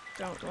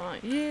 Don't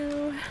want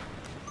you.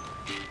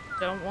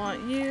 Don't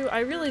want you. I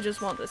really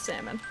just want the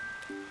salmon.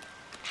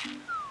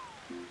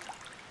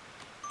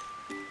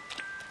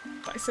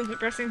 By simply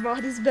pressing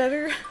bot is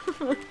better.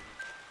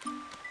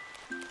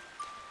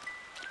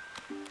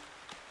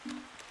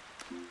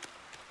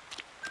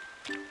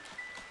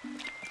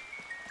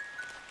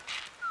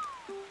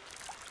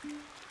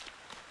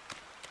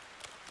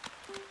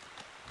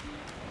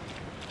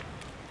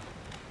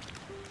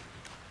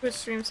 Twitch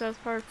stream South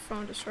Park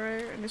Phone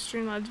Destroyer, and the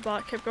Streamlabs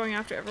bot kept going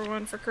after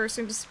everyone for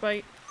cursing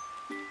despite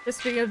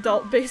this being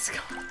adult-based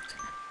content.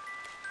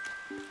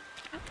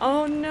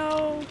 Oh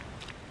no!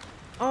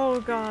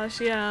 Oh gosh,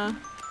 yeah.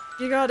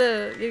 You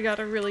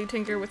gotta really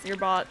tinker with your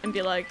bot and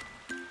be like,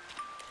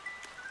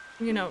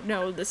 you know,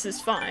 no, this is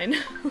fine.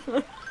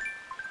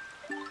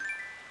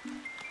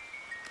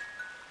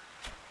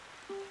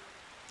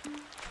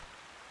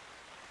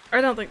 I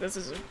don't think this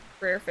is a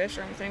rare fish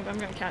or anything, but I'm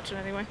gonna catch it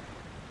anyway.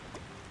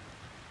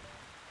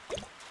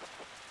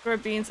 Or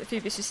beans, if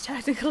she's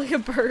technically a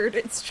bird.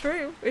 It's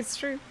true. It's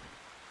true.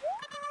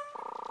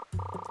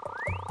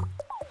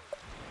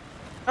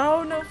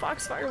 Oh no,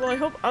 Foxfire. Well, I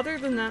hope other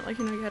than that, like,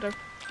 you know, you had a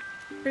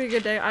pretty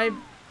good day.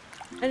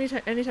 Any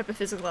type of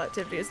physical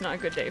activity is not a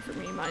good day for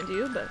me, mind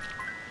you, but...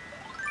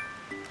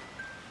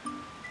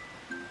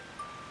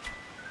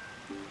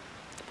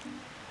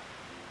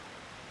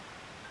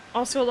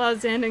 Also allow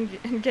Zan and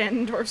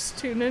Ganondorf's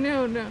too.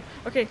 No.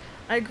 Okay,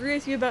 I agree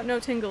with you about no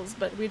tingles,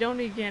 but we don't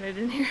need Ganon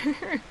in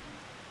here.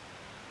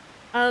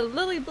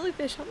 Lily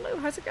Bluefish, hello,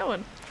 how's it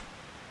going?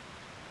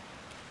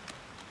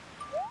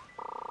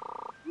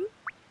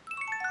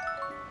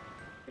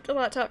 Picked a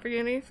laptop for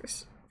uni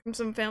from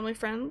some family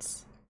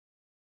friends.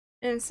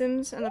 And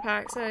Sims and the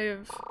packs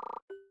is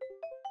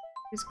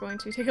going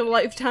to take a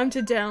lifetime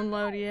to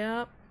download.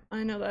 Yeah,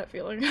 I know that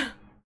feeling.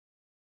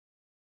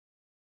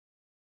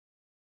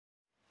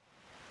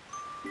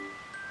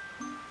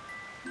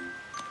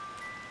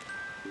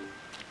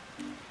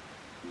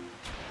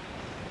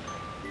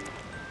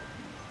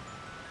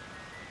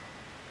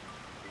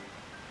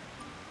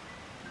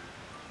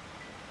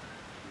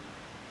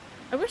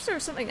 I wish there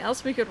was something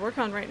else we could work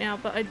on right now,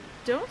 but I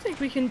don't think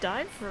we can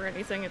dive for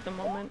anything at the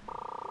moment.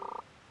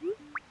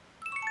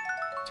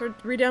 Tried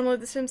to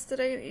re-download The Sims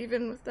today,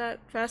 even with that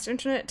fast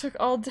internet, it took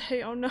all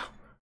day, oh no.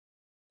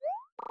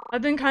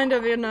 I've been kind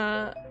of in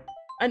an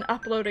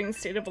uploading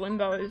state of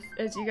limbo,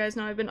 as you guys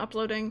know. I've been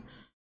uploading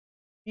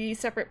the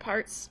separate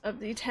parts of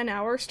the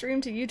 10-hour stream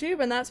to YouTube,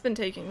 and that's been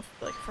taking,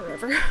 like,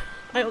 forever.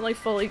 I only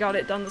fully got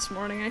it done this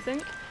morning, I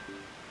think.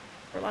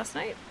 Or last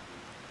night.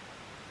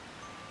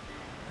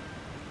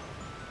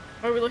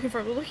 What are we looking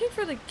for? We're looking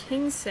for the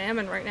king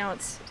salmon right now.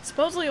 It's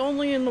supposedly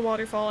only in the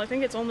waterfall. I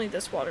think it's only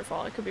this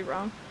waterfall. I could be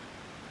wrong.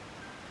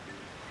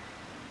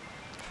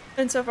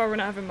 And so far we're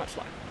not having much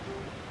luck.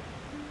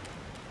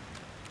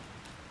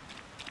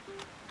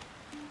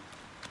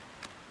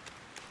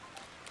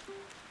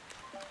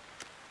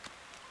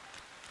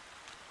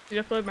 Did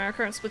you upload Mario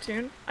Kart and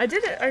Splatoon? I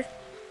did it!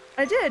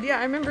 I did, yeah,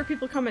 I remember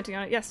people commenting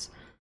on it, yes.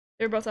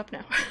 They're both up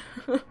now.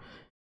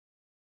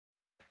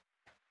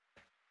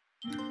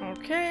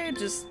 Okay,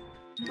 just...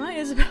 Bye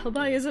Isabel,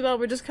 bye Isabel,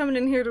 we're just coming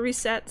in here to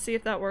reset, see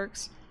if that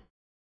works.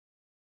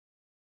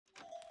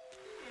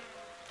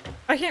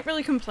 I can't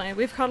really complain,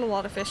 we've caught a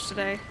lot of fish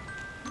today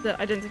that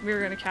I didn't think we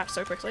were gonna catch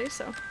so quickly,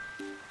 so...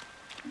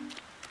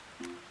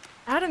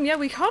 Adam, yeah,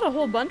 we caught a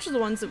whole bunch of the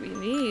ones that we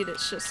need,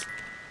 it's just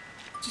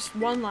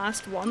one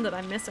last one that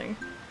I'm missing.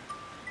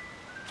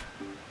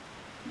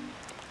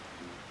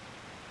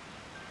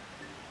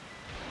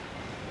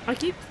 I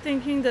keep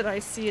thinking that I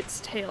see its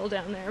tail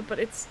down there, but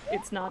it's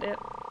not it.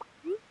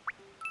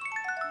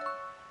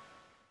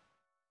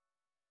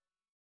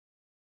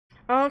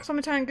 Oh,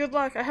 Clementine, good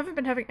luck! I haven't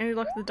been having any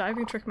luck with the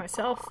diving trick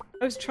myself.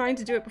 I was trying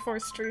to do it before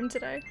stream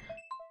today.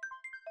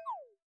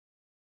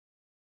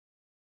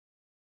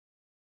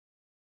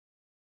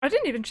 I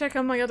didn't even check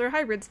on my other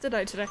hybrids, did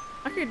I, today?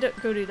 I could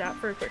go do that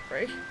for a quick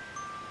break.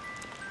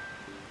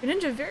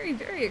 Ninja, very,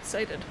 very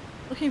excited.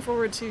 Looking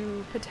forward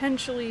to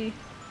potentially...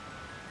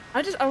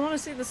 I want to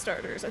see the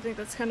starters. I think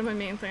that's kind of my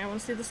main thing. I want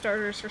to see the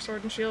starters for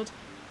Sword and Shield.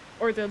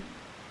 Or the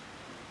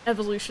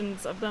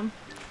evolutions of them.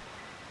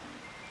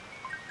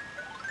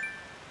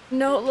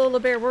 No, Lola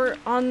Bear, we're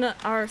on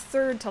our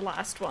third to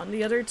last one.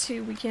 The other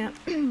two we can't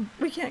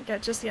we can't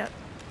get just yet.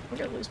 I'm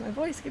gonna lose my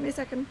voice, give me a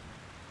second.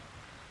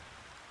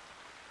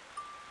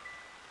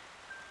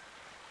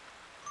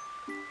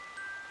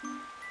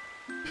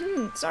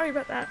 Sorry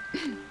about that.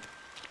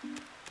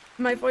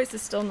 My voice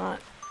is still not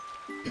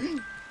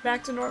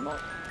back to normal.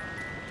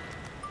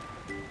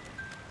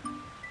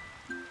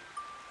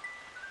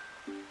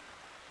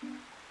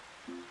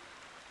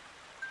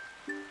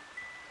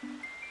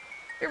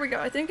 Here we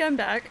go, I think I'm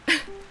back.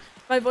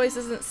 My voice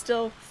isn't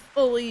still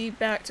fully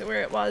back to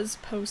where it was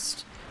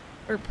post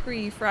or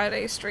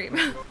pre-Friday stream.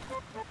 I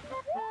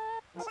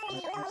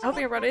hope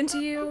I run into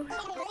you.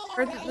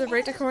 Heard that the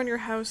right decor in your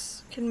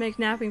house can make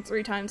napping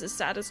 3 times as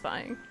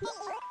satisfying.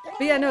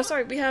 But yeah, no,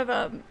 sorry, we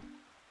have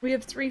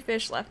 3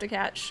 fish left to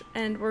catch,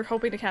 and we're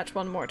hoping to catch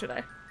 1 more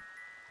today.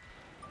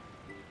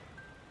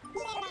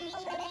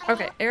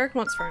 Okay, Eric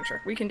wants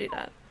furniture. We can do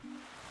that.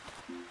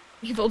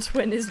 Evil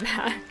Twin is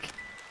back.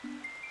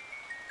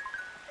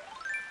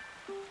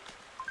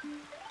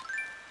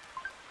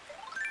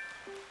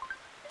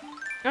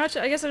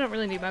 Gotcha, I guess I don't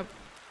really need my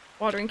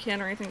watering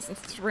can or anything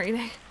since it's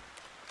raining.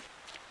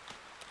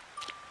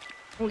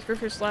 Only 4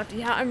 fish left.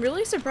 Yeah, I'm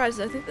really surprised.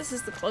 I think this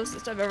is the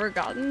closest I've ever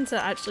gotten to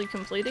actually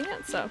completing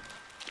it, so.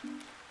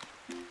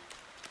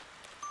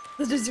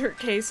 The dessert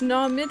case.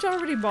 No, Midge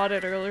already bought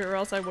it earlier or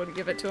else I wouldn't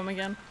give it to him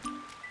again.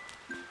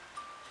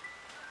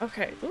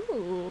 Okay,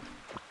 ooh.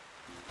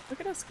 Look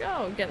at us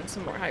go, getting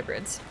some more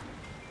hybrids.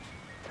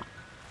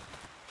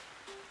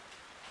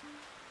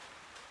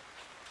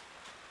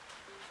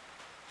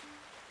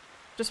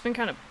 Just been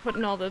kind of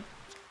putting all the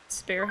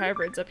spare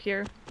hybrids up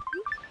here.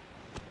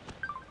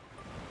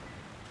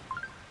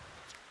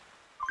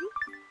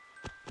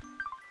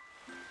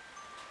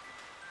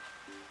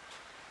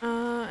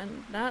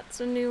 And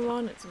that's a new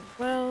one as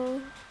well.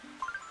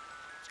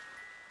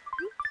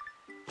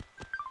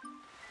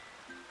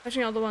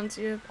 Catching all the ones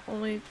you have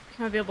only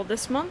become available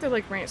this month, or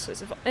like range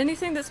exclusive.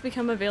 Anything that's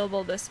become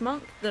available this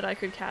month that I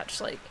could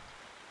catch like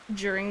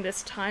during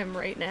this time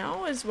right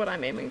now is what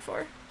I'm aiming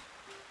for.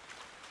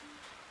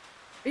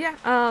 But yeah,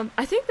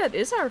 I think that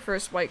is our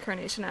first white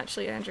carnation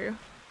actually, Andrew.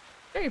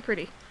 Very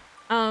pretty.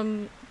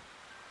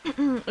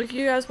 If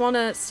you guys want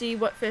to see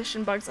what fish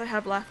and bugs I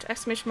have left,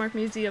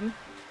 !museum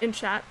in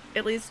chat.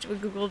 It leads to a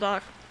Google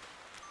Doc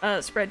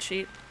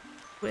spreadsheet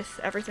with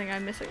everything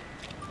I'm missing.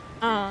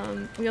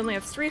 We only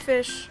have 3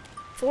 fish,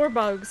 4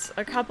 bugs,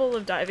 a couple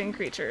of diving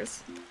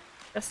creatures.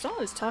 Gaston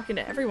is talking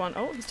to everyone.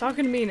 Oh, he's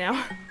talking to me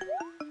now.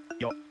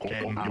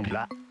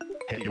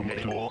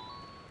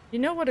 You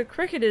know what a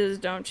cricket is,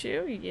 don't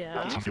you?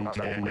 Yeah.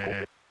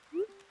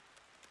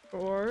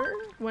 Or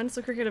when's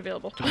the cricket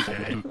available?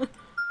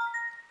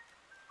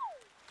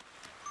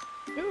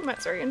 Ooh,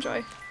 Matsuri,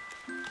 enjoy.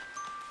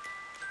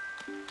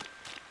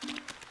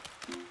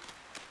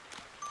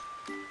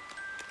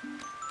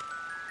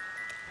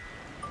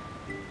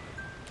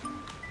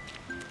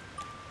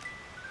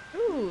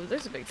 Ooh,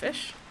 there's a big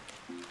fish.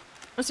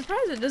 I'm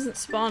surprised it doesn't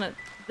spawn at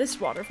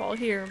this waterfall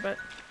here, but...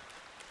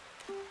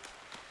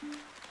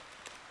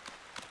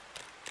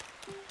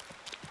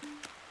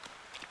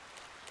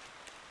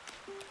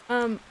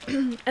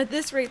 at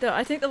this rate though,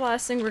 I think the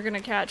last thing we're gonna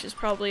catch is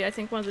probably, I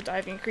think, one of the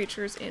diving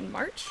creatures in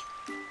March.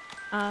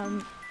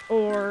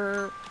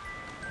 Or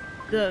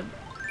the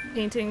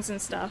paintings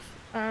and stuff,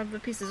 the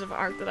pieces of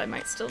art that I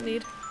might still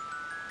need.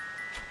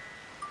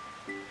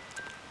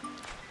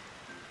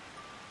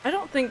 I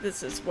don't think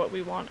this is what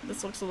we want.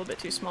 This looks a little bit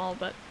too small,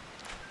 but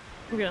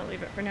I'm gonna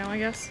leave it for now, I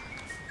guess.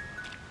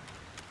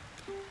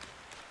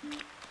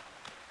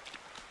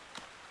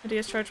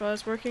 Ideas charged while I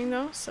was working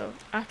though, so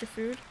after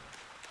food.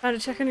 How to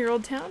check on your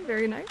old town,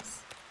 very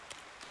nice.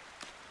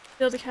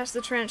 Be able to catch the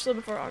tarantula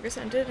before August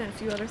ended and a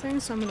few other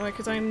things, so I'm annoyed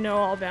because I know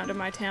all bound in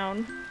my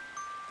town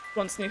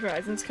once New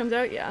Horizons comes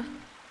out, yeah.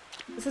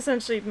 It's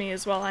essentially me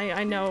as well.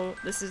 I know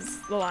this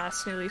is the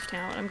last New Leaf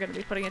town. I'm gonna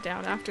be putting it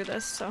down after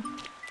this, so.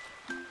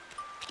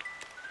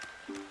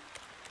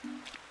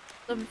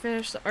 Love to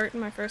finish the art in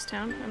my first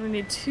town. I only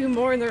need 2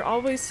 more and they're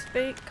always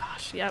fake.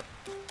 Gosh, yep.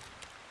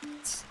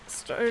 It's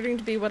starting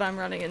to be what I'm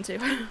running into.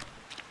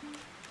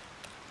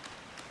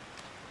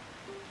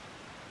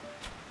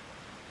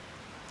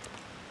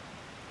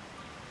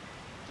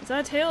 Is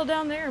that a tail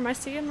down there? Am I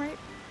seeing right?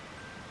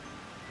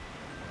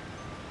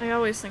 I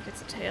always think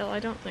it's a tail. I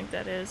don't think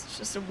that is. It's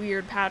just a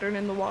weird pattern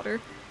in the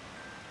water.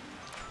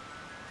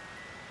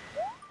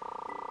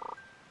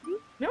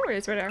 No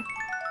worries, right there.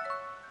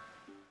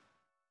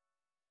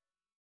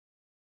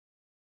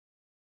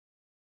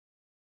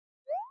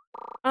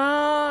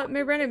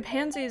 My random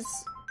pansies,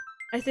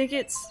 I think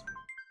it's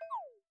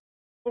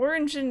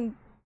orange and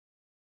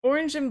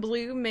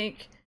blue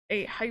make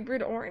a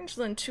hybrid orange,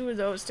 then 2 of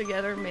those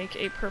together make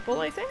a purple,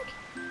 I think?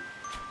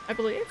 I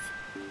believe.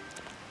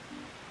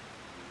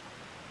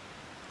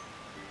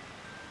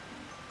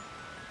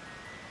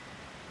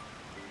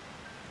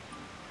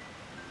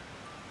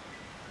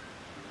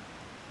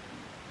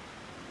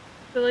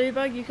 The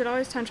ladybug, you could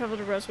always time travel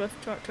to Rosewood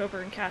to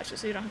October and catch it,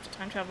 so you don't have to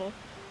time travel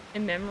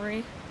in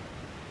memory.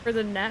 For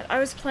the net, I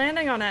was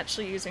planning on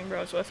actually using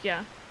Rosewood,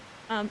 yeah.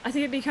 I think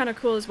it'd be kind of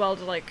cool as well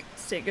to, like,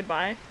 say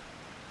goodbye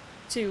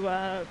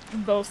to,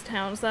 both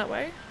towns that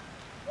way.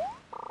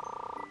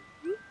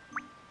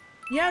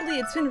 Yeah, Lee,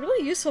 it's been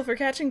really useful for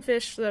catching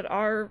fish that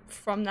are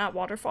from that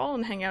waterfall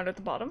and hang out at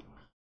the bottom.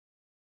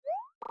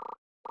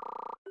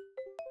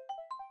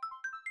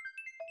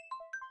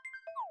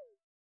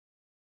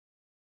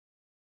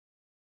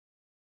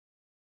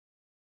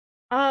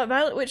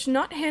 Violet Witch,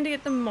 not handy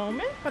at the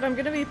moment, but I'm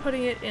gonna be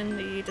putting it in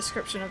the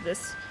description of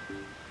this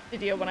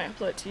video when I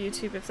upload it to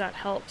YouTube if that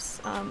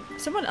helps.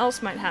 Someone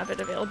else might have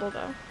it available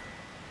though.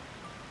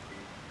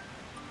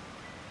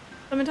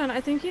 Clementine,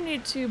 I think you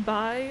need to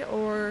buy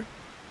or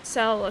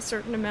sell a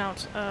certain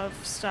amount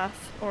of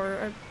stuff, or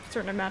a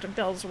certain amount of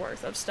bells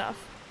worth of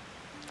stuff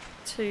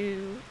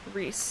to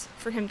Reese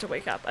for him to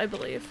wake up, I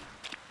believe.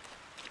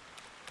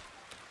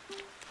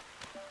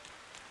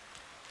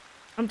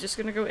 I'm just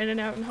gonna go in and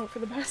out and hope for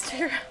the best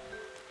here.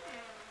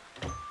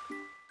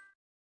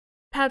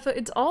 Padfoot,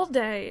 it's all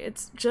day.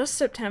 It's just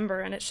September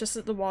and it's just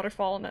at the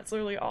waterfall and that's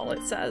literally all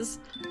it says.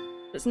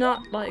 It's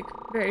not, like,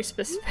 very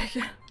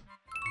specific.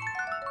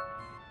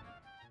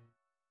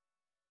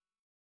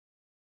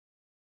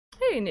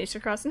 Hey, Nature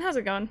Crossing, how's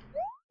it going?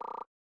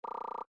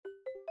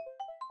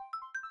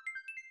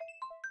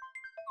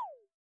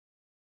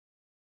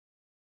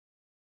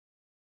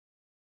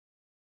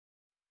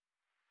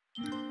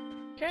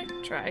 Okay,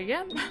 try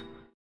again.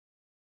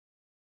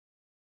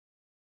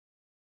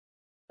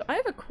 So I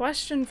have a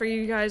question for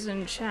you guys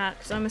in chat,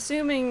 because I'm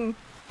assuming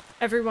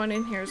everyone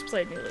in here has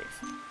played New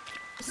Leaf.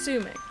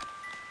 Assuming.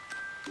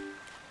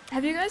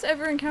 Have you guys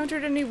ever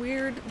encountered any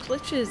weird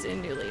glitches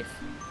in New Leaf?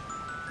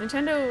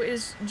 Nintendo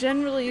is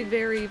generally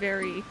very,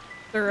 very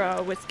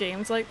thorough with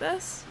games like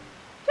this.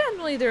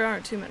 Generally there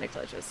aren't too many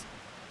glitches.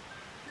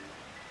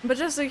 But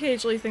just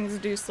occasionally things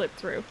do slip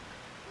through.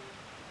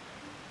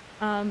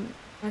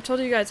 I've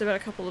told you guys about a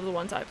couple of the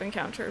ones I've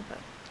encountered, but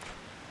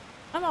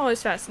I'm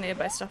always fascinated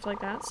by stuff like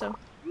that, so.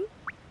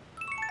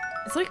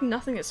 It's like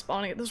nothing is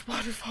spawning at this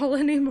waterfall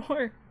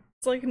anymore.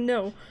 It's like,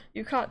 no,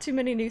 you caught too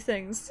many new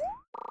things.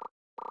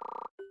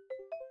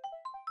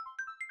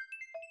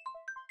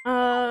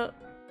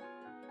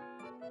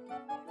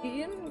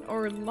 Ian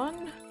or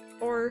Lun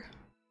or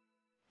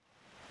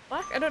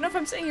Black? I don't know if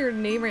I'm saying your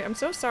name right. I'm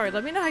so sorry.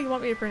 Let me know how you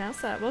want me to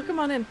pronounce that. Welcome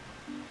on in.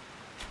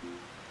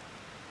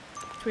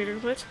 Tweeter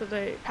glitch, but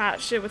they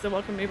patched it with the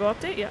Welcome Amiibo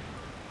update? Yeah.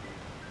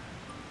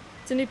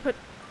 Cindy put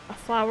a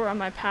flower on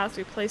my path.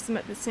 We placed them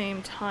at the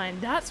same time.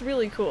 That's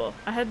really cool.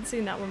 I hadn't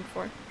seen that one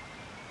before.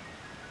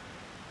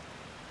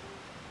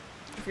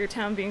 If your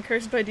town being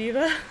cursed by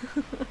Diva.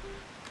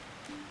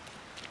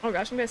 Oh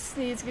gosh, I'm gonna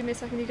sneeze. Give me a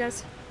second, you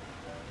guys.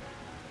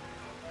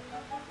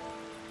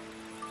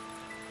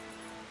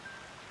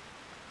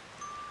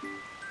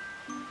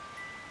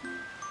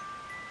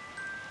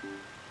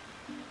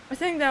 I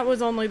think that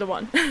was only the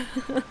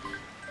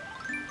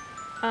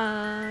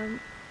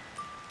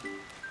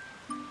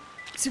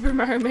Super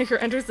Mario Maker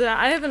enters that.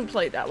 I haven't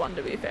played that one,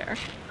 to be fair.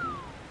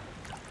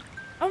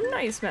 Oh,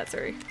 nice,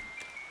 Matsuri.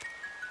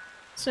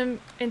 Swim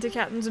into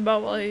Captain's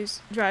boat while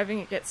he's driving.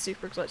 It gets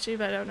super glitchy,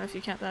 but I don't know if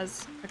you count that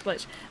as a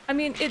glitch. I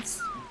mean,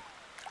 it's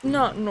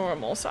not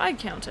normal, so I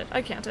count it.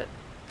 I count it.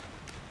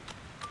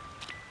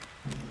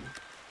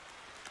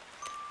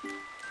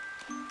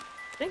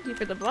 Thank you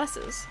for the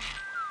blesses.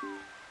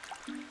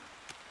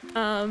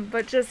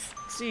 But just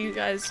so you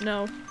guys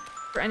know,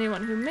 for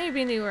anyone who may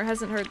be new or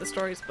hasn't heard the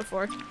stories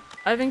before,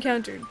 I've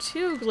encountered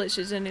 2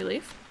 glitches in New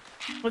Leaf.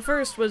 The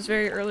first was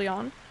very early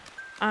on.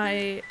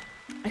 I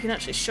can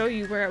actually show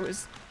you where I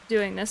was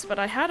doing this, but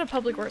I had a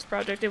public works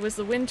project. It was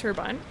the wind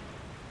turbine.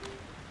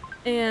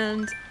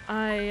 And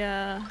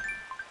I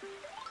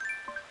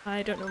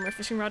don't know where my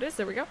fishing rod is.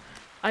 There we go.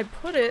 I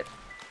put it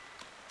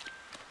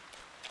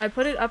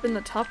up in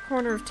the top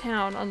corner of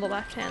town on the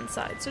left-hand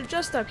side. So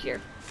just up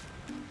here.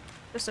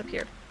 Just up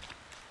here.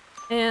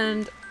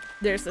 And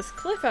there's this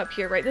cliff up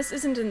here, right? This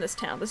isn't in this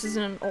town. This is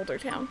in an older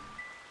town.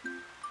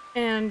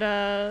 And,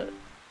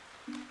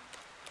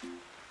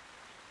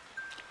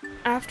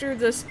 after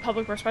this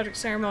public works project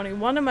ceremony,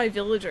 one of my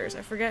villagers,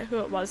 I forget who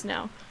it was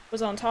now,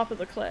 was on top of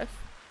the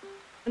cliff.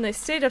 And they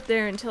stayed up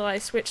there until I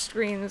switched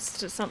screens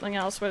to something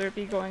else, whether it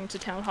be going to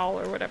town hall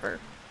or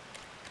whatever.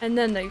 And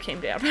then they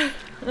came down.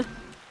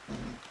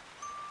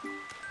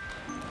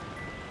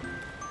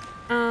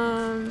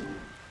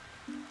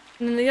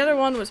 And then the other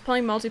one was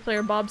playing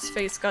multiplayer. Bob's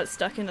face got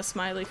stuck in a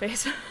smiley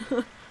face.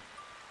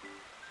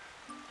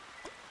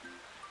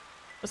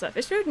 Was that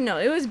fish food? No,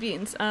 it was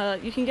beans.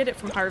 You can get it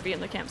from Harvey in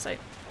the campsite.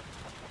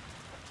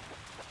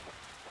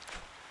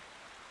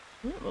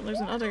 Oh, well, there's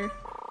another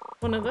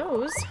one of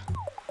those.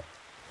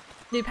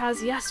 New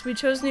paths. Yes, we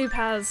chose new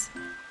paths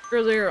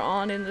earlier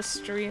on in the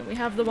stream. We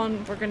have the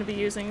one we're going to be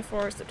using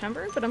for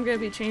September, but I'm going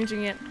to be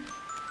changing it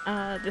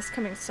this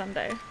coming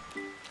Sunday.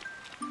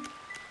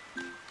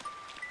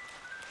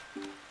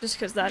 Just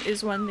because that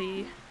is when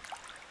the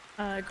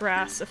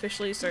grass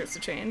officially starts to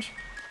change.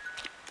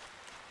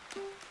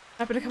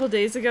 Happened a couple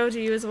days ago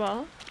to you as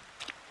well.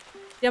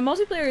 Yeah,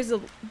 multiplayer is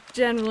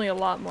generally a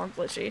lot more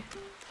glitchy.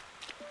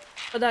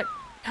 But that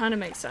kind of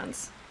makes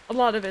sense. A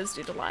lot of it is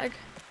due to lag.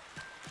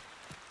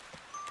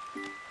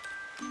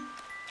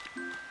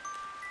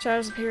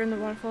 Shadows appear in the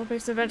waterfall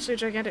base. Eventually a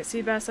gigantic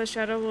sea bass-sized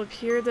shadow will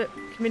appear that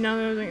can be known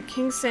as a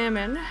king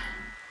salmon.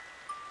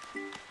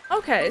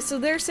 Okay, so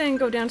they're saying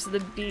go down to the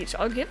beach.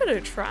 I'll give it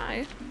a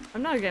try.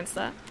 I'm not against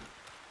that.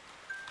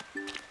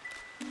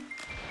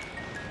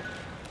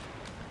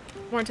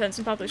 More intense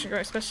in population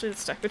growth, especially the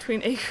stuck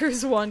between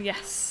acres one.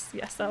 Yes,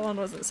 yes, that one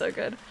wasn't so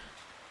good.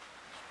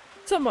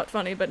 Somewhat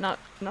funny, but not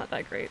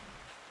that great.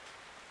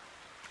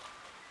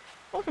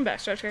 Welcome back,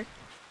 Stretcher.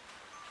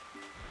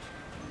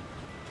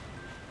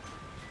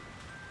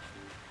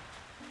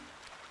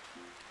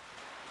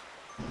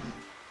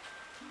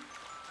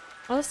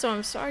 Also,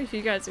 I'm sorry if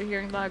you guys are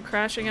hearing loud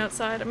crashing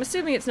outside. I'm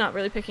assuming it's not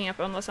really picking up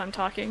unless I'm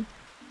talking.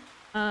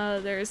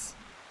 There's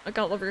a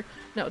Gulliver.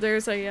 No,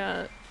 there's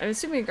a, I'm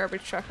assuming a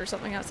garbage truck or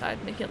something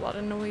outside making a lot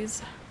of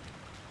noise.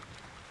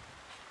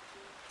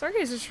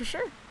 Stargazers for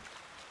sure.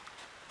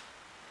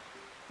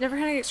 Never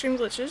had any extreme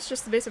glitches,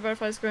 just the basic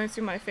butterflies going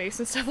through my face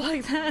and stuff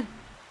like that.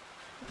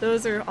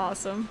 Those are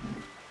awesome.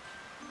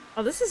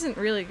 Oh, this isn't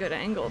really a good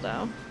angle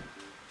though.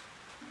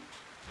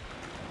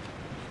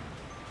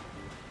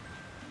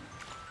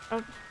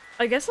 Oh,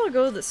 I guess I'll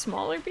go to the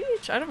smaller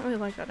beach. I don't really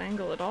like that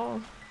angle at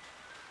all.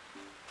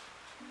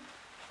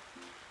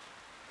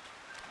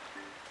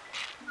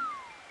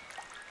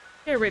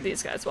 Here, rate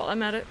these guys while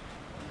I'm at it.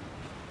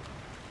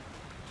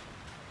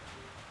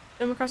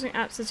 Animal Crossing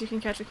app says you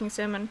can catch a king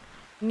salmon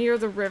near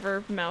the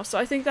river mouth. So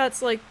I think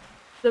that's like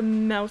the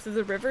mouth of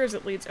the river as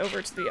it leads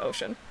over to the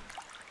ocean.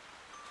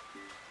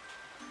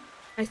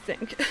 I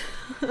think.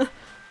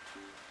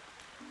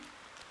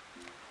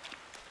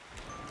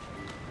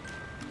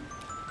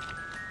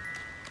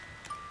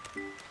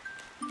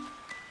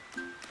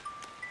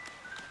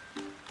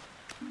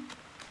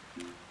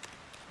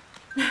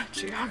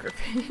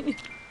 Geography.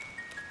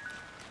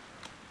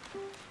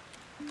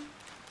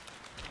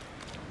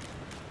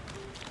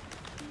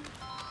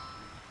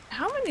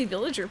 How many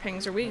villager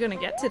pings are we gonna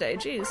get today?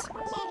 Jeez.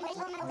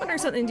 Wonder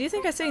something, do you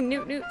think I say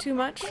newt newt too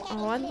much?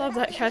 Oh, I love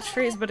that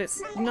catchphrase, but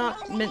it's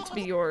not meant to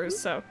be yours,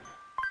 so.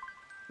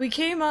 We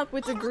came up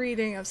with the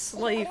greeting of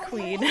Slay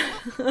Queen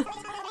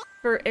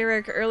for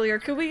Eric earlier.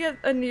 Could we get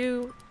a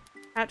new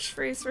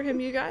catchphrase for him,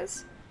 you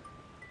guys?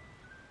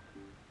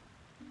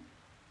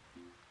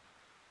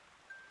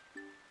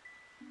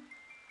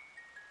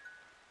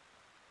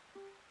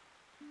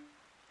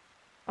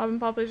 Bob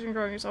population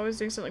growing is always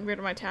doing something weird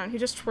in my town. He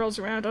just twirls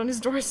around on his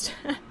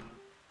doorstep.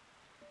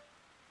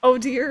 Oh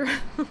dear.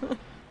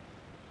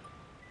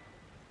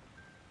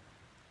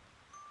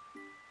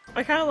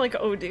 I kind of like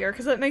oh dear,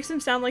 because that makes him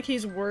sound like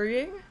he's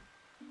worrying.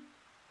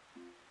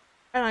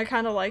 And I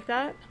kind of like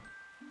that.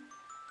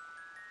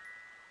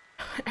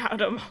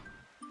 Adam.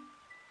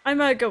 I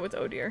might go with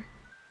oh dear.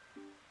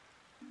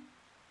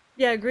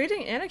 Yeah,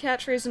 greeting and a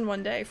catchphrase in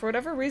one day. For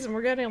whatever reason,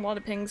 we're getting a lot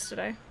of pings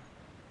today.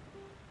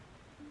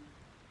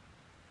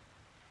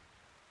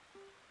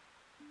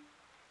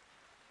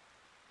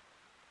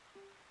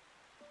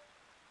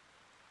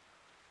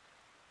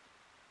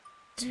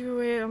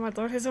 my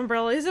lord, his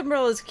umbrella. His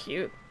umbrella's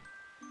cute.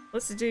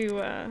 Let's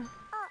do,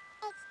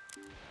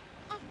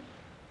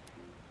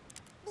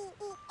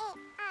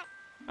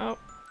 Oh.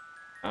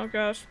 Oh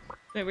gosh.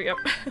 There we go.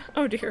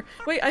 Oh dear.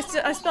 Wait, I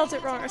spelled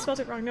it wrong. I spelled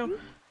it wrong. No.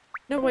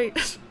 No,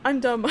 wait. I'm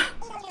dumb.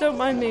 Don't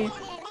mind me.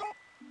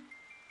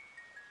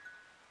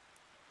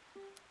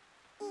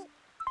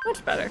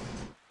 Much better.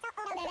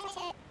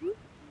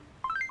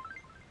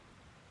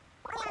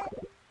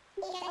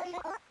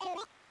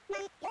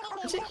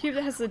 Is it cute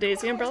that has the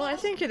daisy umbrella? I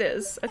think it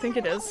is. I think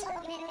it is.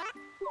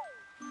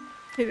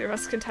 Neither of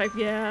us can type.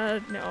 Yeah,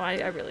 no,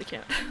 I really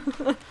can't.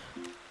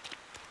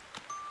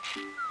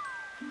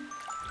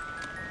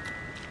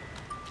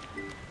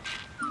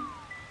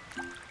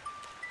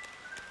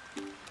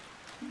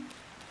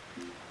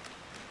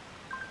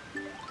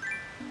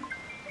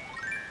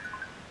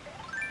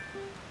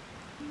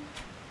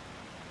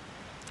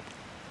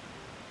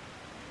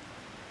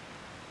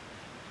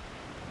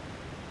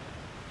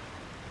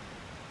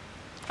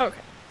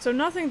 Okay, so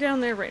nothing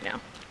down there right now.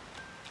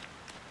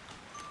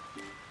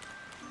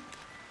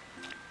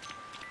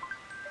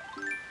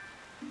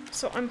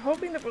 So I'm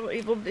hoping that we'll be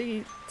able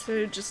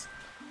to just,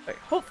 like,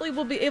 hopefully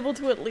we'll be able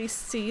to at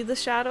least see the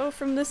shadow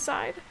from this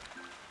side.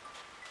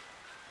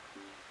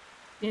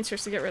 The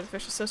interest to get rid of the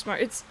fish is so smart.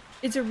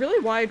 It's a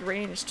really wide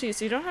range too,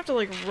 so you don't have to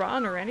like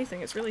run or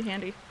anything. It's really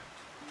handy.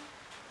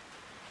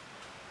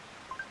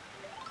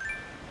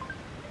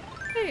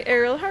 Hey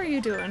Ariel, how are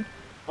you doing?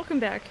 Welcome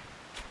back.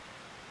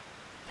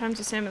 Times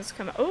the salmon's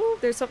come. Oh,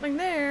 there's something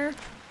there.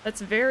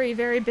 That's very,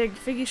 very big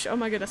fish. Oh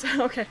my goodness.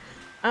 Okay.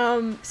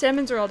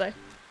 Salmons are all day.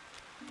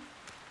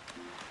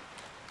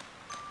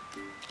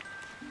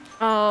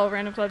 Oh,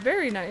 random club.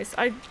 Very nice.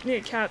 I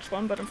need to catch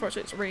one, but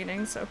unfortunately it's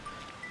raining, so.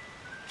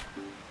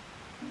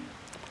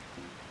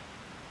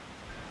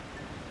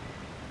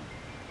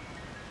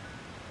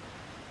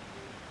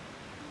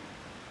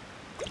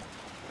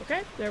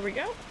 Okay, there we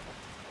go.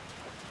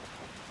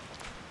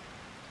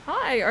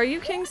 Hi, are you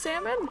King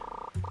Salmon?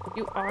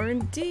 You are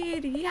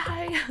indeed,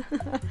 yay!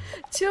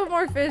 2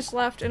 more fish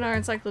left in our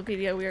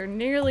encyclopedia. We are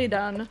nearly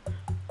done.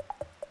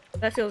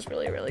 That feels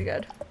really, really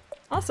good.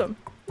 Awesome.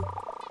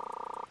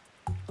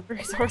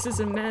 Race horses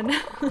and men.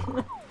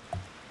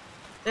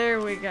 There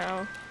we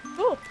go.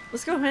 Cool.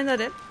 Let's go hand that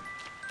in.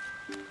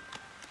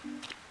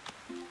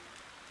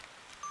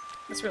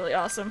 That's really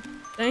awesome.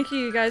 Thank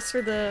you guys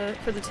for the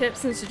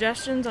tips and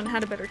suggestions on how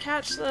to better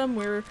catch them,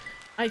 where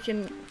I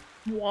can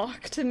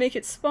walk to make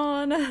it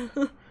spawn.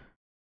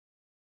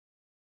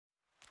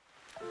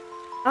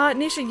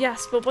 Nisha,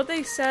 yes, but what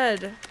they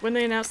said when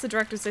they announced the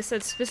directors, they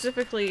said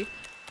specifically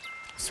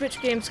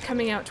Switch games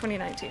coming out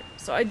 2019.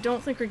 So I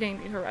don't think we're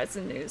getting the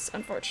Horizon news,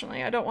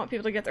 unfortunately. I don't want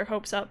people to get their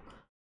hopes up.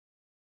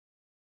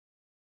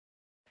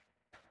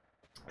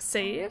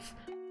 Save?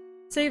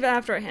 Save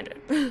after I hand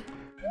it.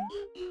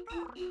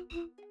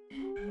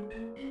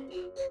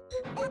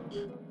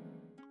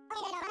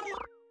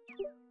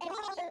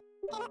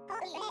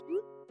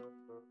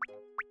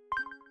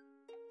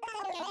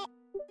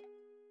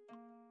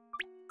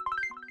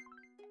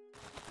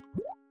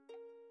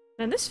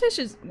 And this fish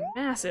is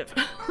massive.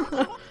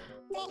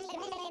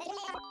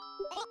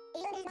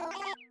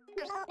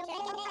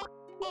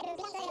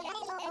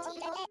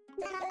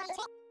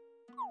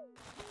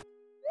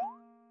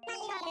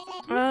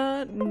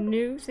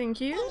 New, thank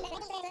you.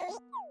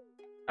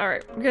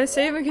 Alright, I'm gonna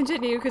save and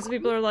continue because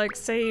people are like,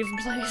 save,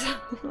 please.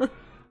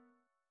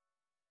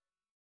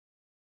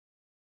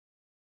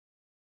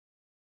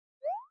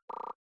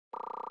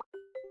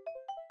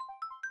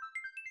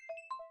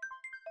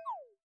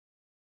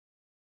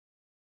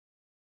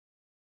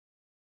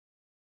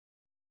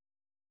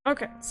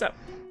 Okay, so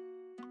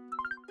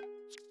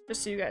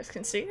just so you guys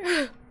can see,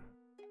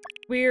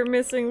 we are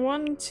missing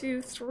 1,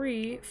 2,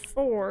 3,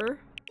 4,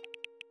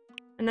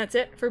 and that's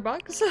it for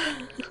bugs.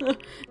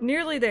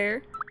 Nearly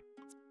there.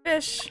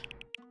 Fish,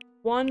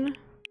 1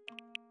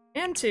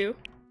 and 2,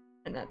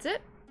 and that's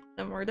it.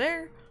 Then we're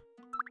there.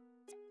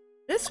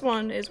 This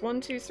one is 1,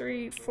 2,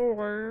 3,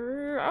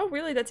 4. Oh,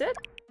 really? That's it?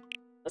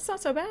 That's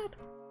not so bad.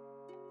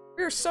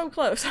 We're so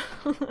close.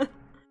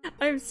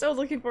 I'm so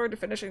looking forward to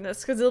finishing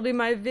this because it'll be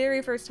my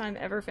very first time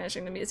ever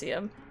finishing the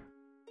museum,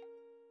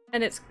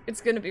 and it's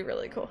gonna be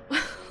really cool.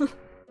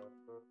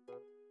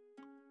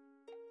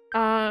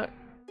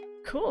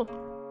 Cool.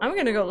 I'm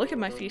gonna go look at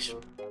my fish.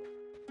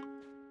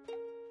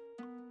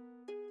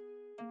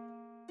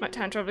 My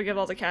time travel to get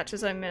all the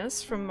catches I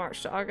missed from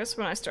March to August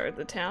when I started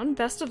the town.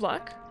 Best of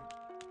luck.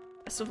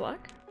 Best of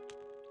luck.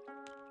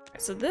 Okay,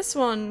 so this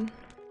one,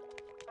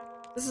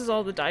 this is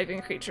all the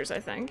diving creatures, I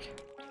think.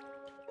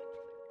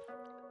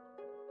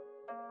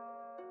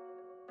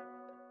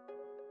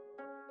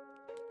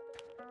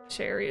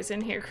 Cherry is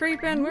in here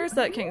creeping. Where's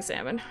that king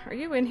salmon? Are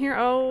you in here?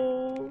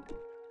 Oh,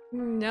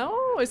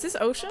 no? Is this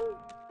ocean?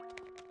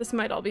 This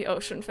might all be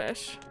ocean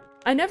fish.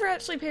 I never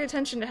actually paid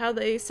attention to how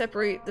they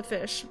separate the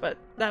fish, but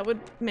that would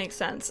make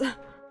sense.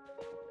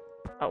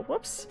 Oh,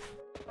 whoops.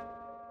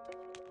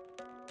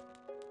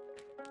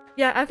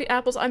 Yeah, Appy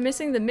Apples, I'm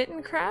missing the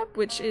mitten crab,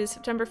 which is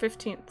September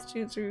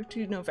 15th through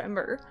to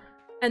November.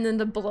 And then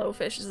the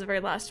blowfish is the very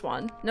last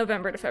one,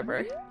 November to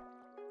February.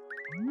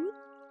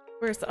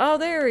 Where's the— oh,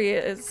 there he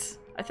is,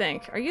 I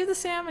think. Are you the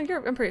salmon?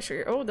 I'm pretty sure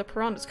you're— oh, the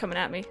piranha's coming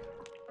at me.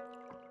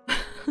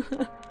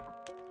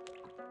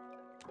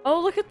 Oh,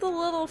 look at the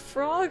little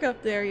frog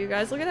up there, you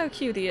guys. Look at how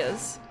cute he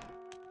is.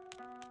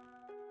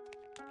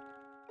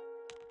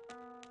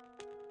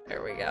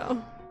 There we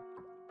go.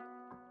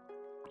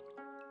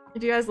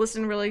 If you guys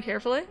listen really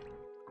carefully.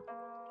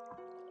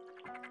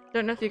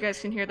 Don't know if you guys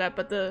can hear that,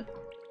 but you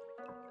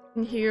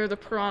can hear the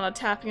piranha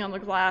tapping on the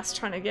glass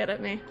trying to get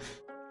at me.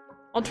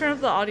 I'll turn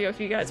up the audio if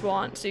you guys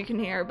want so you can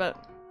hear,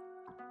 but...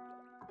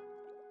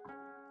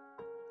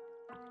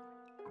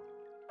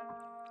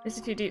 there's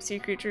a few deep sea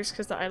creatures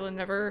because the island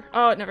never—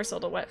 oh, it never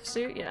sold a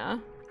wetsuit, yeah.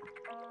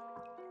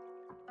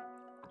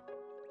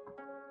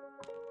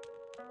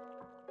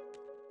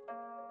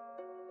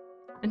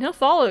 And he'll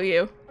follow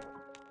you.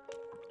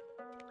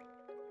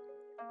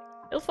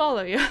 He'll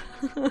follow you.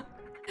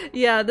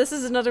 Yeah, this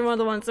is another one of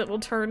the ones that will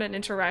turn and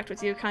interact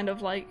with you, kind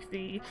of like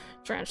the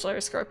tarantula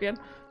or scorpion.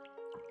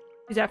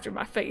 He's after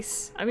my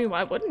face. I mean,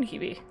 why wouldn't he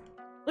be?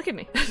 Look at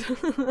me.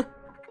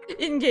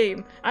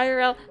 In-game.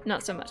 IRL,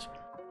 not so much.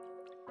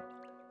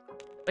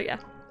 But yeah.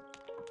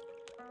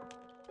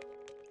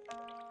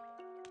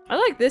 I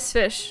like this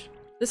fish.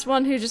 This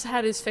one who just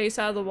had his face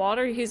out of the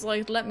water, he's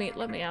like, let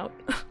me out.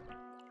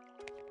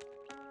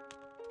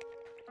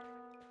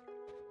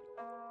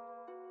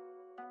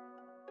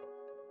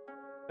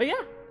 But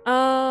yeah,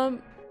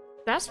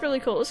 that's really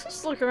cool. Let's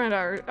just look around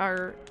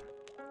our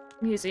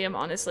museum,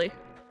 honestly.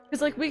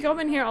 Because, like, we go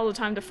in here all the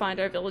time to find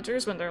our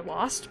villagers when they're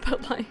lost,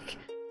 but, like,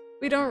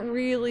 we don't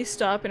really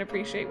stop and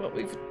appreciate what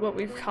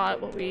we've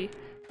caught, what we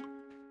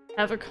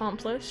have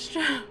accomplished.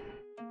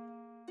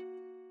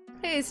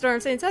 Hey, Storm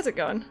Saints, how's it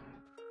going?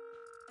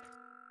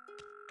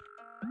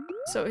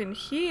 So in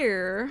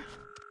here...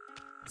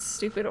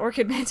 stupid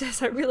orchid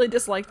mantis, I really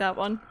dislike that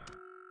one.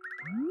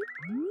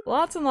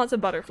 Lots and lots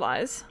of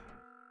butterflies.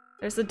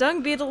 There's the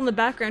dung beetle in the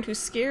background who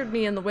scared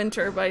me in the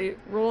winter by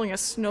rolling a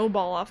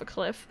snowball off a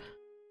cliff.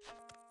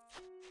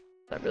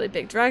 That really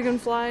big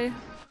dragonfly.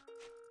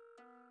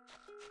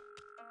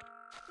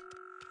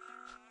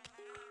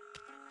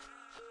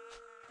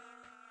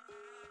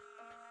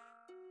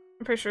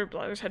 I'm pretty sure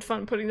Blathers had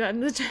fun putting that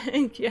in the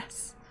tank,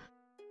 yes.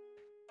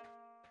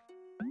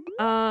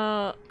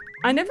 I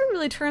never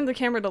really turned the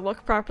camera to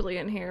look properly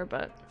in here,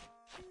 but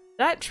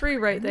that tree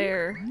right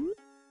there.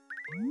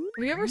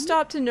 Have you ever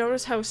stopped to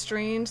notice how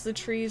strange the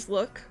trees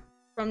look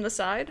from the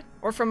side?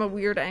 Or from a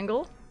weird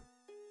angle?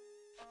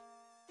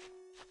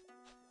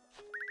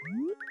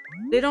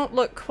 They don't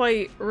look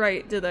quite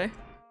right, do they?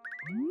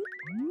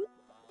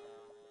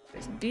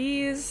 There's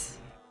bees.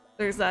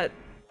 There's that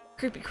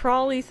creepy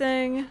crawly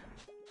thing.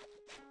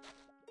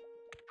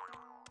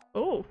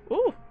 Oh,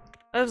 oh,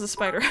 that was a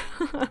spider.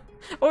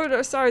 Oh,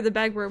 no, sorry, the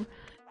bagworm.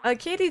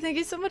 Katie, thank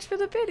you so much for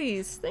the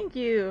biddies. Thank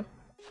you.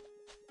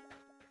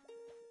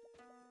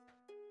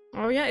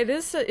 Oh yeah, it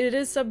is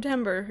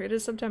September. It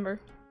is September.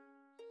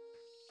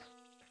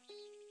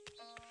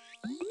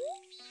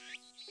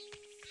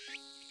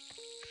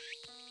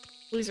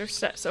 These are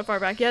set so far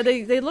back. Yeah,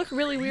 they look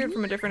really weird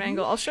from a different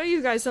angle. I'll show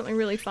you guys something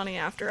really funny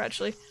after,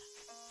 actually.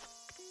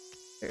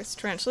 There's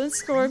tarantula and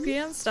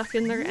scorpion stuck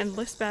in their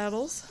endless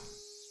battles.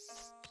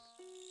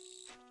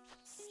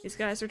 These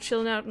guys are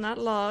chilling out in that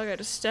log. I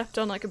just stepped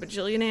on like a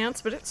bajillion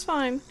ants, but it's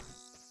fine.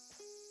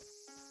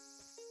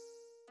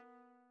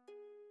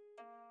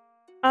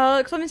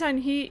 Clementine,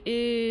 he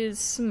is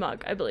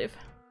smug, I believe.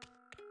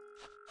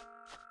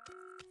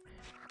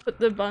 Put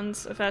the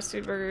buns of fast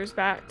food burgers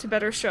back to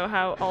better show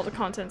how all the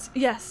contents—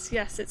 yes,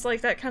 yes, it's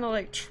like that kind of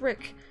like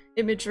trick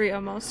imagery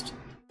almost.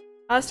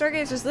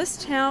 Stargazers,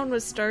 this town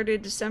was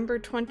started December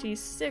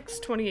 26,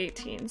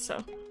 2018,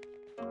 so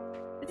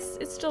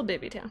it's still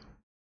baby town.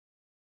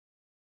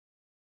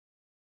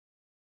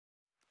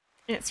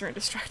 Ants are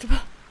indestructible.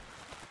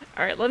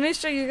 Alright, let me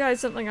show you guys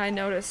something I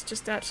noticed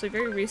just actually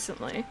very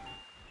recently.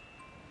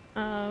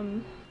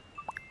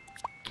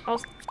 I'll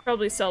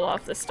probably sell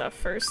off this stuff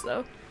first,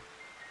 though.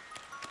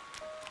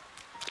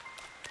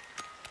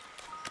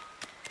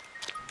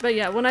 But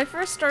yeah, when I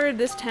first started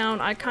this town,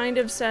 I kind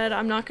of said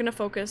I'm not gonna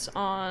focus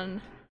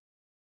on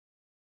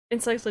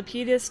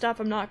encyclopedia stuff,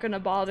 I'm not gonna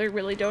bother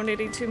really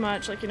donating too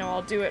much, like, you know,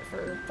 I'll do it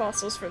for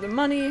fossils for the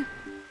money.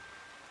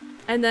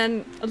 And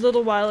then, a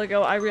little while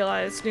ago, I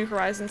realized New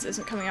Horizons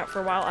isn't coming out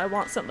for a while, I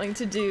want something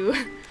to do.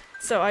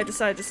 So I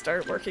decided to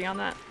start working on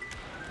that.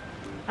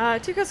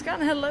 Tuco's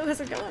gotten hello,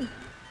 how's it going?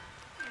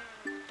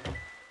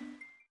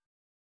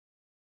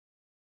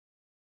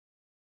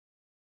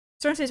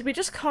 Storm says, we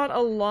just caught a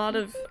lot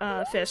of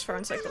fish for our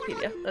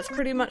encyclopedia. That's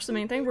pretty much the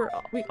main thing.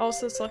 We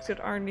also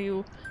selected our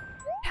new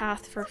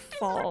path for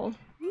fall.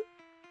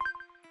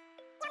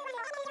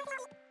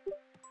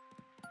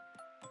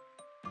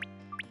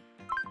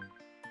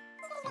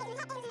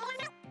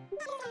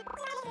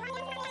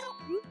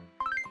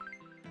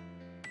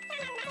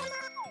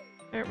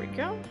 There we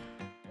go.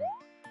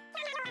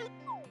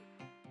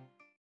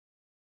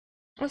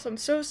 Also, I'm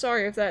so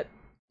sorry if that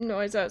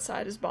noise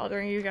outside is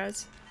bothering you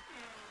guys.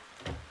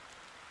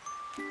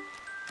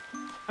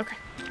 Okay,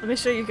 let me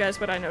show you guys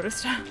what I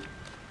noticed.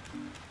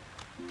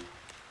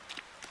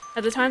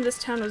 At the time this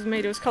town was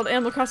made, it was called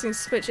Animal Crossing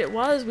Switch. It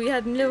was, we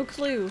had no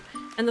clue.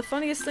 And the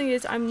funniest thing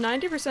is, I'm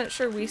 90%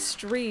 sure we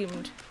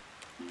streamed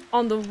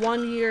on the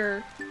 1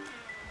 year,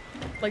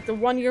 like the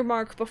 1 year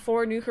mark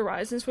before New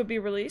Horizons would be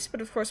released, but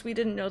of course we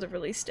didn't know the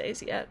release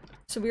days yet.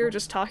 So we were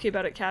just talking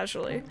about it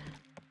casually.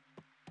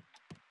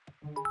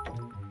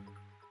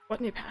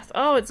 What new path?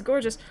 Oh, it's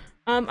gorgeous.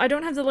 I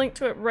don't have the link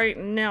to it right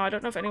now. I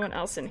don't know if anyone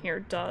else in here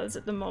does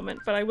at the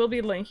moment, but I will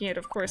be linking it,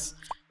 of course,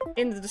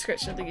 in the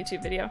description of the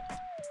YouTube video.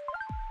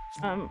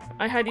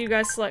 I had you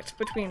guys select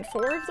between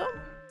 4 of them,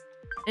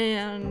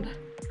 and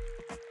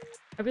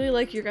I really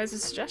like your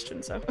guys'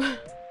 suggestions, so.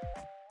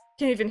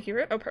 Can't even hear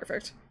it? Oh,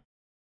 perfect.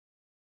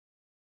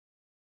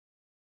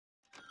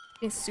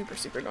 It's super,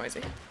 super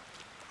noisy.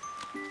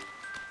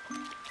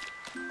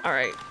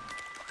 Alright.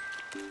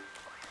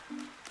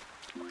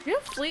 You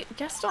have Fleet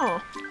Gaston.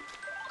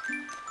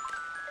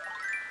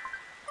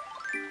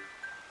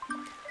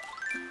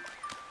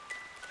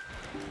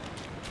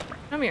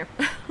 Come here.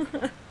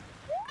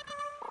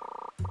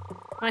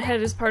 My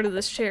head is part of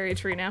this cherry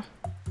tree now.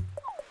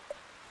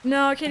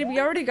 No, Katie, we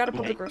already got a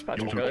public works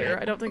project earlier.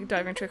 I don't think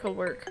diving trick will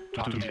work.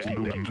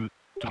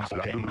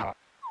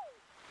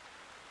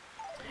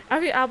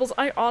 Abby Apples,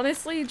 I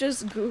honestly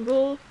just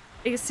Google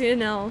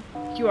ACNL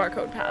QR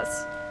code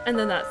pass. And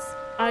then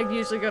I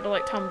usually go to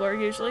like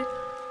Tumblr usually.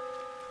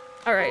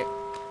 Alright.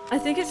 I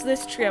think it's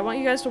this tree. I want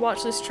you guys to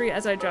watch this tree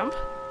as I jump.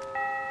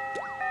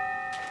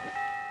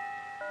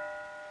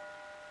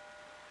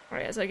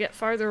 Alright, as I get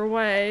farther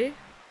away.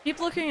 Keep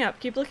looking up.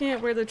 Keep looking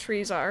at where the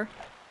trees are.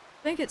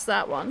 I think it's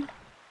that one.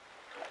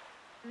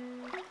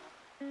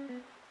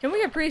 Can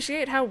we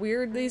appreciate how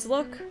weird these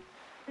look?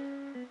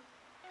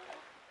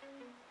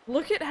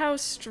 Look at how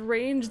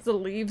strange the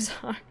leaves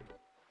are.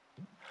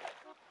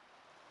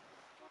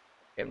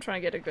 Okay, I'm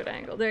trying to get a good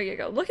angle. There you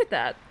go. Look at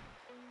that.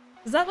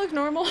 Does that look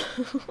normal?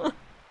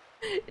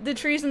 The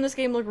trees in this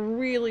game look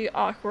really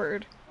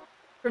awkward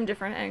from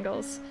different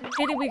angles.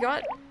 Katie, we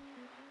got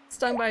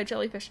stung by a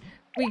jellyfish.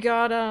 We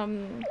got,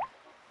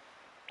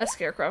 a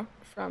scarecrow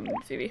from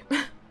Phoebe.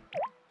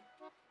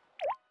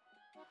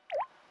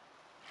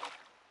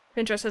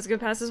 Pinterest has a good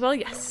pass as well?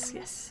 Yes,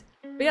 yes.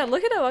 But yeah,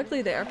 look at how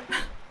ugly they are.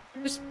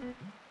 Just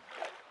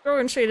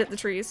throwing shade at the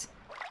trees.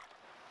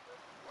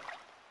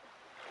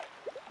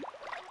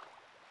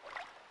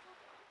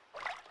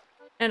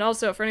 And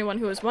also, for anyone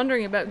who was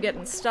wondering about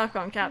getting stuck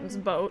on Captain's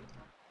boat,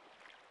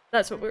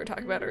 that's what we were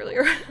talking about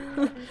earlier.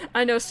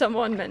 I know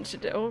someone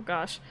mentioned it. Oh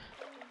gosh.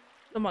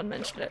 Someone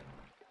mentioned it.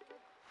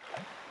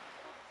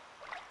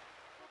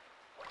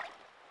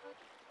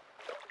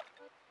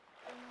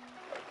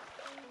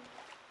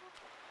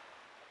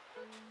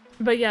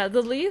 But yeah,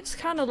 the leaves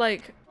kind of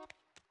like,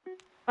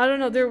 I don't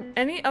know, they're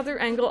any other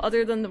angle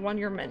other than the one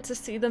you're meant to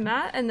see them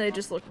at, and they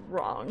just look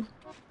wrong.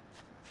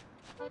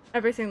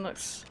 Everything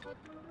looks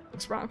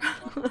wrong.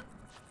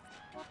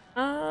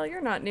 You're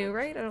not new,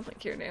 right? I don't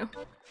think you're new.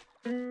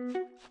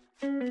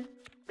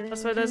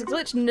 That's why there's a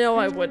glitch? No,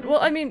 I wouldn't. Well,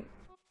 I mean,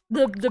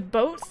 the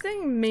boat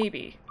thing,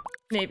 maybe.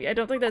 Maybe. I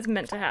don't think that's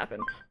meant to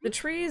happen. The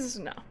trees,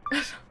 no.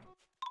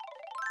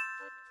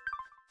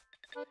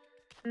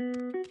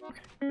 Okay,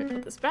 let me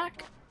put this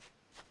back.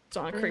 It's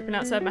on creeping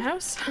outside my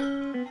house.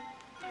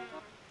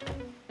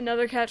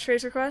 Another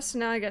catchphrase request.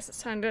 Now I guess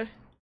it's time to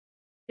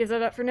give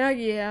that up for now.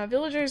 Yeah,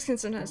 villagers can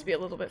sometimes be a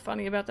little bit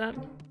funny about that.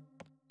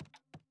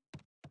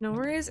 No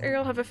worries,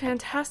 Ariel. Have a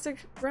fantastic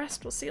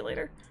rest. We'll see you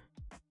later.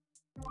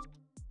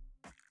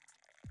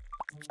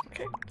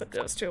 Okay, put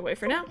those two away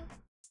for now.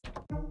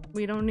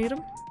 We don't need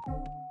them.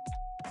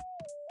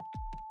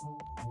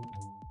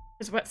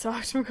 His wet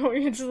socks from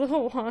going into the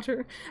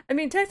water. I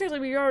mean,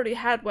 technically we already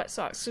had wet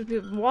socks because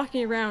we've been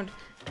walking around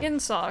in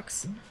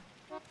socks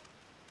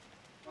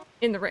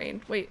in the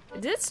rain. Wait,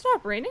 did it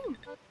stop raining?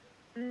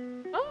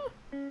 Oh,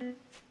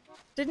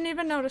 didn't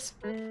even notice.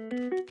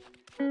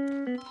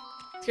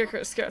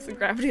 Scarecrow scares the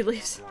gravity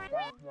leaves.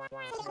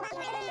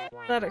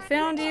 Glad I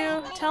found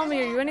you. Tell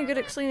me, are you any good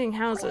at cleaning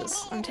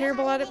houses? I'm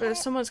terrible at it, but if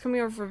someone's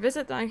coming over for a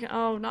visit, then I can—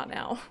 oh, not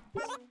now.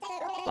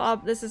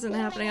 Bob, this isn't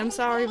happening. I'm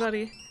sorry,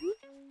 buddy.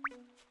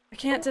 I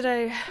can't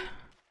today.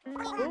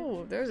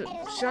 Oh, there's a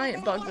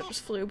giant bug that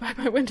just flew by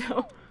my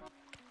window.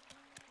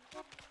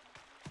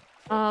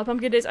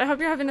 Pumpkin days. I hope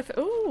you're having a—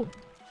 ooh!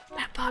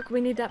 That bug! We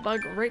need that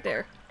bug right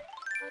there.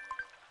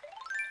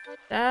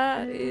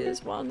 That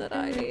is one that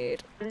I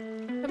need.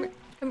 Come here.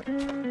 Come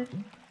here.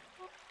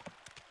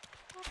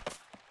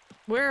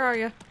 Where are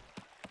you?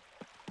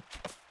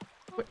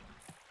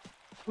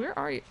 Where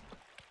are you?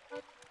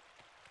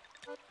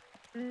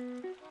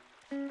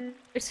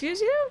 Excuse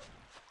you?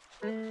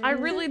 I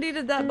really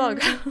needed that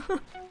bug.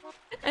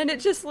 And it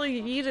just like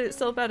yeeted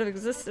itself out of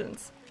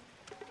existence.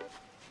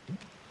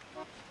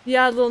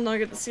 Yeah, little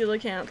nugget the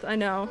coelacanth, I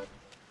know.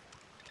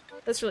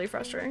 That's really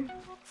frustrating.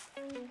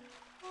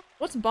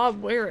 What's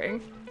Bob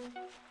wearing?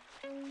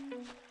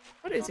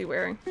 What is he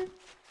wearing?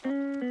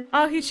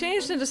 Oh, he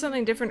changed into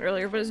something different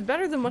earlier, but it's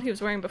better than what he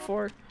was wearing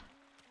before.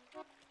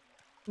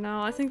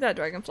 No, I think that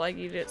dragonfly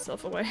yeeted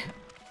itself away.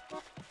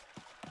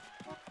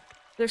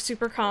 They're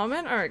super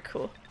common? Alright,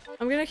 cool.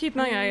 I'm gonna keep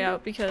my eye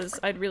out because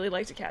I'd really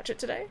like to catch it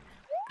today.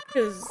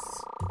 Because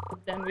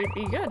then we'd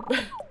be good.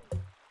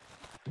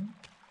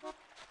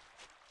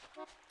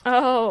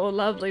 Oh,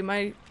 lovely.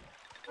 My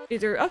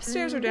either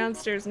upstairs or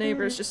downstairs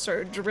neighbors just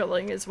started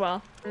drilling as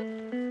well.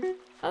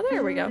 Oh,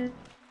 there we go.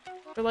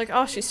 They're like,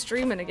 oh, she's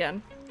streaming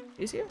again.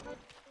 Is you?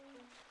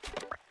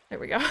 There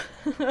we go.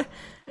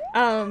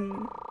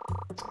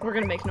 We're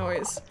gonna make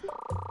noise.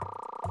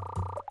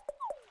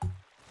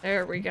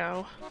 There we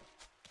go.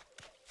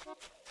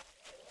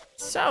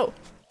 So,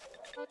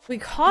 we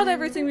caught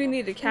everything we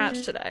need to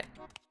catch today.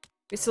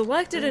 We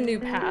selected a new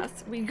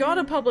path. We got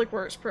a public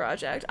works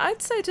project.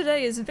 I'd say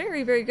today is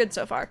very, very good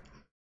so far.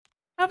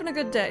 Having a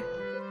good day.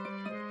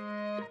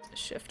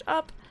 Shift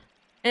up.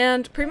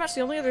 And pretty much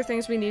the only other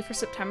things we need for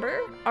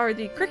September are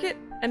the cricket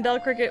and bell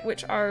cricket,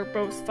 which are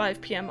both 5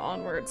 PM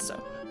onwards,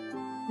 so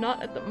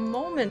not at the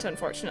moment,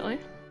 unfortunately.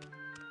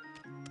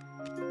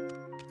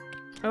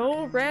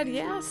 Oh, red,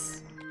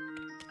 yes!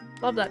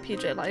 Love that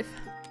PJ life.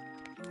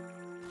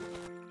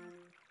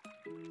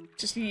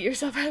 Just yeet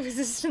yourself out of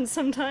existence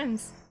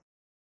sometimes.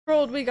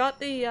 Rolled, we got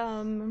the,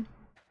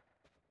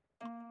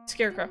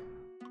 scarecrow.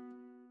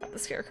 Got the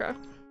scarecrow.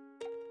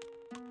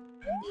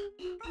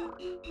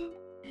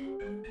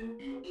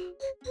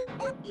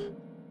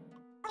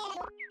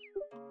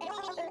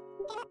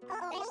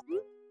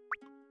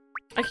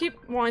 I keep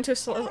wanting to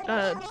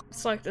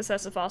select this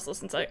as a fossil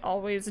since I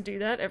always do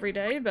that every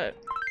day, but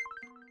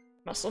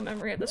muscle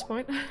memory at this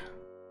point.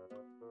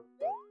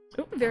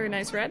 Oh, very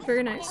nice, red,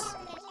 very nice.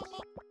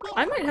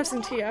 I might have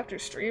some tea after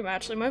stream,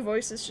 actually. My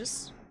voice is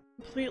just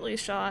completely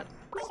shot.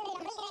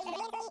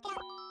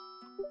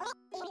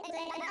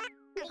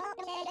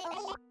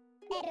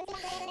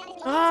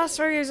 Ah,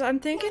 sorry guys, I'm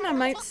thinking I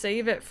might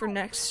save it for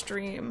next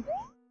stream.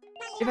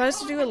 If I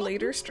was to do a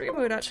later stream, it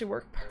would actually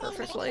work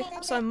perfectly,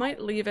 so I might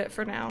leave it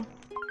for now.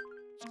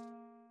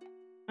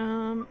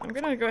 I'm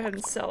gonna go ahead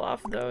and sell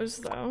off those,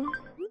 though.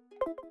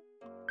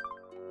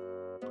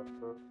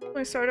 When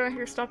I started out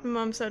here stopping,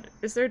 Mom said,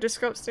 is there a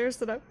disco upstairs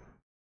that I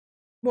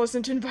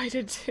wasn't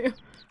invited to?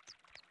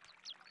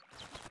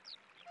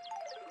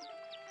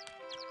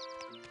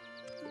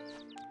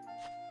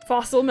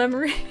 Fossil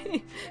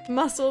memory.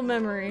 Muscle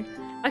memory.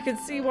 I could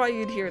see why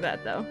you'd hear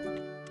that, though.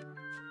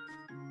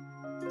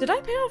 Did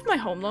I pay off my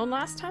home loan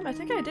last time? I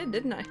think I did,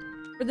 didn't I?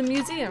 For the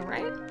museum,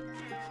 right?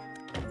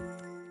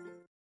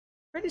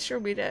 Pretty sure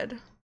we did.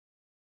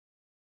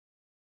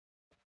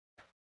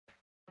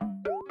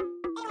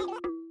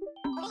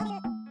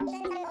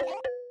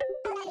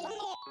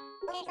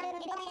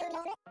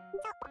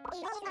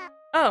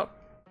 Oh.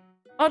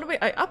 Oh, wait,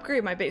 I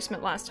upgraded my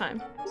basement last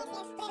time.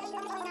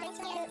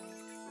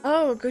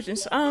 Oh,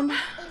 goodness.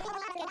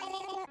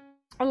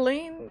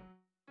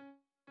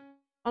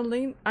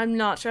 Elaine, I'm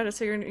not sure how to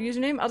say your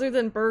username other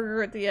than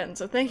burger at the end,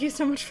 so thank you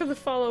so much for the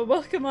follow.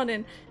 Welcome on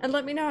in, and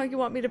let me know how you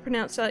want me to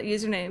pronounce that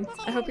username.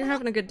 I hope you're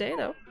having a good day,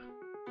 though.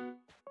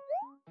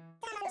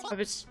 I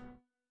was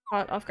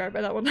caught off guard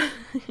by that one.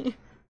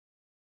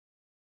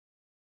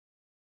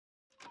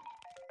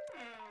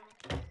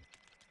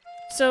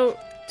 So,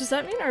 does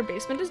that mean our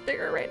basement is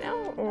bigger right now,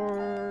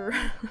 or...?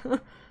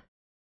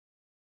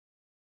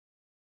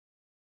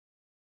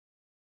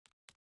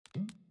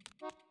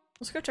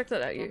 Let's go check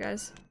that out, you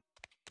guys.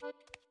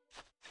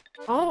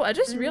 Oh, I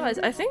just realized,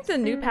 I think the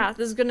new path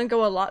is gonna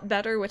go a lot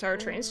better with our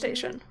train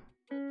station.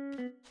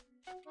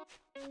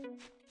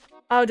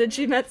 Oh, did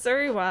she met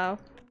Suri? Wow.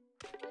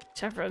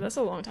 Chefra, that's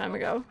a long time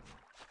ago.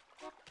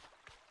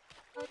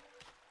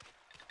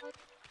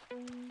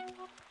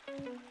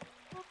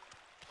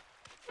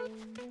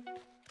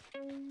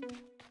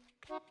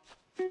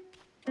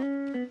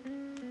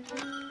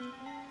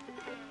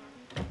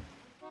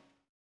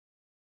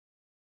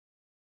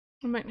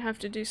 I might have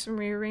to do some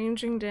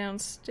rearranging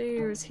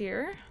downstairs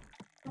here.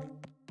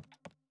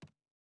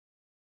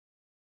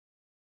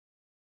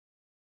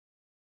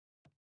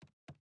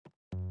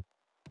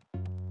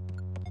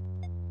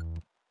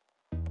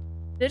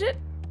 Did it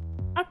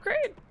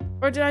upgrade?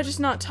 Or did I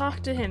just not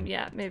talk to him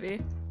yet, maybe?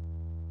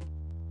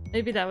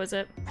 Maybe that was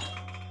it.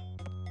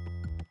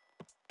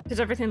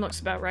 Because everything looks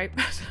about right.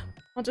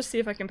 I'll just see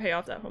if I can pay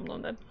off that home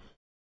loan then.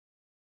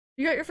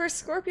 You got your first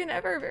scorpion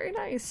ever! Very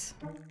nice!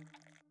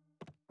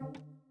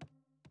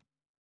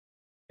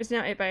 It's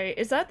now 8x8.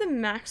 Is that the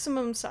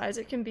maximum size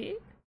it can be?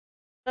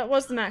 That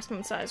was the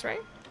maximum size,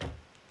 right?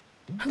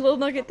 Little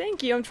Nugget,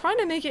 thank you! I'm trying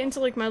to make it into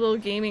like my little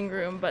gaming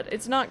room, but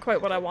it's not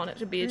quite what I want it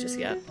to be just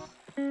yet.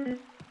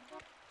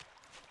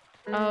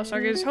 Oh,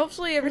 sorry guys.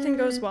 Hopefully everything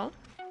goes well.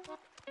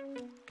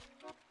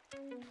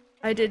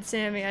 I did,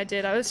 Sammy. I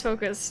did. I was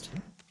focused.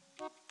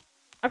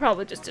 I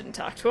probably just didn't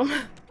talk to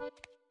him.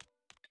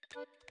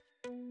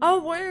 Oh,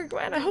 Warrior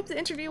Gwen, I hope the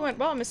interview went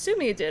well. I'm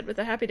assuming it did with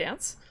a happy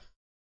dance.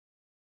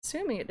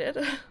 Assuming it did.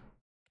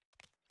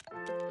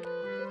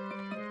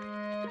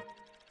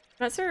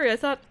 Not sorry, I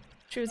thought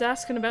she was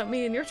asking about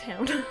me in your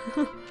town.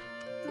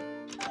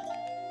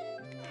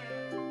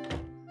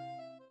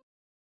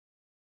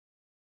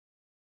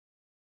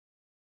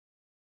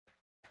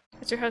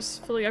 Is your house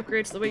fully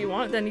upgraded to the way you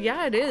want it? Then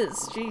yeah, it is.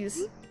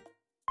 Jeez.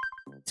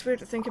 It's weird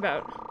to think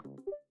about.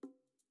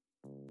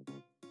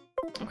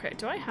 Okay,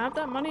 do I have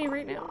that money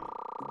right now?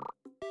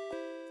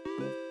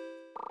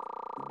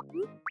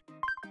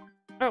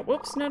 Oh,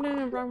 whoops. No,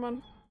 wrong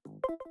one.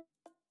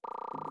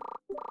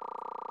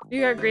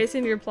 You got Gracie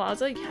in your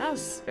plaza?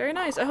 Yes, very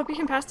nice. I hope you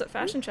can pass that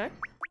fashion check.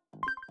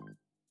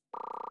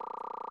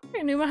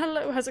 Hey, Numa,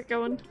 hello. How's it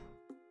going?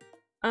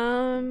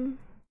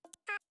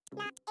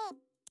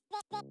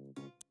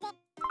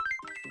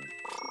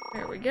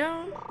 There we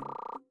go.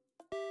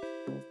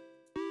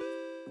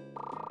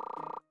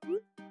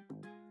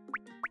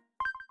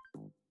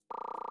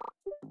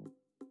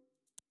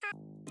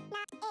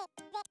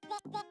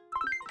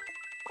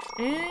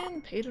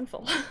 And paid in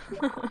full.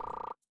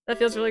 That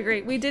feels really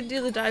great. We did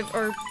do the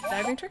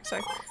diving trick,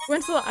 sorry.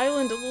 Went to the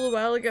island a little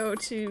while ago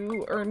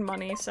to earn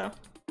money, so.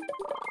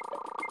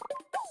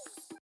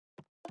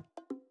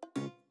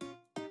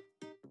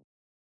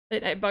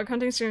 Late night bug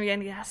hunting stream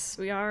again, yes,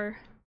 we are.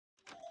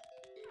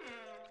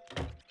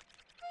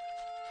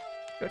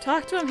 Go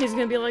talk to him, he's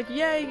gonna be like,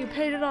 yay, you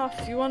paid it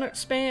off, if you want to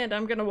expand.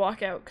 I'm gonna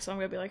walk out, because I'm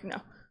gonna be like, no,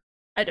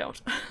 I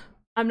don't.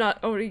 I'm not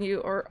owing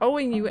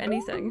you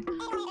anything.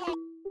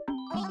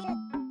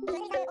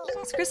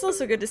 It's Crystal,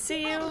 so good to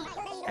see you.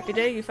 Happy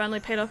day, you finally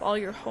paid off all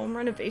your home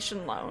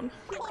renovation loan.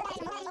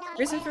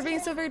 Reason for being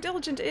so very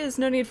diligent is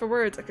no need for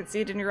words. I can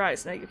see it in your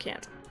eyes. No, you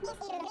can't.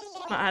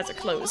 My eyes are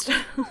closed.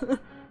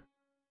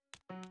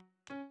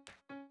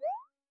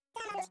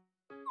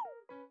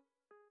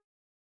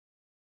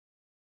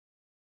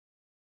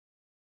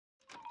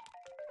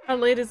 How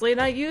late is late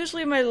night?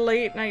 Usually my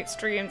late night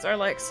streams are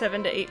like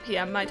 7 to 8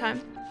 p.m. my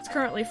time. It's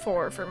currently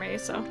 4 for me,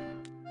 so.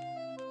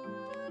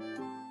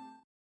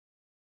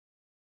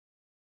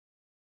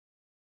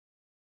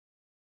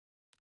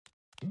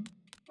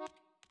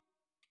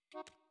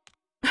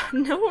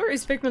 No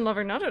worries, Pikmin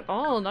lover. Not at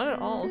all. Not at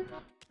all.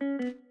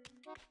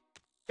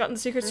 Gotten the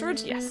secret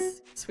storage?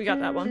 Yes. Yes, we got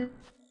that one.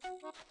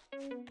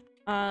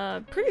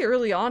 Pretty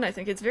early on, I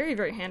think. It's very,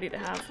 very handy to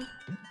have.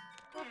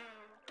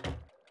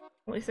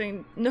 Only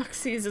thing Nook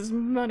sees is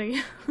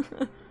money.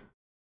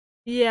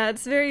 Yeah,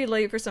 it's very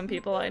late for some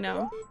people, I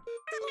know.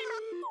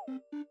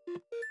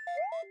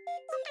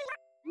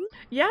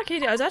 Yeah,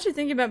 Katie, I was actually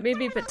thinking about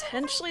maybe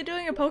potentially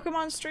doing a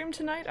Pokemon stream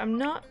tonight. I'm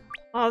not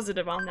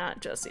positive on that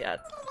just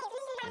yet.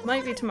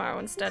 Might be tomorrow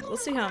instead. We'll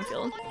see how I'm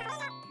feeling.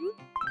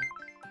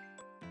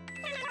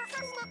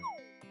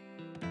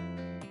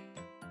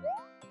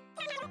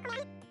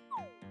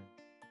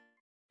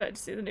 Good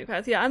to see the new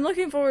path. Yeah, I'm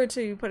looking forward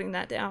to putting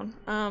that down.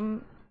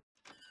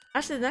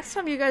 Actually, the next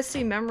time you guys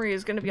see Memory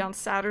is going to be on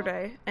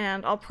Saturday,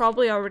 and I'll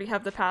probably already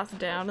have the path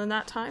down in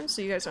that time,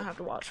 so you guys don't have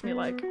to watch me,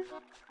 like,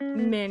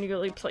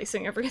 manually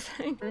placing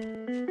everything.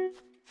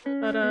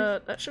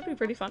 But, that should be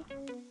pretty fun.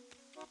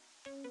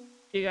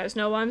 Do you guys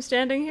know why I'm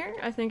standing here?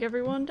 I think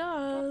everyone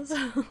does.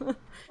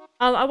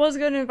 I was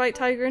going to invite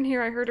Tiger in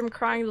here. I heard him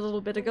crying a little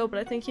bit ago, but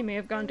I think he may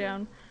have gone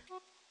down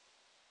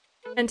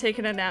and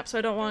taken a nap, so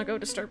I don't want to go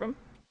disturb him.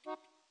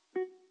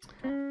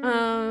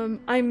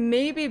 I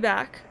may be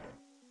back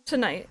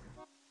tonight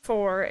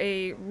for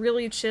a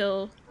really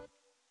chill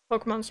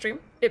Pokemon stream.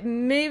 It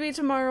may be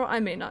tomorrow. I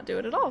may not do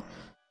it at all.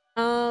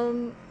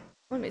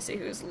 Let me see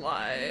who's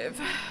live.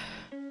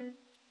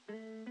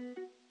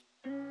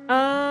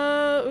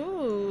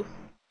 Ooh.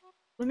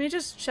 Let me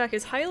just check.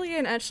 Is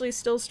Hylian actually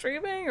still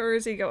streaming, or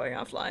is he going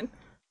offline?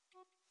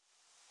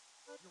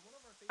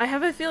 I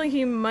have a feeling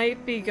he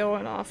might be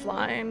going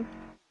offline.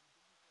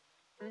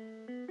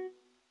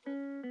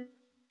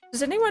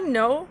 Does anyone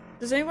know?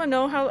 Does anyone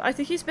know how— I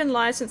think he's been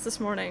live since this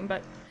morning,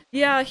 but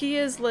yeah, he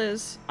is,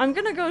 Liz. I'm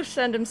gonna go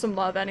send him some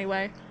love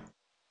anyway.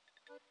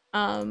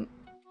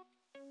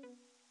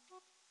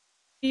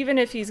 Even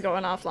if he's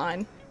going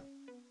offline.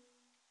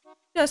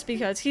 Just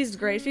because he's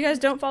great. If you guys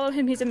don't follow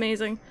him, he's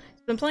amazing.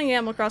 He's been playing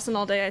Animal Crossing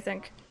all day, I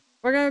think.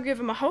 We're gonna give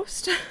him a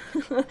host.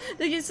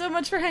 Thank you so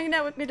much for hanging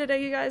out with me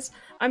today, you guys.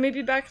 I may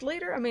be back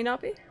later, I may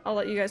not be. I'll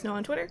let you guys know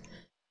on Twitter.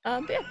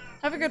 But yeah,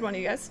 have a good one,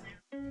 you guys.